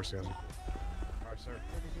 Mercy has him. Alright, sir.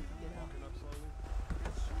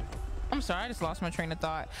 I'm sorry, I just lost my train of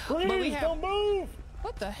thought. Please, but we have, don't move!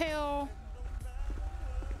 What the hell?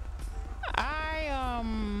 I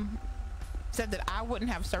said that I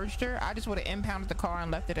wouldn't have searched her. I just would have impounded the car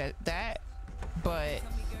and left it at that. But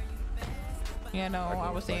you know,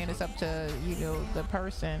 I was saying it's up to, you know, the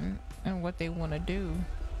person and what they want to do,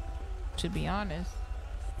 to be honest.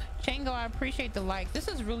 Chango, I appreciate the like. This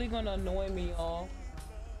is really gonna annoy me, y'all.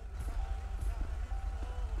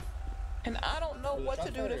 And I don't know what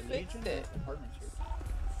to do to fix it.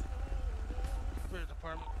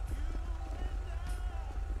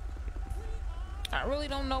 I really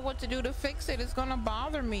don't know what to do to fix it. It's gonna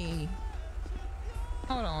bother me.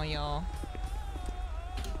 Hold on, y'all.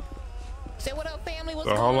 Say what up, family. What's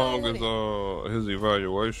So going how on long with is his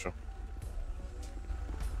evaluation?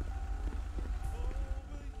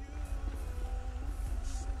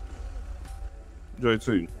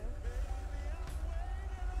 JT.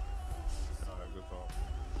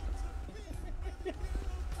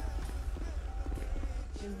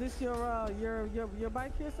 Is this your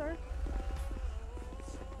bike here, sir?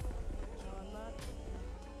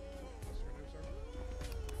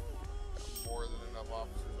 More than enough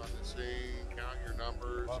officers on the scene. Count your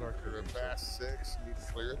numbers. If you're at past 6, you need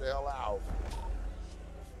to clear the hell out.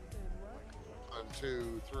 1,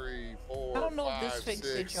 2, 3, 4, I don't know if 5, this fixed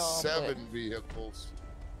it, 6, y'all, 7 vehicles.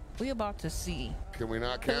 We about to see. Can we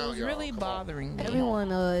not 'Cause count, it was y'all? really Come on. bothering me.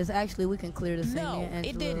 Everyone is actually, we can clear the scene. No, Angela,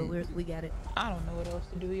 it didn't. We got it. I don't know what else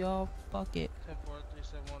to do, y'all. Fuck it.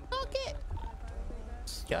 Fuck it.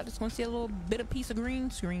 Y'all just want to see a little bit of piece of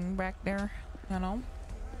green screen back there, you know?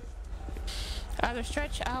 Either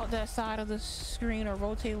stretch out that side of the screen or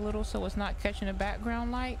rotate a little so it's not catching the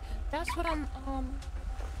background light. That's what I'm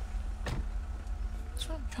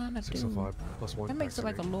trying to do. 605 plus 1. That makes it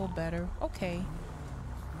like a little better. Okay.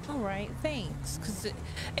 All right, thanks. Cause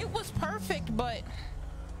it was perfect, but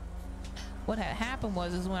what had happened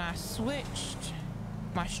was when I switched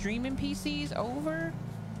my streaming PCs over,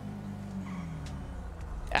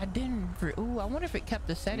 I didn't. Ooh, I wonder if it kept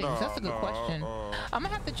the settings. That's a good question. I'm gonna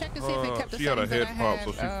have to check to see if it kept the She had a settings head that I pop, had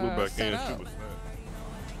so she flew back set in. up. She was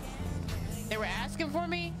They were asking for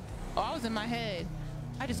me. Oh, I was in my head.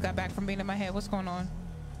 I just got back from being in my head. What's going on?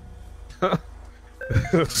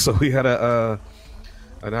 So we had an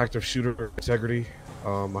active shooter integrity.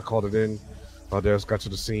 I called it in. Valdez got to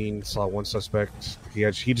the scene, saw one suspect. He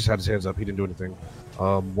just had his hands up. He didn't do anything.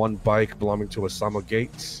 One bike belonging to Osama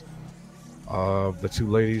Gates. The 2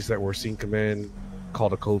 ladies that were seen come in,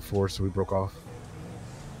 called a code 4, so we broke off.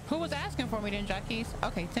 Who was asking for me then, Jackies?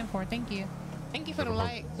 Okay, 10-4, thank you. Thank you for the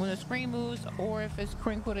light. When the screen moves or if it's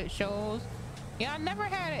crinkled, it shows. Yeah, I never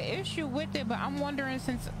had an issue with it, but I'm wondering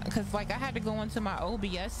because like I had to go into my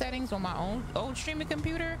OBS settings on my own old streaming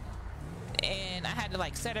computer, and I had to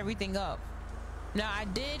like set everything up. Now I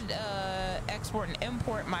did export and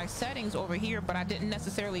import my settings over here, but I didn't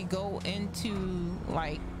necessarily go into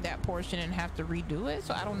like that portion and have to redo it.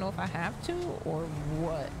 So I don't know if I have to or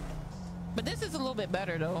what. But this is a little bit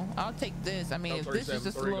better though. I'll take this. I mean, if this is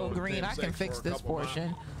just a little green, I can fix this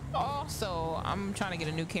portion. Also, I'm trying to get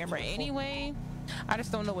a new camera anyway. I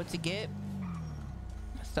just don't know what to get.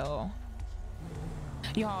 So,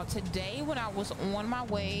 y'all, today when I was on my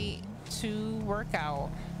way to work out,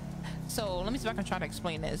 so let me see if I can try to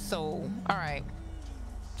explain this. So, all right,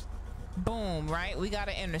 boom, right? We got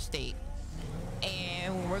an interstate,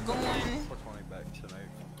 and we're going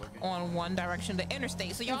on one direction, the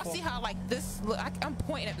interstate. So y'all see how like this look, I'm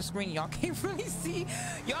pointing at the screen, y'all can't really see.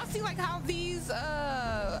 Y'all see like how these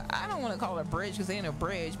I don't want to call it a bridge because it ain't a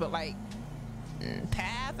bridge, but like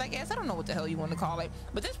path, I guess. I don't know what the hell you want to call it,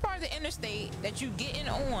 but this part of the interstate that you getting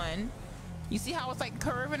on, you see how it's like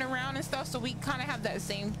curving around and stuff. So we kind of have that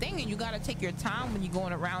same thing, and you got to take your time when you're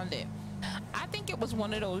going around it. I think it was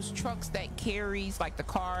one of those trucks that carries like the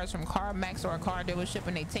cars from CarMax or a car dealership,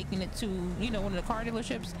 and they taking it to, you know, one of the car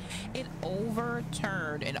dealerships. It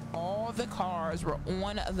overturned and all the cars were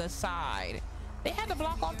on the side. They had to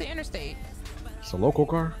block off the interstate. It's a local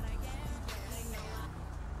car?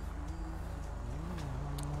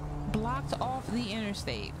 Blocked off the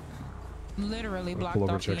interstate. Literally blocked pull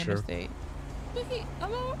over off the and check, Sheriff. interstate.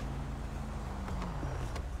 Hello?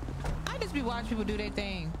 I just be watching people do their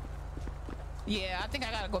thing. Yeah, I think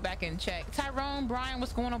I gotta go back and check. Tyrone, Brian,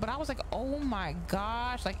 what's going on? But I was like, oh my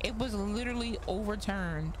gosh, like it was literally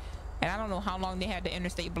overturned. And I don't know how long they had the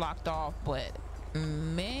interstate blocked off, but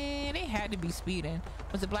man, they had to be speeding.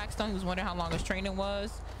 Was it Blackstone who was wondering how long his training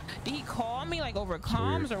was? Did he call me like over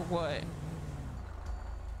comms or what?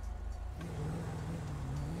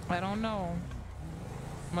 I don't know.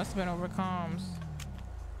 Must have been over comms.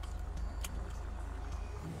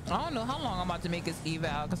 I don't know how long I'm about to make this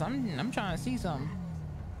eval because I'm trying to see something.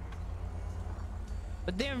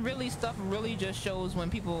 But then really stuff really just shows when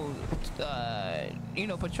people you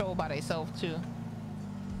know, patrol by themselves too.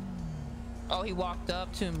 Oh, he walked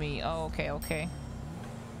up to me. Oh, okay.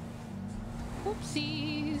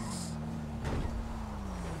 Whoopsies.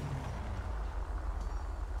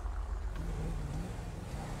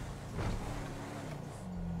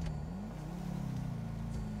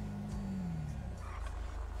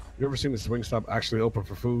 You ever seen the swing stop actually open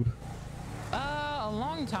for food? A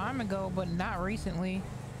long time ago, but not recently.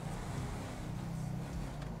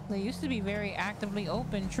 They used to be very actively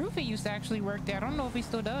open. Truthie used to actually work there. I don't know if he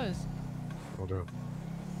still does. Hold on.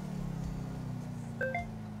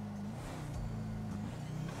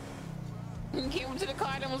 Came to the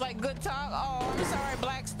car and was like, good talk. Oh, I'm sorry,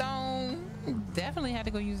 Blackstone. Definitely had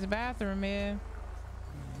to go use the bathroom, man.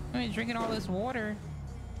 I mean, drinking all this water.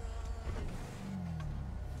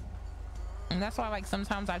 And that's why, like,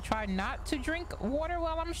 sometimes I try not to drink water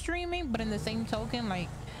while I'm streaming, but in the same token, like,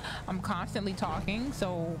 I'm constantly talking,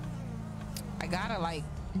 so I gotta, like,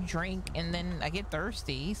 drink, and then I get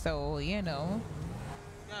thirsty, so, you know.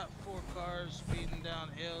 Got 4 cars speeding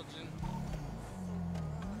down Elgin.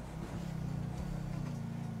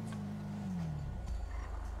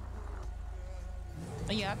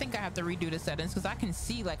 Yeah, I think I have to redo the settings, because I can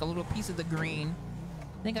see, like, a little piece of the green.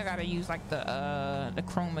 I think I gotta use like the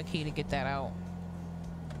chroma key to get that out.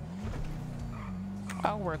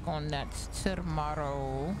 I'll work on that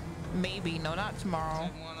tomorrow. Maybe, no, not tomorrow.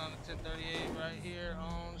 One on the 1038 right here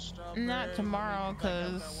on Strawberry. Not tomorrow,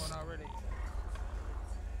 cause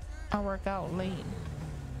I work out late.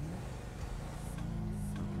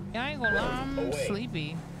 Yeah, I ain't gonna lie, I'm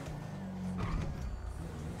sleepy.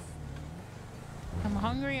 I'm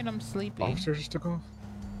hungry and I'm sleepy. Officers just took off?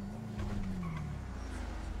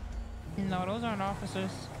 No, those aren't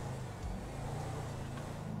officers.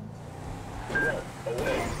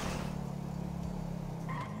 Away.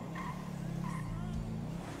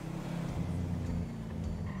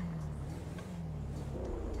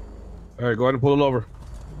 All right, go ahead and pull it over.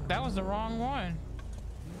 That was the wrong one.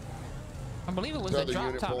 I believe it was the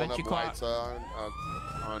drop top that you caught. Sandra,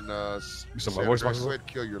 go ahead and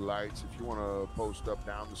kill your lights. If you want to post up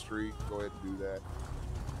down the street, go ahead and do that.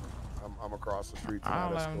 I'm across the street.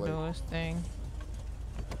 I'll let him do his thing.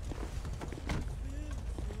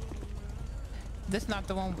 This not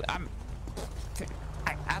the one.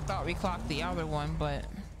 I thought we clocked the other one, but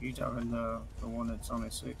You talking the one that's on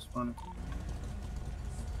at 6, funny?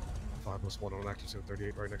 5+1 on active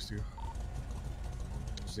 738 right next to you.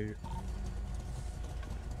 See you.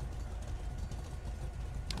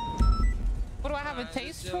 What do I have a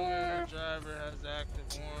taste for? Driver has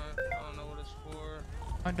active warrant. I don't know what it's for.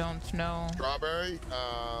 I don't know. Strawberry,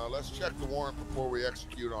 let's check the warrant before we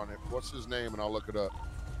execute on it. What's his name? And I'll look it up.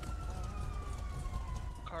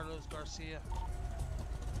 Carlos Garcia.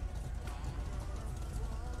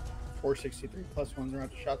 463 +1 round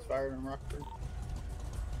shots fired in Rockford.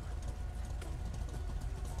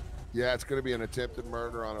 Yeah, it's going to be an attempted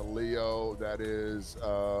murder on a Leo. That is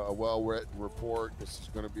a well-written report. This is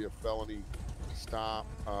going to be a felony stop.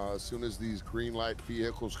 As soon as these green light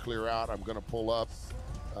vehicles clear out, I'm going to pull up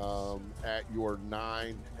at your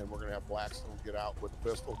 9, and we're going to have Blackstone get out with the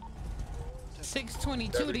pistol.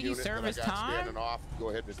 622, did he serve his time? Standing off, go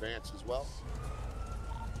ahead and advance as well.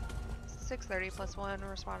 630 +1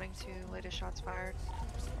 responding to latest shots fired.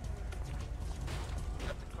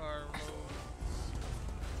 Got the car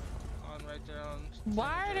on right there on.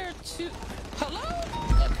 Why are there two? Hello?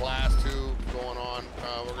 Class 2 going on.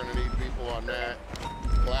 We're going to need people on that.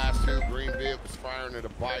 Class 2 green vehicles firing at a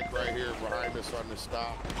bike right here behind us on the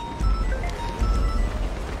stop.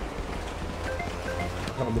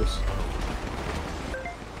 Come loose.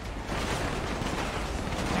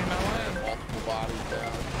 Multiple bodies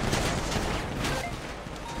down.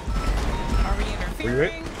 Are we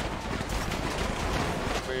interfering?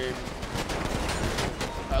 I mean,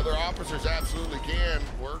 other officers absolutely can.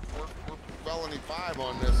 We're felony 5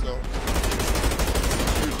 on this, so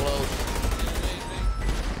too close.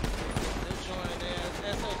 They're joining in.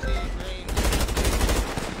 SOT green.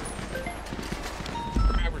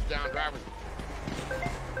 Drivers down, drivers.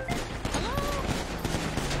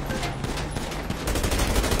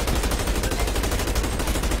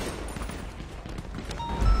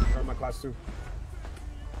 last two.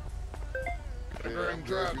 Yeah, I'm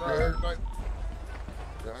good. You drive. good?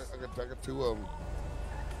 Yeah, I got two of them.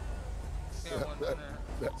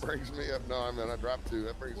 That brings me up. No, I mean I dropped two.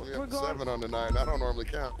 That brings me up to 7 on the 9. I don't normally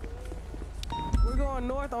count. We're going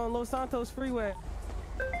north on Los Santos Freeway.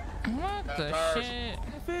 What the shit?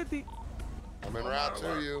 50. I'm en route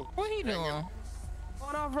to you. What he doing?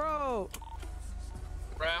 Going off road.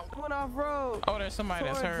 Going off road. Oh, there's somebody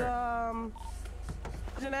that's hurt.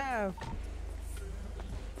 Elgin Ave.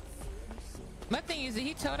 My thing is, did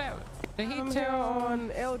he tell that? Did he I'm tell here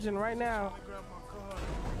on Elgin right now.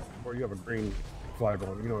 Or you have a green flag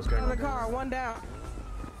on. You know what's going Another on. car, one down.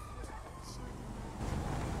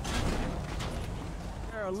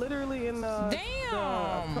 They're literally in the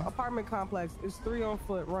apartment complex. It's 3 on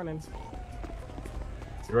foot running.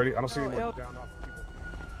 You ready? I don't see anyone down off people.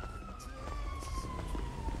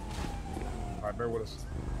 All right, bear with us.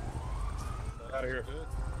 Out of here.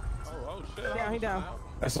 Oh shit. Down, he down.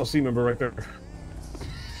 SLC member right there.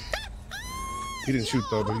 He didn't shoot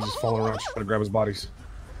though, but he's just falling around trying to grab his bodies.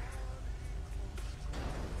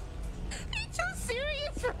 He's too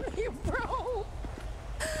serious for me, bro.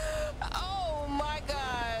 Oh my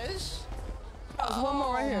gosh. There's one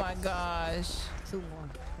more right here. Oh my gosh. 2 more.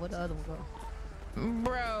 Where the other one go?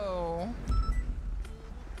 Bro.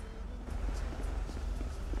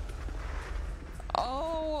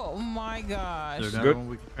 Oh my gosh. Is there another one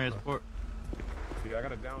we can transport? Yeah, I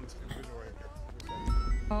got a down individual right here.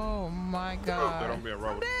 Oh my They god. don't be a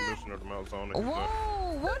Robert Commissioner of the Mount Zone.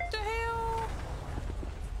 Whoa, what the hell?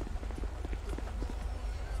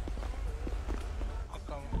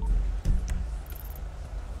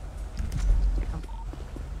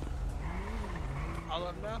 All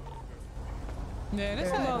of them now? Yeah,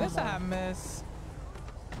 this a hot mess.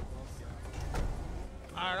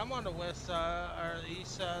 Alright, I'm on the west side, or the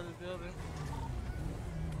east side of the building.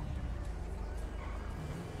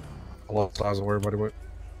 I lost eyes on where everybody went.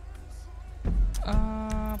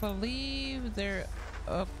 I believe they're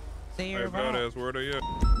up there. Hey, badass, where they at? I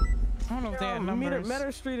don't know if they have numbers.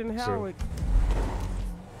 Meadow Street in Howard.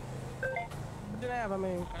 Elgin Ave, I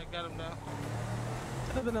mean. I got him now.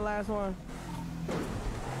 Should have been the last one.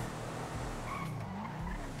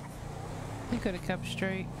 He could have kept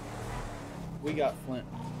straight. We got Flint.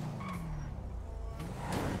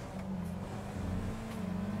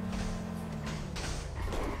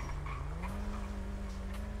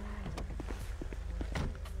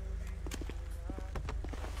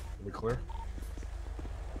 Are we clear?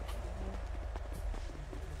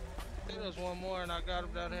 I think there's one more, and I got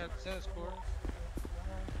him down here at the tennis court.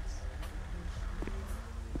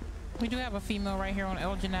 We do have a female right here on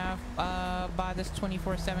Elgin Ave by this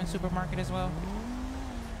 24/7 supermarket as well.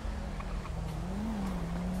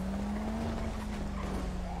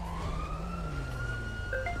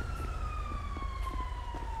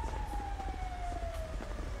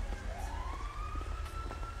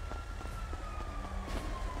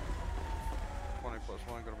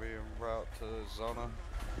 to Zona.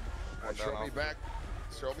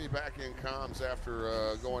 Show me back in comms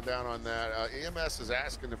after going down on that. EMS is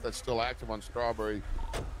asking if that's still active on Strawberry.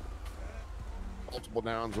 Multiple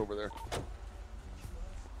downs over there.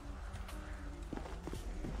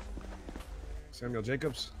 Samuel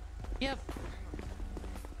Jacobs. Yep.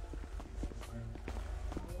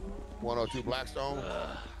 102 Blackstone.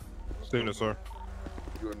 Seen it, sir.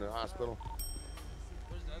 You in the hospital?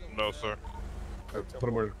 No, sir. Put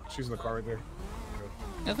him where she's in the car right there.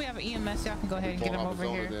 If we have an EMS, y'all can go ahead and get him over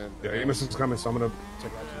here. Yeah, EMS is coming, so I'm gonna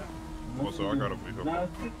take out. Oh, so I gotta be here. All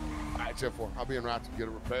right, 10-4. I'll be en route to get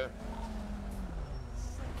a repair.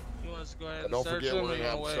 You want us to go ahead and Don't search forget him we're or gonna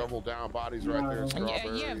have wait? several down bodies right there in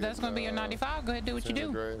Strawberry. Yeah, if that's gonna be your 95, go ahead and do what you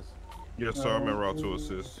do. Yes, sir. I'm en route to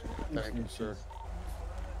assist. Thank you, sir.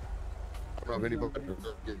 I don't know if anybody can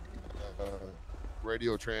get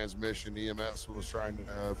radio transmission. EMS was trying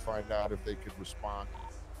to find out if they could respond.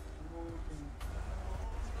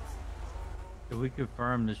 Did we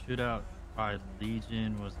confirm the shootout by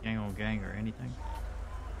Legion was gang on gang or anything?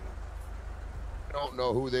 I don't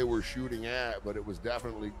know who they were shooting at, but it was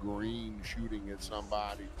definitely Green shooting at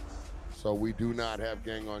somebody. So we do not have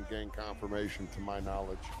gang-on-gang confirmation, to my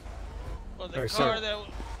knowledge. Well, the car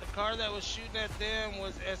that was shooting at them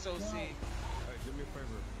was SOC. Hey, do me a favor.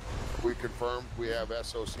 We confirmed we have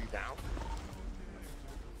SOC down.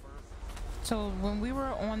 So when we were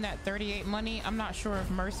on that 38 money, I'm not sure if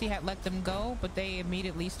Mercy had let them go, but they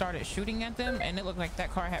immediately started shooting at them, and it looked like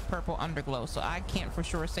that car had purple underglow. So I can't for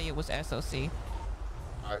sure say it was SOC.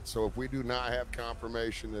 All right, so if we do not have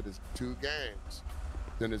confirmation that it's two gangs,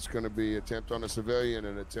 then it's going to be attempt on a civilian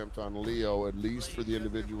and attempt on Leo, at least for the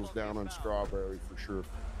individuals down on Strawberry, for sure.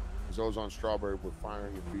 Because those on Strawberry were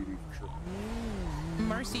firing at BD for sure.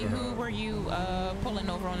 Mercy, who were you pulling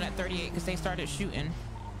over on that 38? Because they started shooting.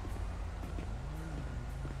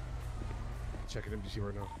 Checking MDC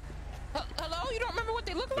right now. Hello? You don't remember what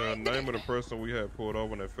they look The like? name of the person we had pulled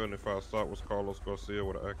over in that 75 stop was Carlos Garcia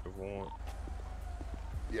with an active warrant.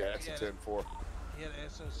 Yeah, that's a 10-4. He had an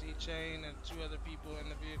SOC chain and 2 other people in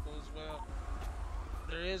the vehicle as well.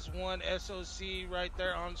 There is one SOC right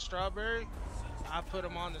there on Strawberry. I put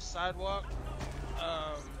him on the sidewalk.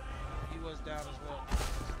 He was down as well.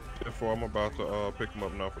 Therefore, I'm about to pick him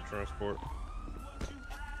up now for transport.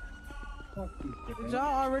 Did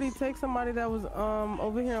y'all already take somebody that was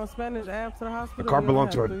over here on Spanish Ave to the hospital? The car We only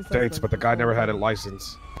belonged to have a 3 Dates, suspects. but the guy never had a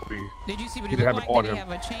license. Did you see what He he didn't looked have like? it Did on he him.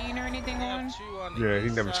 have a chain or anything on? Yeah, he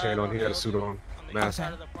didn't have a chain on. He had a suit on, mask.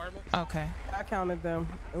 Okay. I counted them.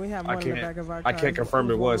 And we have I one in the back of our I car. can't confirm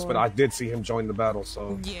it was, but I did see him join the battle.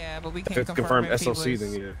 So Yeah, but we if can't it's confirm confirmed if he SOC, was-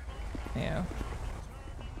 then yeah. Yeah.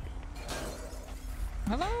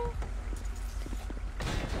 Hello?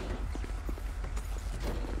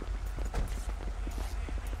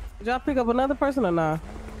 Did y'all pick up another person or not?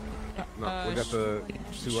 No, we got the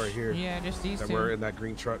 2 right here. Yeah, just these that 2. were in that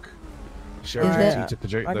green truck. Sheriff Alright. took the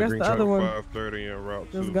I guess green the truck. other one 530 en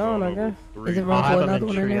route just to gone, I zone guess. over Is it 3. room for I'm another in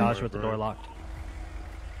one in there? triage with the door locked.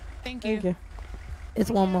 Thank Thank you. It's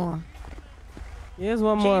one more. Here's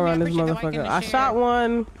one more on this motherfucker. I shot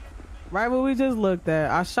one right where we just looked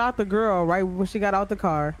at. I shot the girl right when she got out the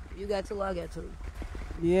car. You got 2, I got 2.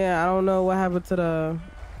 Yeah, I don't know what happened to the.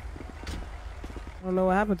 I don't know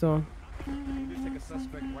what happened to him. We did take a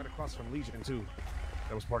suspect right across from Legion too.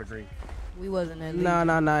 That was part of green. We wasn't at Legion.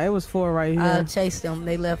 Nah. It was 4 right here. I chased them.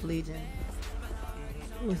 They left Legion.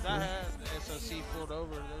 Because I had the SOC pulled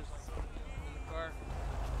over. There's in the car.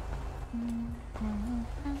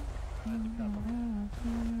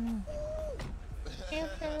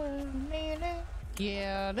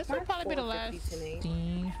 Yeah, this will probably be the last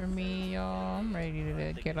scene for me, y'all. I'm ready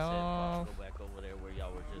to get off.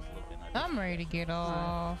 I'm ready to get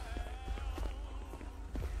off.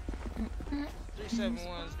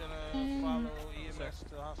 371 is gonna follow EMS to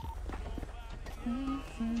the hospital.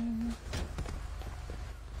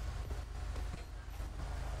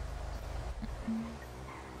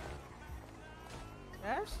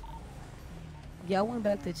 Ash? Yeah, I went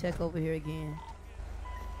back to check over here again.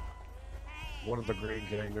 One of the green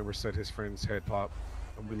gang members said his friend's head popped,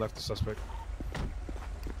 and we left the suspect.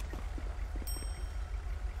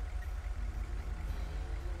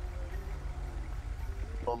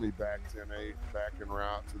 Only back 10-8, back en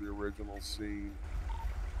route to the original scene.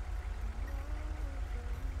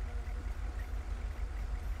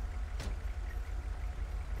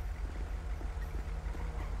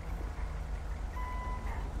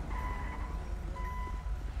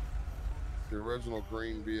 The original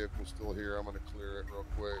green vehicle still here. I'm going to clear it real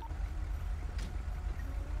quick.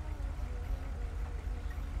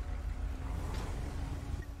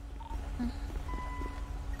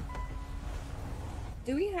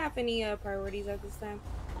 Do we have any priorities at this time?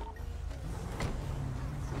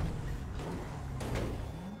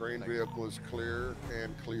 Green vehicle is clear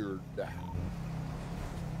and cleared.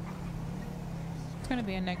 It's gonna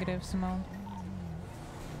be a negative, Simone.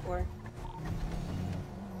 Or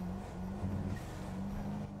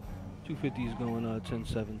 250 is going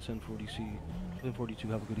 10-7, 1040C, 1042.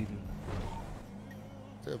 Have a good evening.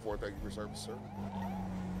 10-4, thank you for service, sir.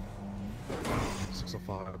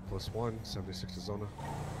 605 +1, 76 to Zona.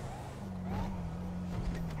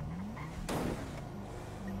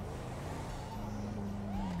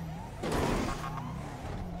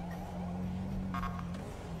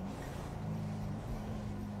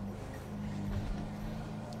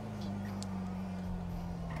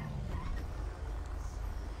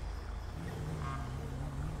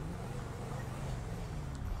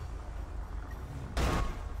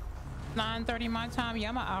 It's 9:30 my time. Yeah,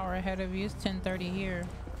 I'm an hour ahead of you. It's 10:30 here.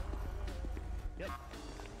 Yep.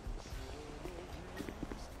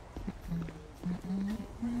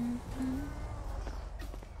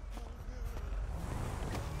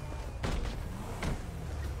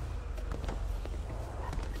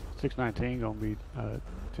 $619 gonna be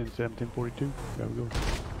 10-7, 1042. There we go.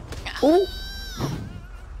 Ooh.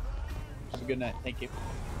 Have a good night. Thank you.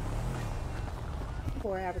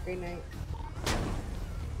 or have a great night.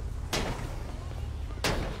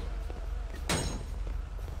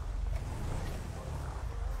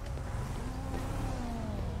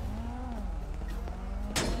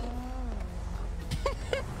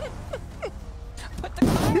 Put the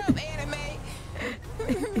car up, anime.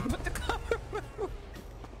 Put the car up.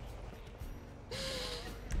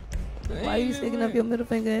 Why are you sticking up your middle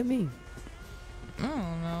finger at me? I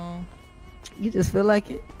don't know. You just feel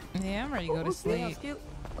like it? Yeah, I'm ready to go to sleep.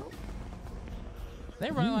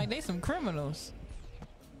 They running like they some criminals.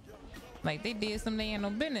 Like they did something they ain't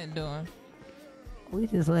no business doing. We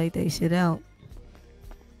just laid that shit out.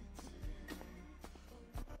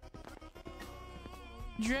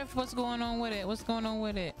 Drift, what's going on with it? What's going on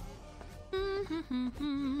with it?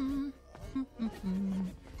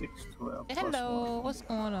 612. Hello, what's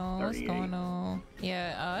going on? What's going on?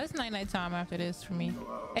 Yeah, it's night time after this for me.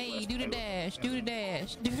 Hey, do the dash, do the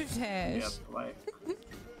dash, do the dash.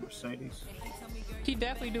 Mercedes. He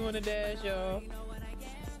definitely doing the dash, y'all.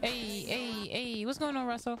 Hey, what's going on,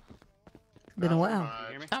 Russell? Been a while.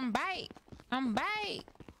 I'm back. I'm back.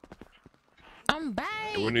 I'm back.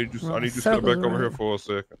 Hey, I need you to step back over here for a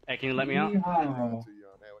second. Hey, can you let me out?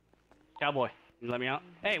 Cowboy, can you let me out?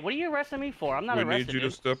 Hey, what are you arresting me for? I'm not We arrested. need you to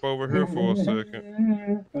dude. step over here for a second.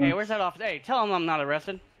 Hey, where's that officer? Hey, tell him I'm not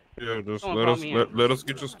arrested. Yeah, just Someone let call us me in. let us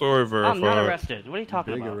get your story verified. I'm not arrested. What are you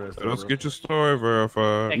talking about? Let us get your story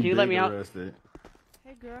verified. Hey, can you let me out?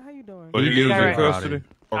 Hey girl, how you doing? So you get us in custody?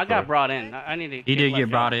 I got brought in. I need to. He did get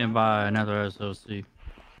brought in by another SOC.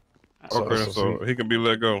 Okay, so he can be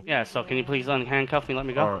let go. Yeah. So can you please unhandcuff me? Let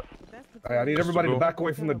me go. All right. Hey, I need everybody to back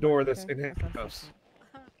away from the door that's in handcuffs.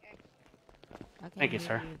 Thank you,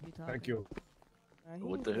 sir. Thank you.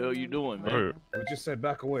 What the hell you doing, man? We just said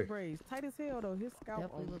back away. Braids tight as hell though. His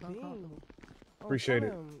scalp on beam. Appreciate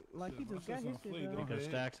it. Like he just got his shit done. Go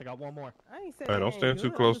Stacks. I got one more. I ain't said Hey, don't stand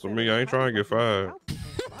too close to me. I ain't trying to get fired.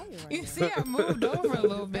 You see, I moved over a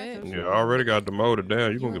little bit. Yeah, I already got demoted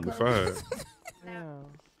down. You gonna get me fired.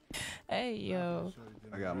 Hey, yo.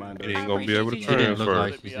 I got mine. He ain't gonna be able to He didn't look transfer.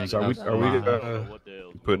 like he's in So are we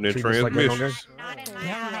putting in treat this like that, transmissions.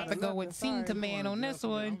 Y'all have to go with Scene Command on this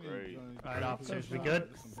one. All right, officers, we good?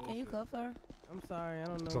 Can you cuff her? I'm sorry, I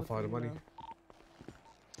don't know. So what far to the do money. now.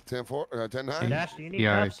 10-9. Dash, do you need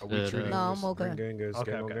Yeah, cuffs? Are we treating No, this I'm okay. gang as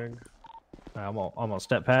Okay, gang on okay. gang? I'm gonna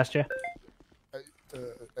step past you.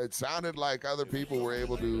 It sounded like other people were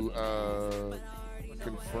able to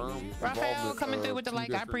confirm. Raphael involvement coming of through with the two like.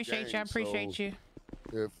 I different appreciate you. I gangs. appreciate So you.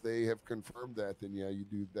 If they have confirmed that, then yeah, you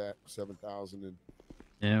do that 7,000 and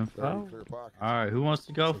Yeah. 30 clear pockets. All right, who wants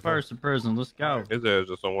to go first to prison? Let's go. His ass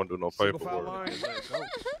just don't want to do no Single file paperwork. line.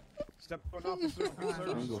 Step to an officer.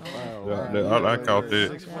 Yeah, I caught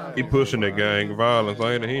that. He pushing that gang violence,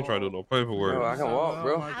 ain't he? He ain't trying to do no paperwork. Bro, I can walk,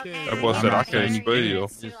 bro. That boy said I can't spell.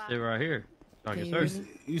 Just stay right here. I Can can you search.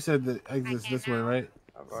 You said the exit's this way, right?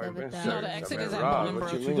 I've already been 7,000. No, the searched. exit I've is been at robbed. Bolingbrook.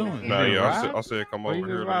 What you What you mean? doing? Nah, You yeah, robbed? I said come What you over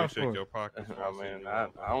here. been Let me robbed check for? your pockets. I mean, I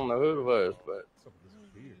don't know who it was, but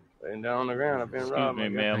laying down on the ground, I've been Excuse robbed. me, I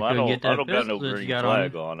guess. ma'am. They I couldn't don't get that got no pistol that you green got on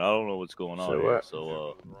flag you. on. I don't know what's going on So here. what?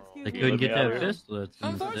 So, They you couldn't let get me out that here? pistol. That's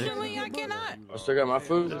Unfortunately, I cannot. I still got my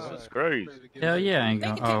food. This is crazy. Hell yeah, I ain't They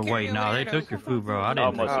gonna. can take Oh care wait, of no, you they later. took your food, bro. I I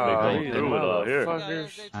didn't. must have been going through it out here.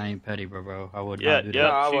 Motherfuckers. I ain't petty, bro. I would Yeah, not do yeah,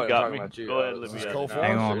 that. I she wasn't got talking me. about you. Go ahead, I let was me just out. going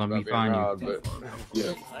Hang for on, it let me about being find you. robbed, but-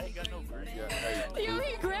 yeah. I ain't got no green. Yo,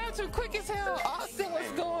 he grabbed her quick as hell. Austin,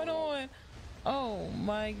 what's going on? Oh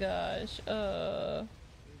my gosh.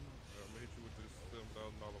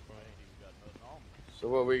 So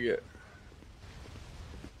what we get?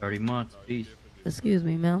 30 months, peace. Excuse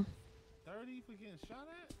me, ma'am. 30 for getting shot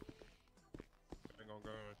at?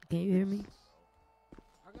 Can you hear me?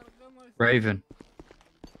 I got a gun license. Raven.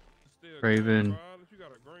 Raven, You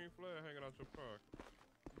got a green flag hanging out your pocket.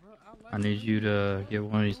 I need you to get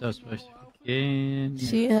one of these suspects. Again.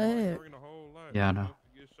 She had. Yeah, I know.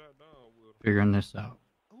 Figuring this out.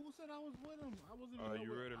 Who said I was with him? I wasn't even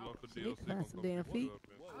You ready to lock the She deal? got some damn feet.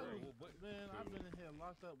 Man, I've been in here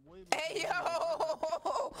locked up way Hey,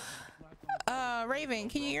 yo. Raven,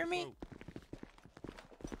 can you hear me?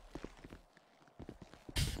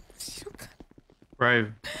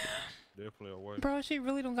 Raven. Definitely away. Bro, she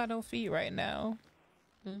really don't got no feet right now.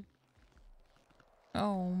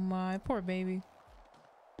 Oh my, poor baby.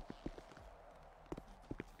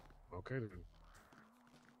 Okay then.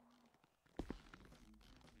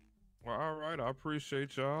 Well, all right. I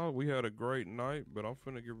appreciate y'all. We had a great night, but I'm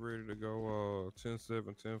finna get ready to go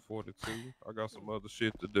 10-7, 10-42. I got some other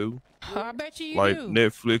shit to do. I bet you Like do.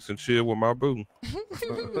 Netflix and chill with my boo.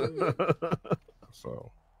 So,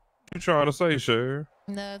 what you trying to say, Cher?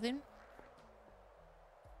 Nothing.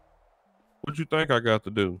 What you think I got to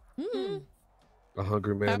do? A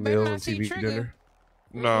hungry man I better meal not and see TV Trigger.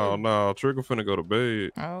 dinner. No, Trigger finna go to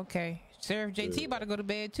bed. Okay. Sheriff JT about to go to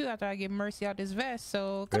bed too after I get Mercy out this vest.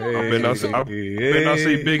 So come Hey, on. I bet I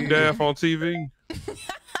see Big Daff on TV.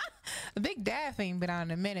 Big Daff ain't been out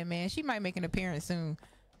in a minute, man. She might make an appearance soon.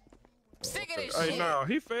 Sick of this Hey, shit. nah,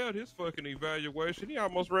 he failed his fucking evaluation. He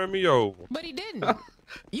almost ran me over. But he didn't.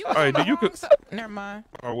 You Hey, on the do you wrong side. Never mind.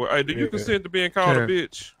 Oh, well, hey, do you consent to being called a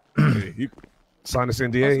bitch? You sign this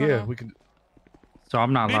NDA, yeah, we can. So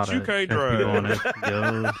I'm not allowed Bitch, you to can't check people drive. on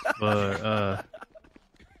FBOs, but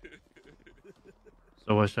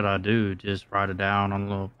so what should I do? Just write it down on a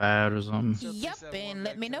little pad or something? Yep, and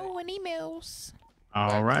let me know in emails.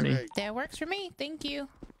 Alrighty. That works for me. Thank you.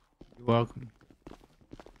 You're welcome.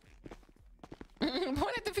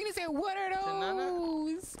 What did the Phoenix say? What are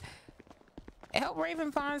those? Help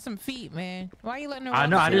Raven find some feet, man. Why you letting her? I walk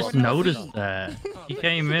know. I with just no noticed feet? that he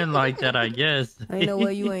came in like that. I guess. Ain't no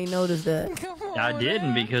way you ain't noticed that. I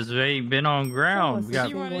didn't because they ain't been on ground. We got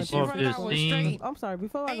You running- she 12, running out with 15. straight- I'm sorry.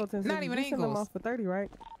 Before I go to the not even you send them ankles. off for 30, right?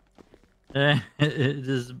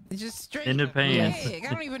 Just straight in the pants. leg.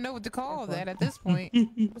 I don't even know what to call that at this point.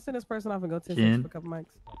 Let's send this person off and go 10 Chin. cents for a couple mics.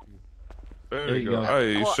 There you go.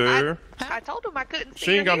 Hey, Well, Cher. I told him I couldn't see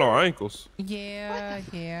She ain't got no ankles. Yeah,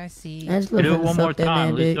 I see. I just Do look it for one more suck that time. man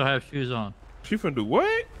At least dick. you'll have shoes on. She finna do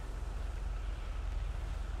what?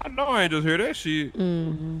 I know I ain't just hear that shit.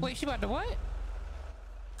 Wait, she about to what?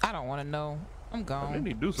 I don't want to know. I'm They gone.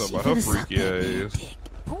 need to do something about her freaky ass.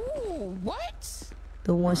 Ooh, what?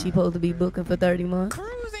 The one she supposed to be booking for 30 months.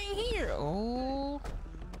 Cruising here. Oh,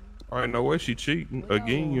 I ain't no way she cheating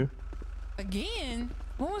again. again?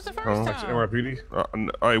 When was the first Oh, time?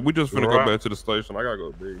 NYPD. Hey, we just finna Right. go back to the station. I gotta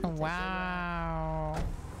go to bed. Wow.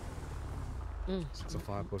 It's a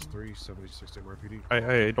 5 + 3, 76 NYPD.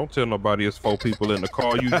 Hey, don't tell nobody it's 4 people in the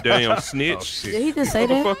car, you damn snitch. Oh, shit. Did he just say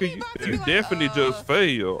that? Motherfucker, you definitely just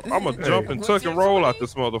failed. I'ma jump and tuck and roll out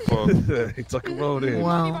this motherfucker. He tuck and rolled in. You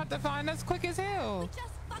Wow. about to find us quick as hell.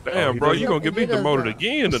 Damn, he bro, did- you gonna get me he does demoted that.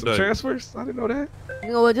 again Some today. transfers? I didn't know that.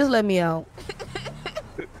 You know what? Just let me out.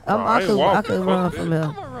 I I ain't could walking. run Fuck from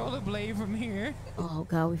that. here. I'm a rollerblade from here. Oh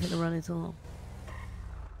God, we finna run into him.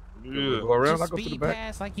 Yeah. Go around, I Just go to the speed back.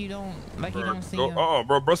 past like you don't see Go, him.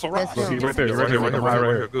 bro, Brussels Rock. That's him. Right there, right here, right here, right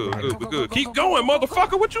here. Good. Keep going,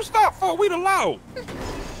 motherfucker. What you stop for? We the law.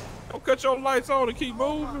 Don't cut your lights on and keep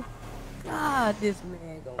moving. God, this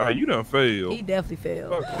man go. You done failed. He definitely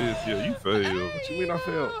failed. Fuck this, yeah, you failed. What you mean I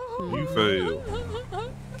failed? You failed.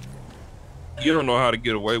 You don't know how to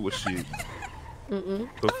get away with shit. The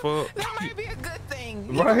fuck? That might be a good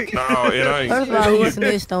thing. Right? No, it ain't. First of all, he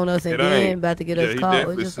snitched on us and It then ain't. about to get Yeah, us he caught. It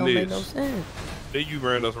definitely just don't make no snitched. sense. Then you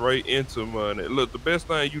ran us right into money. Look, the best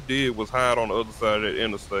thing you did was hide on the other side of that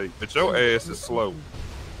interstate. But your ass is slow.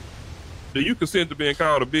 Do you consent to being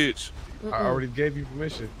called a bitch? I already gave you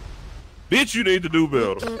permission. Bitch, you need to do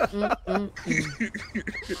better.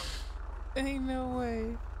 Ain't no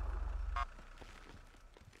way.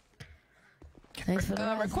 Thanks for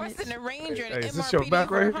the Requesting a ranger Hey, and is this your MRPD back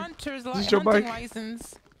for right here? hunters Is this your hunting bike?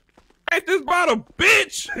 license. Ain't this about a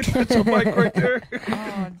bitch? That's your mic right there.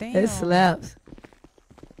 Oh damn. It slaps.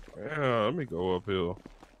 Yeah, let me go up here.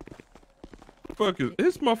 Fuck is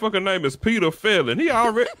his motherfucking name is Peter Felon. He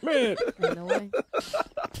already man. Ain't no way.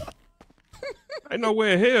 Ain't no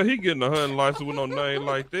way in hell he getting a hunting license with no name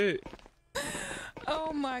like that.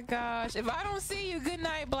 Oh my gosh. If I don't see you, good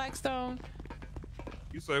night, Blackstone.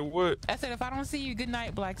 You say what? I said if I don't see you, good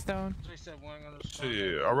night, Blackstone.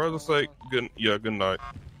 Shit, I'd rather say good. Yeah, good night.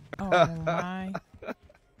 Oh my.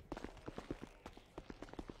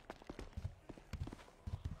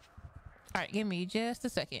 Alright, give me just a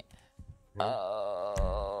second.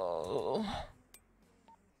 Oh.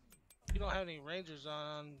 You don't have any Rangers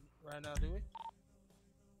on right now, do we?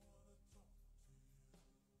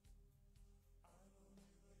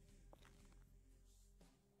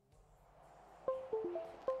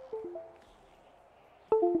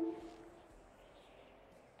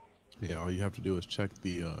 Yeah, all you have to do is check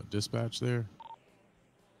the dispatch there.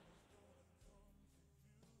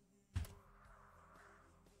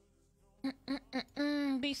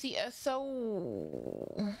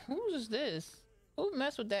 BCSO. Who's this? Who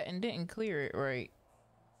messed with that and didn't clear it right?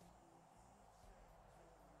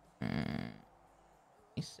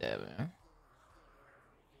 7.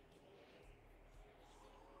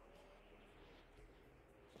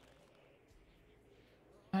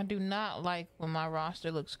 I do not like when my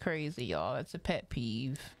roster looks crazy, y'all. It's a pet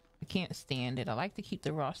peeve. I can't stand it. I like to keep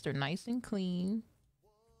the roster nice and clean.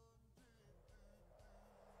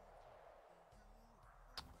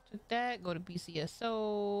 Took that, go to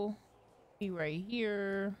BCSO. Be right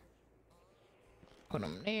here. Put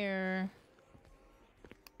him there.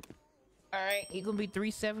 Alright, he gonna be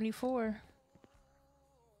 374.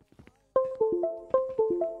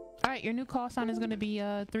 Alright, your new call sign is gonna be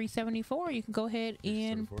 374. You can go ahead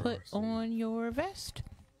and put on your vest.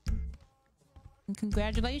 And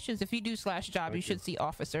congratulations. If you do /job, you should see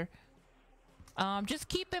officer. Just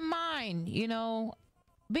keep in mind, you know,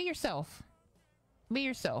 be yourself. Be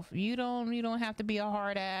yourself. You don't have to be a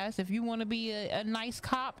hard ass. If you want to be a nice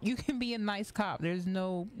cop, you can be a nice cop. There's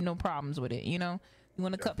no problems with it. You know, you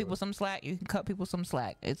want to cut people some slack, you can cut people some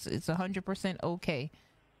slack. It's 100% okay.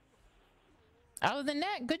 Other than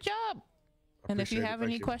that, good job. And if you have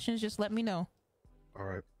any questions, just let me know. All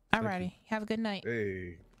right. Alrighty. Have a good night.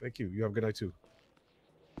 Hey, thank you. You have a good night too.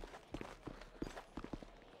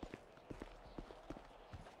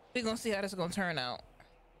 We're gonna see how this is gonna turn out.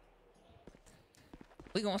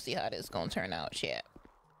 We're gonna see how this is gonna turn out, chat.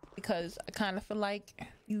 Because I kind of feel like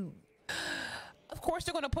you, of course,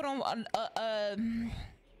 they're gonna put on a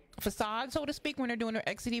facade, so to speak, when they're doing their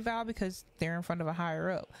exit eval because they're in front of a higher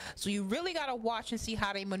up. So you really gotta watch and see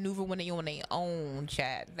how they maneuver when they're on their own,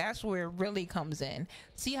 chat. That's where it really comes in.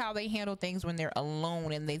 See how they handle things when they're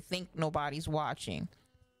alone and they think nobody's watching.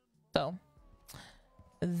 So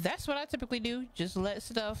that's what I typically do. Just let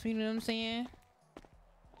stuff, you know what I'm saying?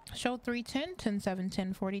 Show 310 10-7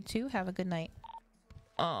 1042. Have a good night.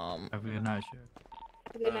 Have a good night, Sheriff.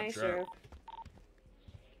 Good night, Sheriff.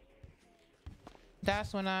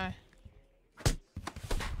 That's when I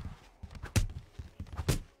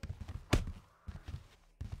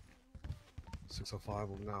 605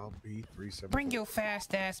 will now be 374. bring your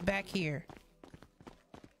fast ass back here.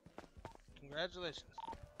 Congratulations.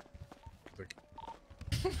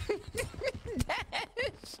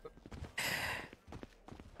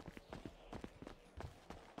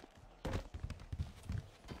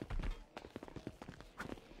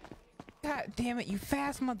 God damn it, you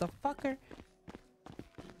fast motherfucker.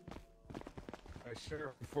 Hey,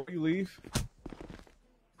 Sheriff, before you leave,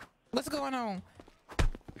 What's going on?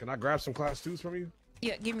 can I grab some class 2s from you?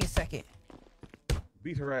 Yeah, give me a second.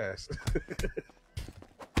 Beat her ass.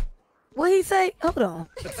 What he say? Hold on.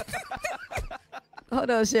 Hold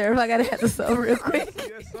on, Sheriff. I gotta have this over real quick.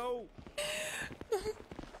 Yes, so.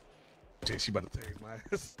 Jay, she about to tase my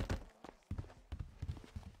ass.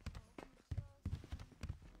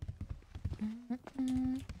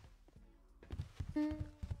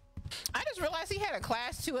 I just realized he had a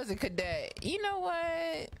class 2 as a cadet. You know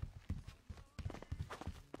what?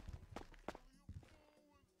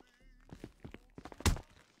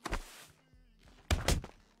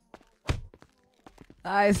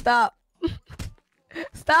 All right, stop.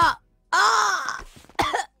 Stop. Ah!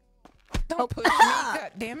 Don't push me,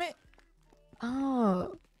 god damn it.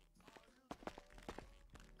 Oh.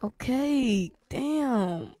 Okay.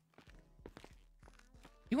 Damn.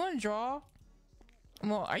 You want to draw?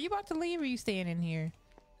 Well, are you about to leave or are you staying in here?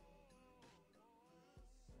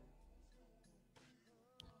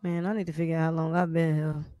 Man, I need to figure out how long I've been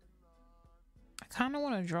here. I kind of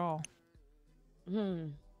want to draw.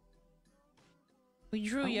 We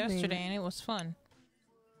drew yesterday and it was fun.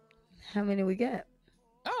 How many we got?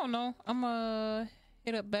 I don't know. I'm gonna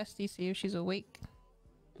hit up Bestie, see if she's awake.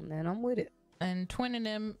 Man, I'm with it. And twinning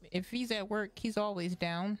him, if he's at work, he's always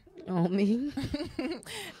down. On me? He ain't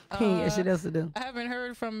got shit else to do. I haven't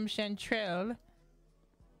heard from Chantrell.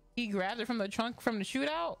 He grabbed it from the trunk from the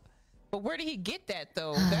shootout. But where did he get that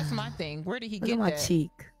though? That's my thing. Where did he Look get at my that?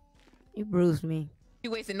 cheek. You bruised me. He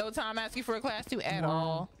wasted no time asking for a class 2 at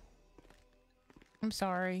all. I'm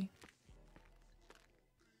sorry.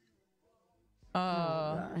 Oh,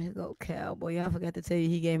 God, here go Cowboy. I forgot to tell you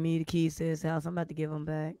he gave me the keys to his house. I'm about to give him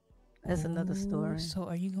back. That's another story. So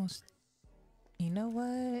are you gonna? You know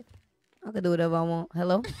what? I can do whatever I want.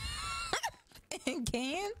 Hello?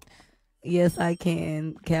 Can? Yes, I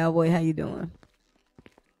can. Cowboy, how you doing?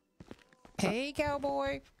 Hey,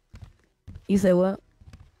 Cowboy. You say what?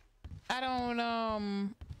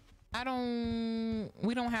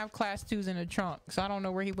 We don't have class 2s in the trunk, so I don't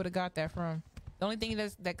know where he would have got that from. The only thing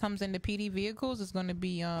that comes into PD vehicles is going to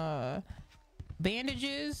be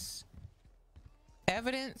bandages,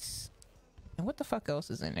 evidence, and what the fuck else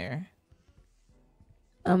is in there?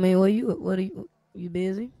 I mean, you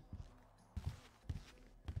busy?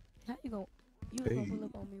 How you gonna pull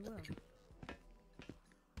up on me? Well?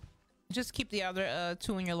 Just keep the other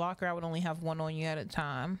 2 in your locker. I would only have 1 on you at a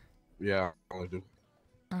time. Yeah, I only do.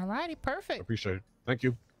 Alrighty, perfect. Appreciate it. Thank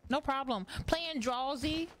you. No problem. Playing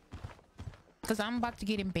Drawsy, because I'm about to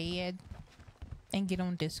get in bed and get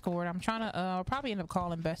on Discord. I'm trying to I'll probably end up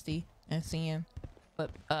calling Bestie and seeing,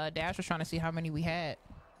 but Dash was trying to see how many we had.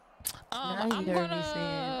 Now you I'm heard me gonna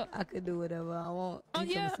saying I could do whatever I want. Oh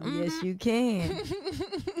You yeah, told me, yes you can.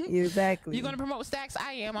 Exactly. You gonna promote stacks?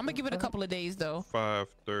 I am. I'm gonna give it a couple of days though.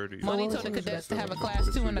 5:30. Money told the cadets to have a class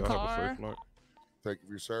 2 in the car. Thank you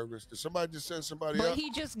for your service. Did somebody just send somebody But up?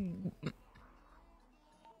 he just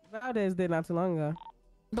Valdez did not too long ago.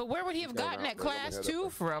 But where would he have gotten that class 2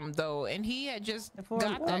 from though? And he had just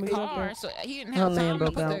got that me car, open. so he didn't Oh, have man, time to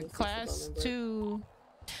broke put out. the class 2.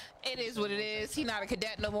 It is what it is. He's not a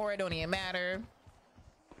cadet no more. It don't even matter.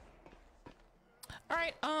 All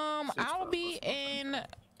right. I'll be in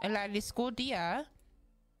La Discordia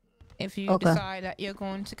if you Okay. decide that you're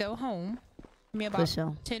going to go home. Give me about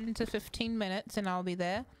sure. 10 to 15 minutes, and I'll be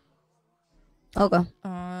there. Okay.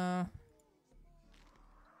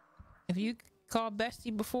 If you call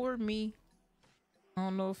Bestie before me, I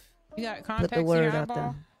don't know if you got Put contacts the in word your out eyeball.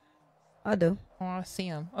 there. I do. Oh, I see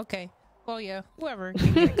him. Okay. Well, yeah. Whoever.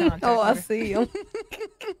 Give me the contact. Oh, I for- see him.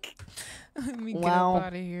 Let me get Wow. up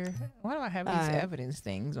out of here. Why do I have these Alright. evidence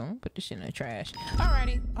things on? Put this shit in the trash.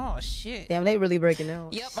 Alrighty. Oh shit. Damn, they really breaking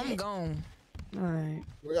out. Yep, I'm gone. All right.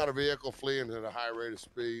 We got a vehicle fleeing at a high rate of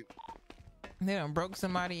speed. They done broke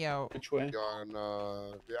somebody out. Which way? On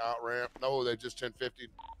the out ramp. No, they just 1050.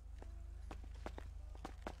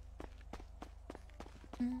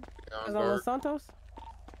 Is on Los Santos?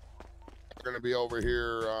 We're going to be over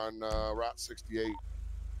here on Route 68.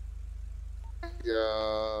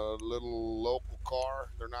 Little local car.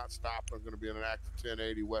 They're not stopping. Going to be in an active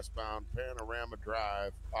 1080 westbound Panorama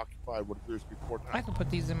Drive, occupied what appears to be 4 I can put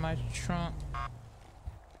these in my trunk.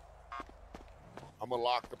 I'm going to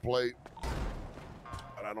lock the plate,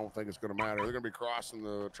 but I don't think it's going to matter. They're going to be crossing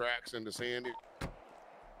the tracks into Sandy.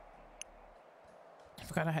 I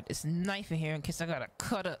forgot I had this knife in here in case I gotta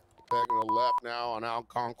cut up. Taking a left now on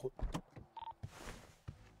Algonquin.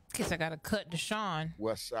 In case I gotta cut Deshaun.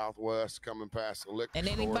 West-southwest, coming past the liquor And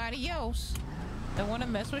store. anybody else that want to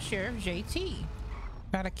mess with Sheriff JT.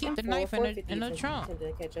 Gotta keep I'm the full, knife in the 450 trunk.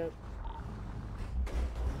 to catch up.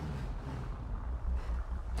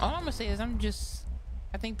 All I'm gonna say is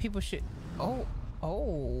I think people should. Oh,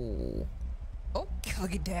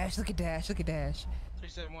 look at Dash, look at Dash, look at Dash.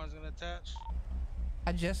 371's gonna attach.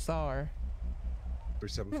 I just saw her.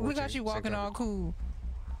 374 We got you walking all cool.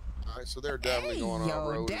 All right, so they're definitely going Yo, on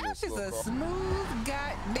road. in Dash this is a little car. smooth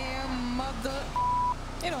goddamn mother.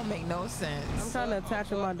 It don't make no sense. I'm trying to attach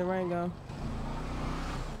with my Durango.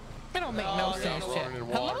 It don't make no sense, running Chat. in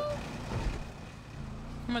Hello? water.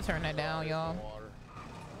 I'm gonna turn that down, y'all.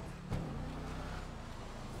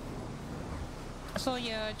 So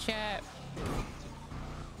yeah, chat.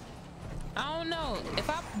 I don't know if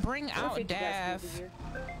I bring out Dav.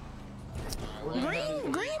 Green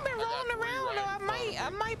been rolling around though. I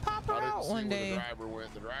might pop her out one day.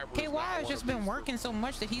 KY has just been working so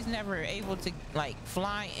much that he's never able to like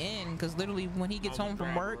fly in because literally when he gets home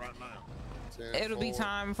from work, it'll be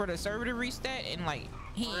time for the server to reset and like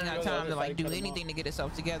he ain't got time to like do anything to get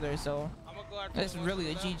himself together. So it's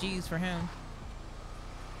really a GG's for him.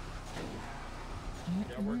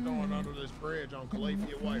 Yeah, we're going under this bridge on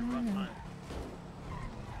Calafia Way right now.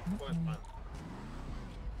 Westbound.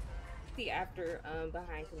 The after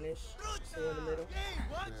behind Kamish, so in the middle.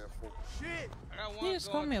 You just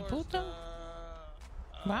call me a puto?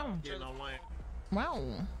 Wow. Getting on land. Wow.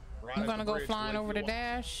 Right I'm at gonna the go bridge, flying over the Calafia Way.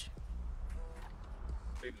 dash.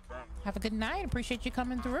 Have a good night. Appreciate you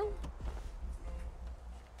coming through.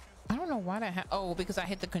 I don't know why that oh, because I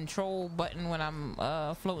hit the control button when I'm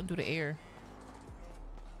floating through the air.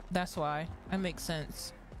 That's why. That makes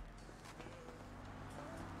sense.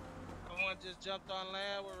 Someone just jumped on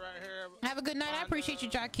land. We're right here. Have a good night. I appreciate you,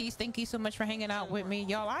 Jacquees. Thank you so much for hanging out with me.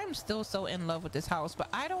 Y'all, I'm still so in love with this house, but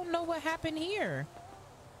I don't know what happened here.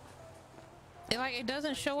 It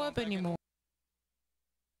doesn't show up anymore.